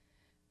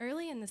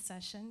 Early in the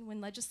session,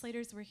 when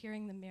legislators were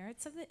hearing the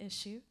merits of the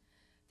issue,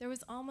 there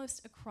was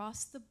almost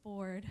across the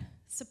board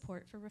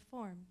support for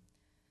reform.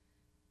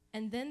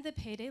 And then the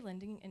payday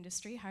lending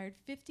industry hired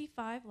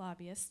 55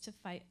 lobbyists to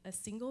fight a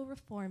single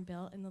reform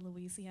bill in the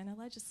Louisiana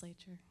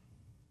legislature.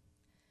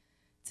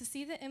 To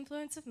see the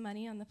influence of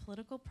money on the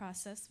political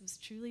process was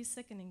truly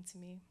sickening to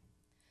me.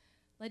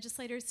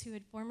 Legislators who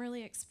had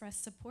formerly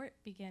expressed support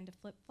began to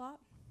flip-flop.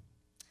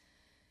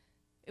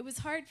 It was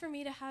hard for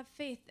me to have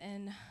faith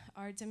in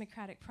our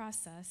democratic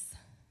process.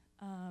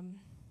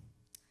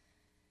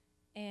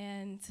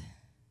 And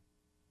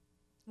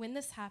when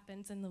this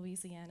happens in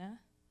Louisiana,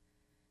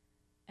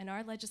 and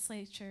our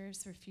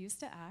legislatures refuse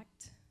to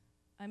act,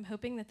 I'm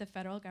hoping that the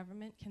federal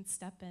government can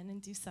step in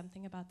and do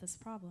something about this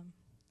problem.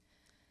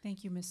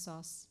 Thank you, Ms.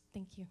 Sauce.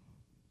 Thank you.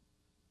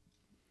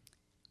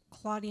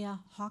 Claudia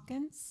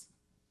Hawkins.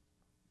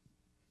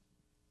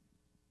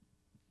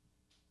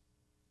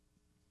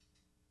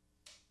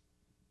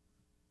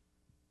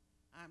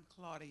 I'm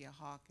Claudia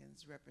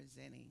Hawkins,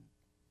 representing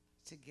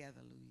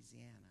Together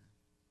Louisiana.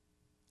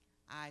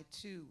 I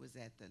too was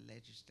at the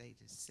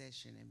legislative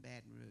session in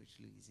Baton Rouge,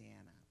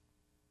 Louisiana.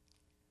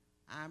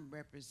 I'm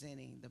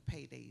representing the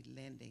payday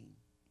lending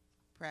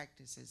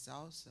practices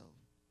also.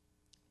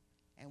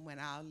 And when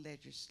our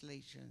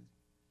legislation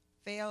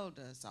failed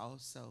us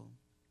also,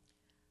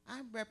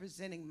 I'm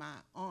representing my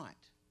aunt,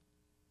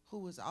 who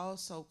was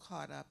also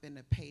caught up in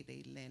the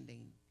payday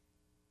lending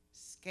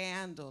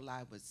scandal,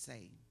 I would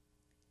say.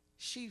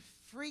 She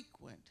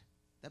frequent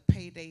the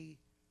payday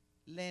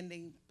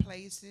lending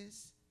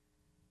places,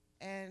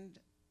 and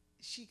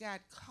she got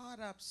caught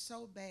up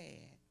so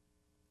bad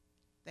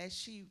that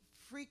she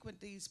frequent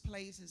these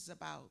places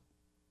about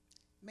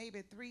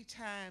maybe 3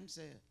 times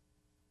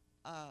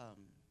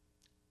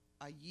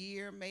a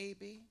year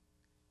maybe,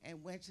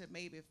 and went to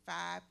maybe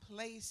 5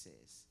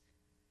 places.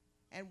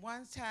 And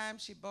one time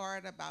she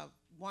borrowed about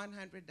 $100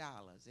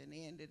 and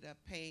ended up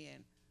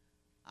paying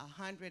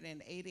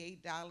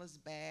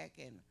 $188 back,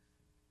 and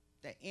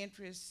the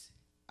interest,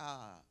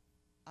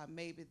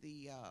 maybe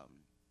the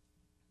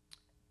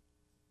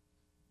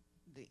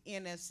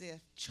NSF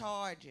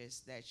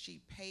charges that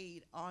she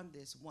paid on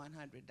this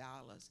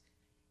 $100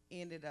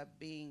 ended up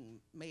being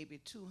maybe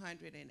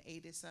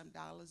 $280 some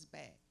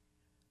back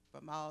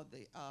from all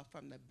the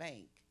from the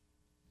bank.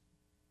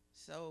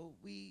 So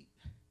we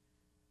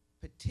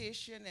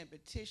petition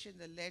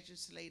the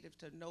legislative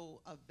to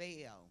no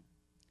avail.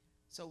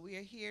 So we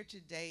are here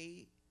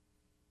today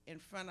in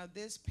front of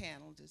this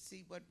panel to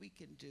see what we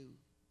can do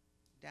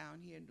down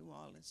here in New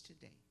Orleans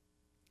today.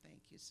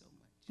 Thank you so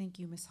much. Thank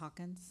you, Ms.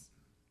 Hawkins.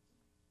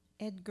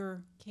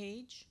 Edgar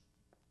Cage.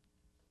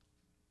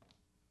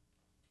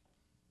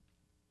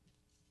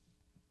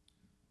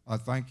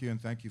 Thank you, and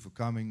thank you for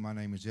coming. My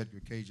name is Edgar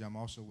Cage. I'm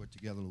also with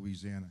Together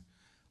Louisiana.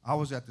 I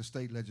was at the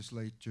state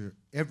legislature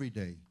every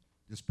day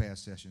this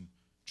past session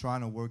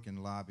trying to work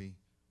and lobby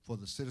for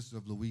the citizens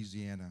of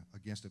Louisiana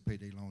against the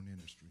payday loan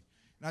industry.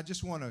 And I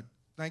just want to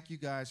thank you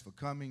guys for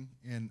coming.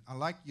 And I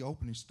like your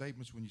opening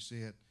statements when you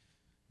said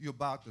you're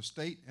about the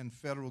state and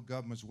federal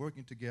governments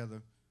working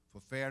together for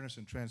fairness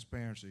and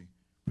transparency,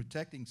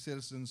 protecting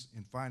citizens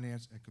in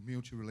finance and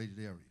community-related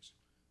areas.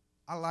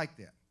 I like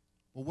that.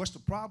 But what's the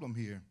problem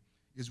here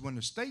is when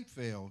the state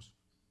fails,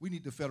 we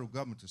need the federal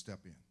government to step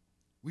in.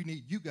 We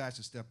need you guys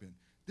to step in.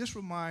 This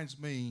reminds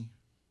me,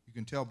 you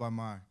can tell by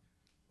my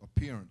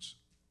appearance,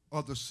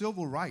 of the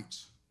civil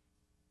rights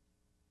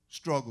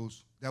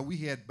struggles that we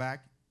had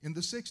back in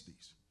the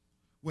 60s.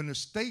 When the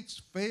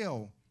states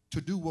failed to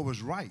do what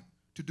was right,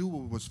 to do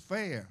what was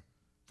fair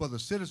for the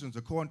citizens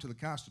according to the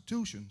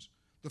constitutions,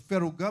 the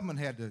federal government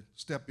had to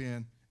step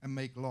in and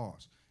make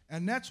laws.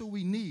 And that's what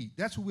we need.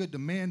 That's what we're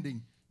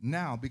demanding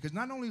now, because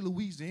not only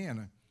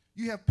Louisiana,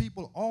 you have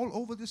people all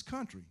over this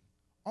country,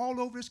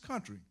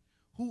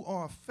 who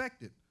are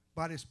affected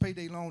by this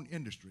payday loan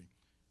industry.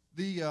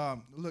 The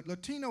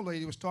Latino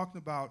lady was talking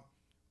about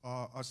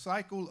a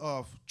cycle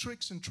of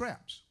tricks and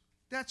traps.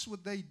 That's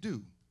what they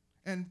do.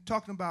 And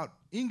talking about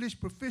English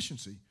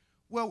proficiency.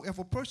 Well, if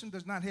a person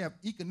does not have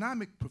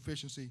economic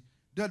proficiency,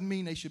 doesn't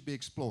mean they should be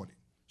exploited.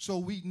 So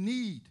we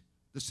need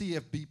the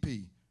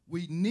CFPB.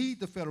 We need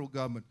the federal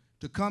government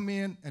to come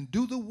in and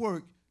do the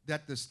work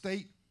that the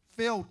state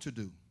failed to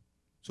do.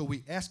 So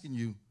we're asking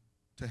you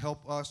to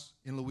help us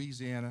in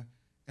Louisiana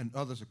and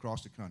others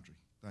across the country.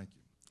 Thank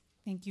you.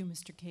 Thank you,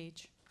 Mr.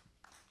 Cage.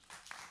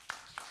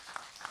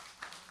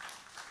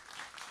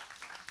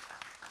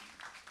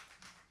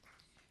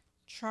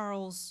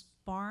 Charles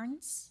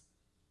Barnes.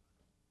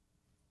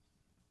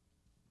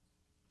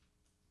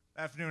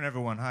 Afternoon,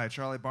 everyone. Hi,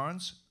 Charlie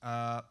Barnes.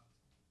 I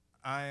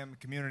am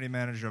community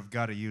manager of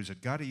Gotta Use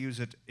It. Gotta Use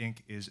It, Inc.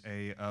 is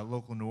a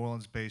local New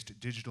Orleans-based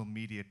digital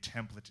media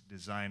template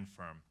design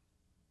firm.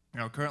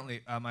 Now,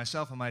 currently,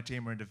 myself and my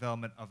team are in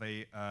development of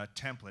a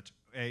template,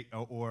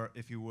 or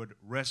if you would,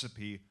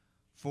 recipe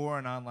for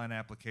an online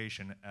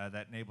application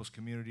that enables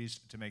communities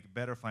to make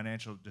better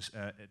financial,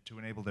 to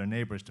enable their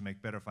neighbors to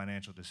make better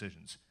financial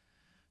decisions.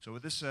 So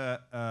what this,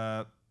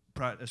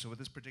 what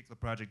this particular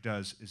project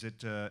does is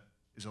it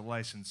is a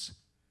license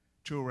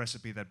to a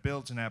recipe that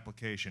builds an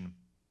application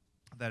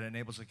that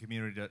enables a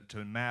community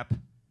to map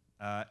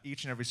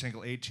each and every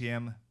single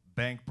ATM,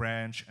 bank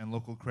branch, and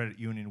local credit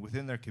union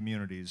within their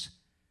communities,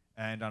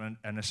 and on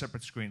a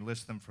separate screen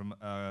list them from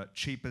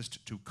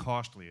cheapest to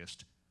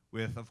costliest,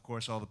 with, of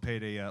course, all the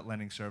payday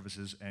lending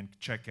services and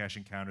check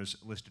cashing counters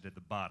listed at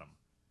the bottom.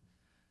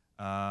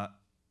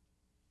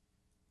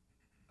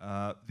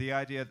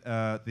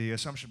 The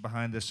assumption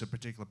behind this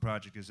particular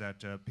project is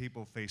that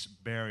people face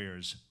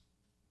barriers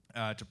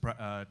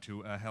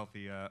to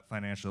healthy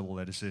financial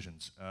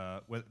decisions,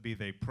 whether be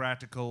they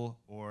practical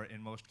or,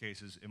 in most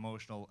cases,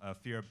 emotional,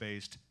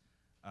 fear-based,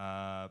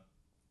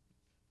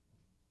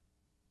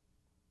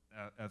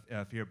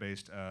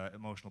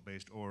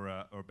 emotional-based,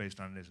 or based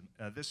on an ism.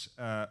 This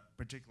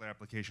particular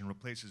application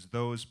replaces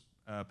those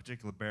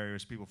particular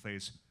barriers people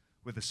face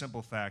with the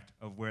simple fact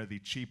of where the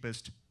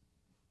cheapest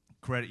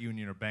credit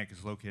union or bank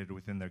is located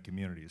within their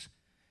communities.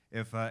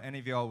 If any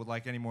of y'all would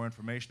like any more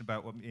information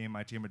about what me and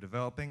my team are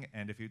developing,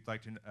 and if you'd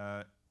like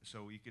to,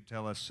 so you could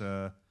tell us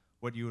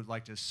what you would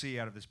like to see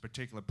out of this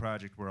particular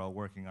project we're all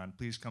working on,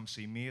 please come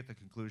see me at the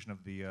conclusion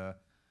of the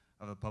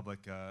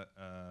public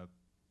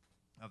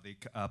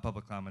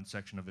comment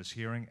section of this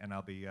hearing, and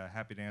I'll be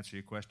happy to answer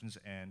your questions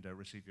and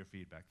receive your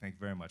feedback. Thank you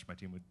very much. My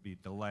team would be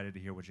delighted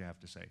to hear what you have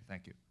to say.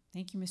 Thank you.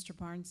 Thank you, Mr.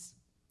 Barnes.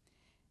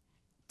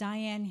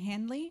 Diane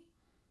Hanley.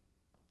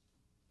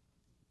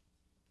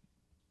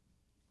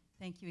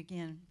 Thank you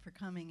again for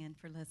coming and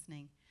for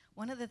listening.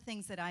 One of the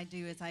things that I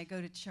do is I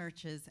go to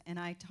churches and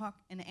I talk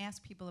and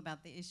ask people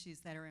about the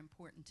issues that are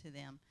important to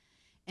them.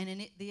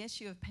 And the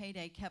issue of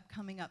payday kept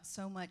coming up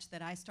so much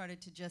that I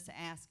started to just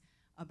ask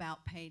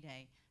about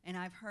payday. And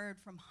I've heard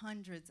from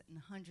hundreds and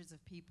hundreds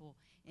of people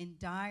in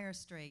dire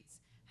straits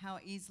how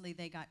easily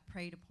they got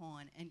preyed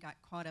upon and got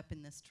caught up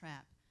in this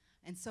trap.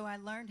 And so I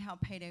learned how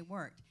payday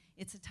worked.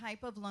 It's a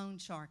type of loan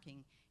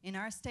sharking. In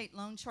our state,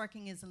 loan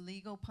sharking is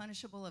illegal,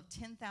 punishable of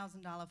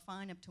 $10,000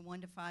 fine up to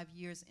 1 to 5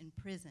 years in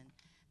prison.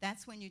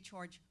 That's when you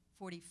charge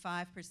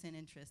 45%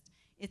 interest.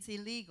 It's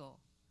illegal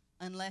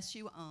unless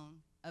you own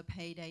a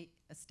payday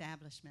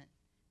establishment.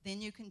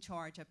 Then you can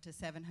charge up to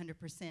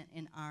 700%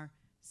 in our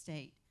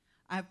state.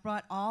 I've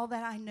brought all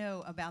that I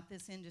know about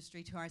this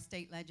industry to our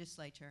state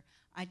legislature.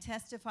 I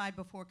testified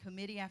before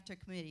committee after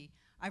committee.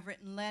 I've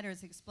written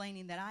letters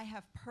explaining that I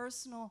have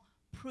personal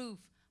proof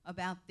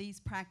about these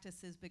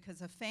practices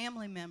because a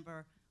family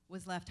member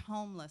was left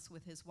homeless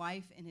with his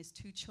wife and his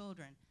 2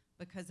 children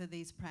because of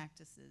these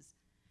practices.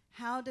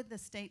 How did the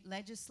state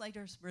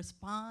legislators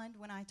respond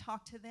when I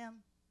talked to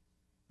them?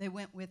 They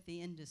went with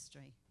the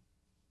industry.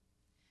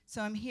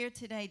 So I'm here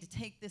today to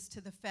take this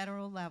to the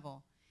federal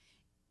level.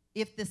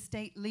 If the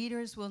state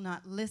leaders will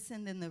not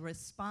listen, then the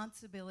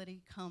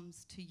responsibility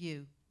comes to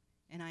you.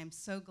 And I am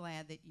so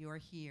glad that you're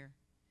here.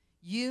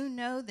 You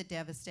know the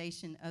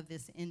devastation of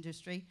this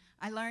industry.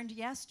 I learned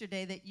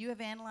yesterday that you have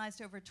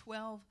analyzed over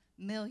 12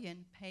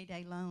 million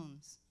payday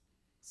loans.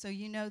 So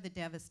you know the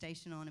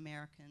devastation on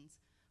Americans.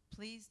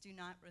 Please do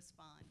not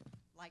respond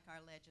like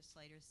our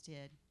legislators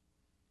did.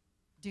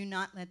 Do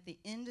not let the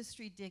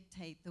industry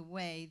dictate the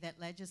way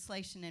that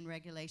legislation and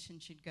regulation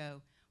should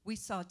go. We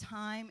saw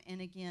time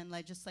and again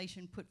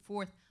legislation put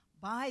forth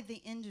by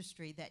the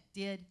industry that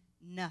did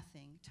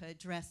nothing to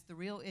address the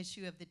real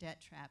issue of the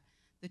debt trap,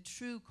 the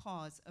true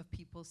cause of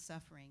people's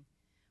suffering.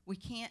 We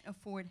can't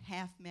afford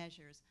half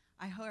measures.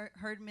 I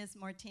heard Ms.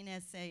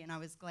 Martinez say, and I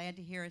was glad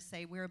to hear her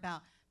say, we're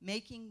about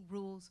making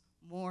rules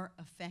more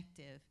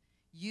effective.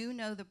 You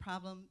know the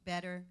problem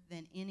better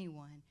than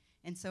anyone.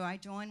 And so I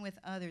join with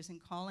others in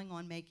calling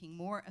on making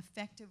more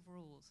effective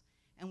rules.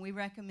 And we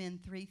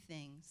recommend 3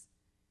 things.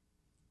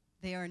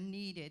 They are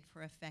needed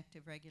for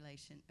effective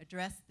regulation.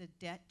 Address the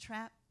debt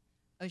trap,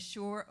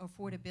 assure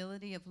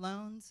affordability of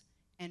loans,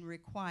 and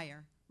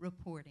require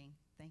reporting.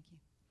 Thank you.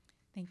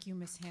 Thank you,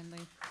 Ms. Hanley.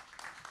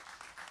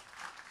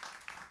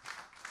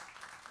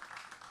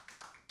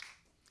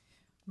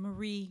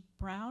 Marie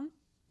Brown.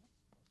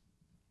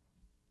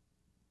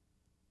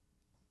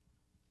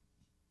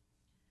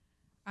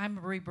 I'm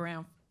Marie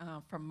Brown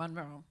from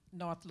Monroe,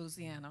 North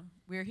Louisiana.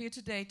 We're here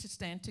today to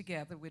stand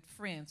together with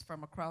friends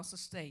from across the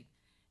state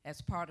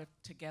as part of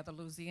Together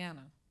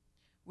Louisiana.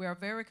 We are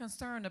very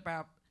concerned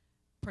about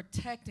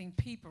protecting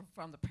people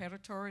from the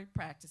predatory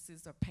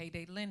practices of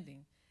payday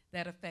lending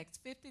that affects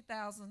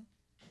 50,000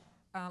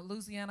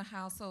 Louisiana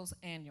households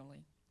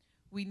annually.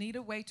 We need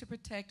a way to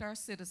protect our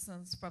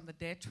citizens from the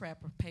debt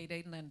trap of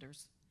payday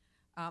lenders.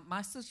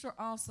 My sister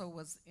also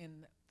was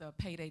in the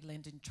payday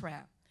lending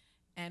trap.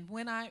 And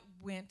when I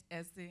went,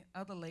 as the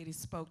other lady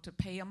spoke, to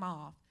pay them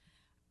off,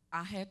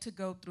 I had to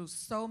go through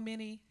so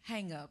many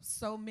hang-ups,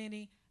 so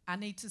many, I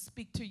need to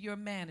speak to your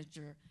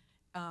manager,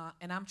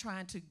 and I'm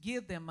trying to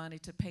give them money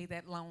to pay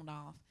that loan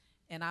off,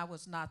 and I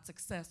was not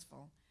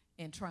successful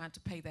in trying to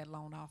pay that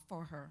loan off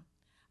for her.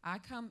 I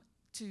come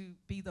to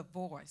be the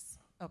voice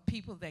of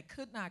people that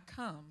could not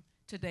come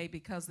today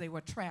because they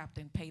were trapped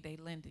in payday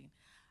lending.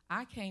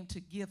 I came to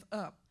give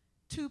up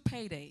 2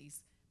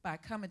 paydays by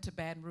coming to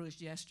Baton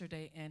Rouge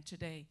yesterday and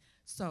today.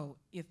 So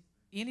if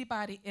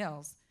anybody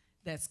else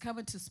that's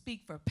coming to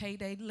speak for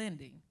payday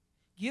lending,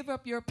 give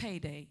up your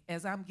payday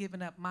as I'm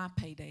giving up my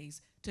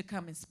paydays to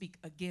come and speak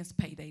against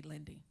payday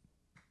lending.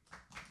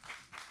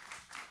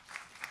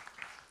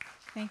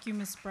 Thank you,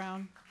 Ms.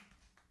 Brown.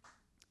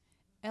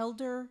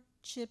 Elder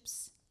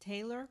Chips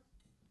Taylor.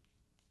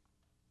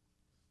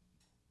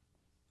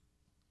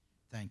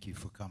 Thank you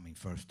for coming,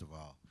 first of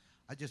all.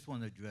 I just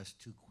want to address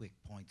 2 quick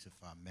points, if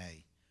I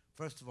may.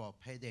 First of all,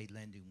 payday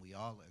lending, we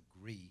all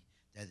agree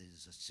that it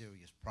is a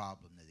serious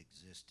problem that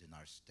exists in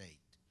our state.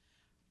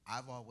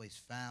 I've always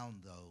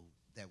found, though,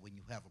 that when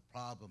you have a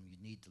problem, you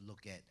need to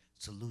look at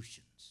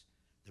solutions.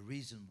 The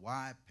reason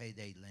why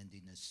payday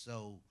lending is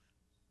so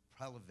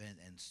prevalent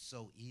and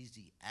so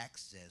easy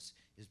access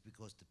is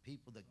because the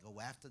people that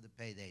go after the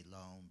payday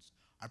loans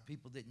are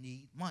people that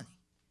need money.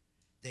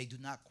 They do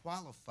not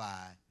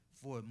qualify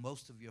for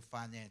most of your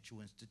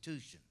financial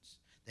institutions.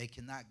 They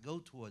cannot go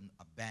to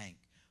a bank,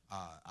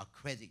 a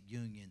credit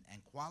union,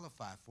 and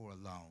qualify for a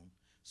loan,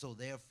 so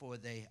therefore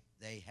they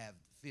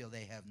feel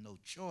they have no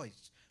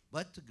choice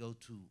but to go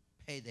to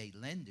payday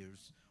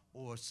lenders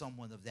or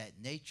someone of that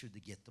nature to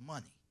get the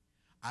money.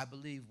 I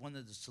believe one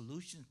of the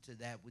solutions to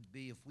that would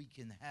be if we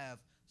can have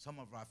some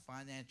of our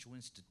financial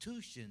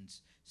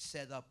institutions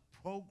set up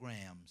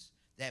programs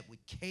that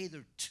would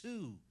cater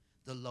to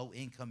the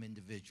low-income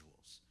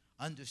individuals,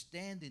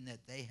 understanding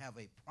that they have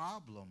a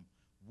problem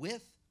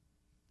with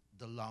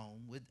the loan,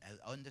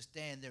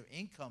 understand their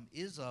income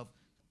is of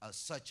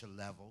such a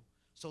level,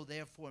 so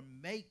therefore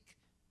make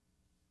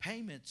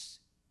payments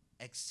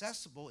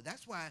accessible.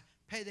 That's why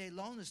payday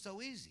loan is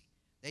so easy.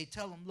 They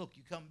tell them, look,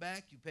 you come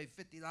back, you pay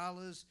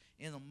 $50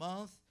 in a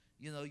month,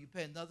 you know, you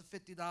pay another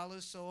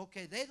 $50. So,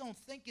 okay, they don't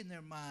think in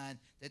their mind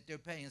that they're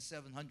paying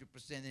 700%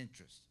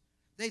 interest.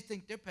 They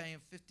think they're paying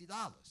 $50.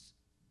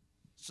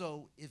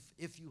 So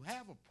if you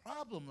have a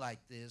problem like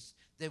this,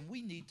 then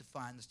we need to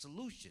find a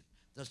solution.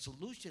 The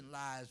solution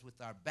lies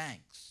with our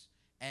banks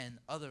and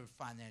other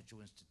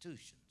financial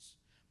institutions.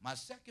 My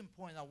second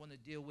point I want to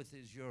deal with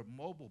is your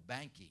mobile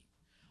banking.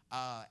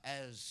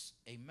 As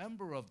a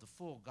member of the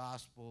Full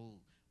Gospel,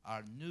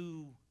 our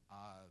new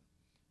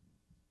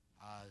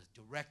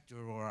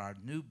director, or our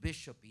new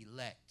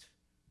bishop-elect,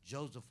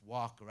 Joseph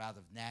Walker out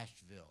of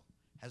Nashville,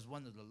 has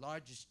one of the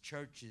largest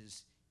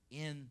churches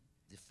in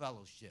the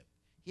fellowship.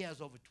 He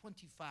has over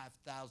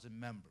 25,000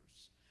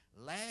 members.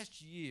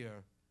 Last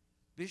year,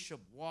 Bishop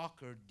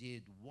Walker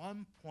did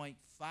 $1.5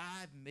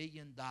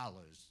 million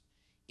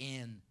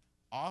in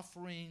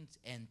offerings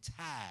and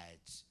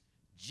tithes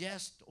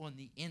just on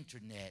the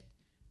internet,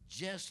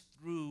 just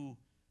through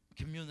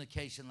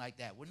communication like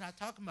that. We're not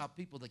talking about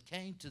people that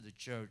came to the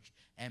church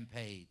and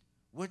paid.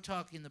 We're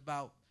talking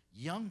about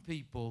young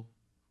people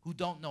who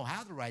don't know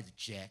how to write a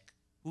check,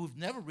 who've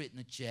never written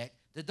a check,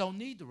 that don't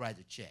need to write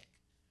a check.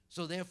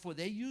 So therefore,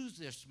 they use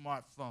their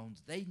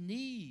smartphones. They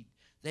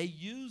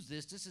use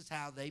this. This is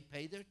how they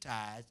pay their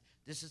tithes.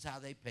 This is how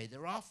they pay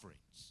their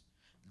offerings.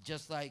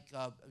 Just like,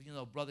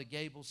 Brother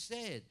Gable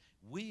said,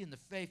 we in the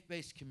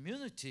faith-based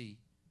community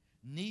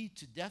need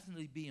to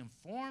definitely be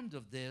informed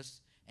of this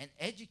and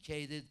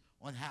educated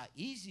on how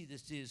easy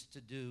this is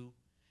to do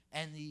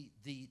and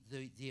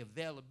the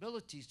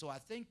availability. So I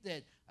think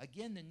that,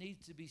 again, there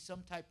needs to be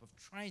some type of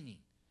training,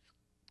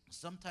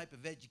 some type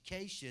of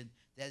education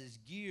that is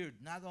geared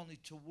not only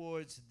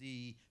towards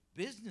the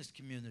business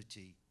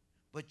community,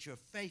 but your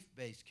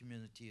faith-based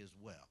community as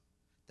well.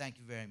 Thank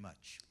you very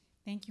much.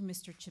 Thank you,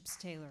 Mr. Chips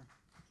Taylor.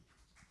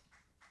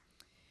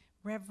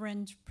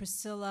 Reverend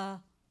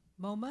Priscilla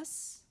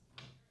Momus.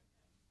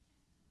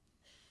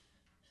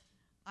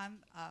 I'm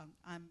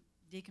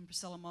Deacon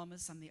Priscilla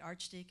Momus. I'm the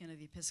Archdeacon of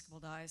the Episcopal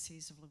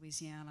Diocese of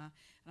Louisiana,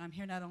 and I'm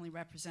here not only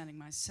representing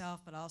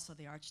myself, but also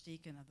the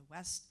Archdeacon of the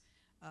West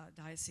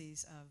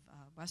Diocese of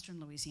Western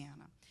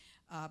Louisiana.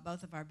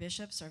 Both of our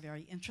bishops are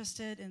very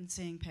interested in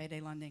seeing payday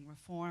lending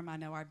reform. I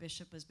know our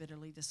bishop was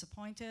bitterly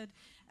disappointed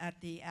at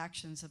the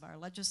actions of our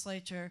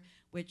legislature,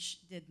 which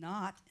did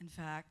not, in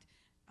fact,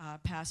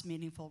 pass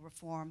meaningful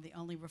reform. The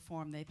only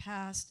reform they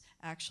passed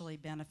actually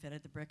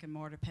benefited the brick and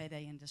mortar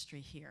payday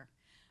industry here.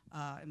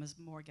 It was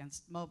more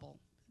against mobile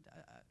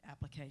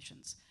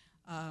applications.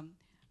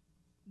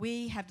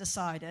 We have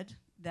decided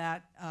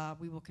that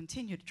we will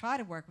continue to try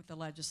to work with the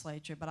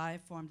legislature, but I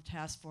have formed a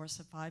task force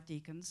of 5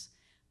 deacons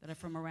that are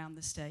from around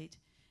the state,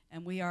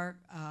 and we are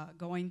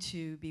going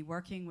to be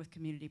working with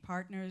community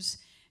partners,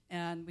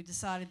 and we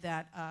decided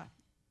that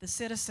the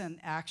citizen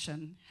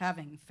action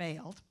having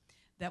failed,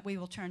 that we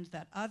will turn to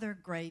that other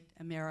great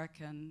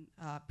American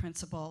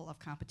principle of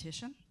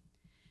competition,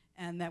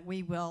 and that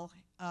we will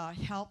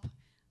help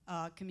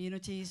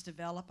communities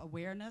develop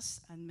awareness,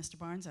 and Mr.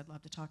 Barnes, I'd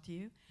love to talk to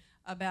you,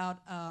 about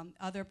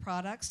other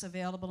products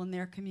available in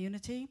their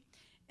community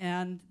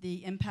and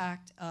the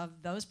impact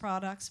of those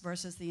products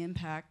versus the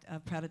impact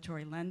of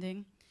predatory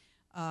lending.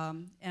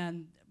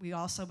 And we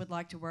also would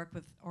like to work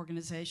with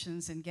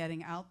organizations in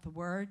getting out the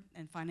word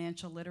and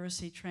financial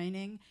literacy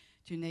training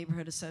to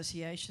neighborhood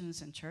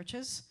associations and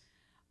churches,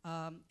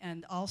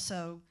 and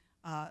also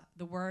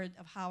the word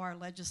of how our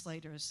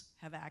legislators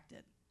have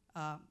acted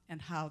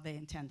and how they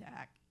intend to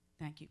act.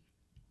 Thank you.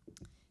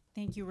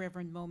 Thank you,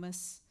 Reverend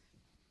Momus.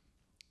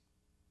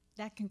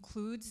 That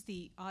concludes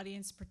the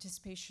audience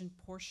participation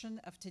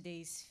portion of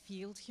today's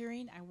field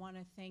hearing. I want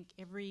to thank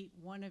every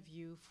one of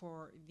you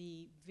for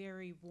the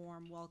very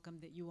warm welcome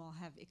that you all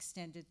have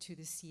extended to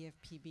the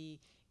CFPB.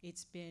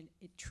 It's been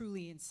a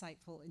truly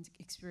insightful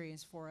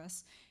experience for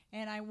us.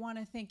 And I want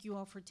to thank you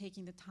all for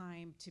taking the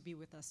time to be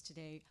with us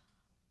today.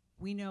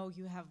 We know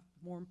you have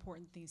more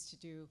important things to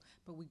do,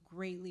 but we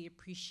greatly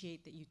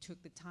appreciate that you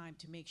took the time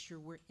to make sure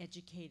we're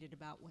educated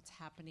about what's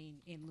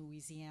happening in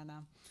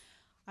Louisiana.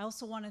 I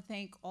also want to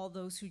thank all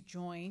those who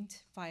joined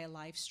via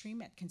live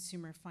stream at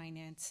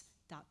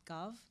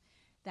consumerfinance.gov.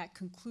 That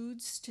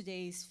concludes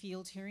today's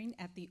field hearing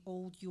at the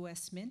Old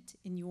U.S. Mint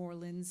in New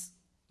Orleans,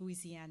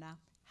 Louisiana.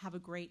 Have a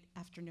great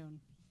afternoon.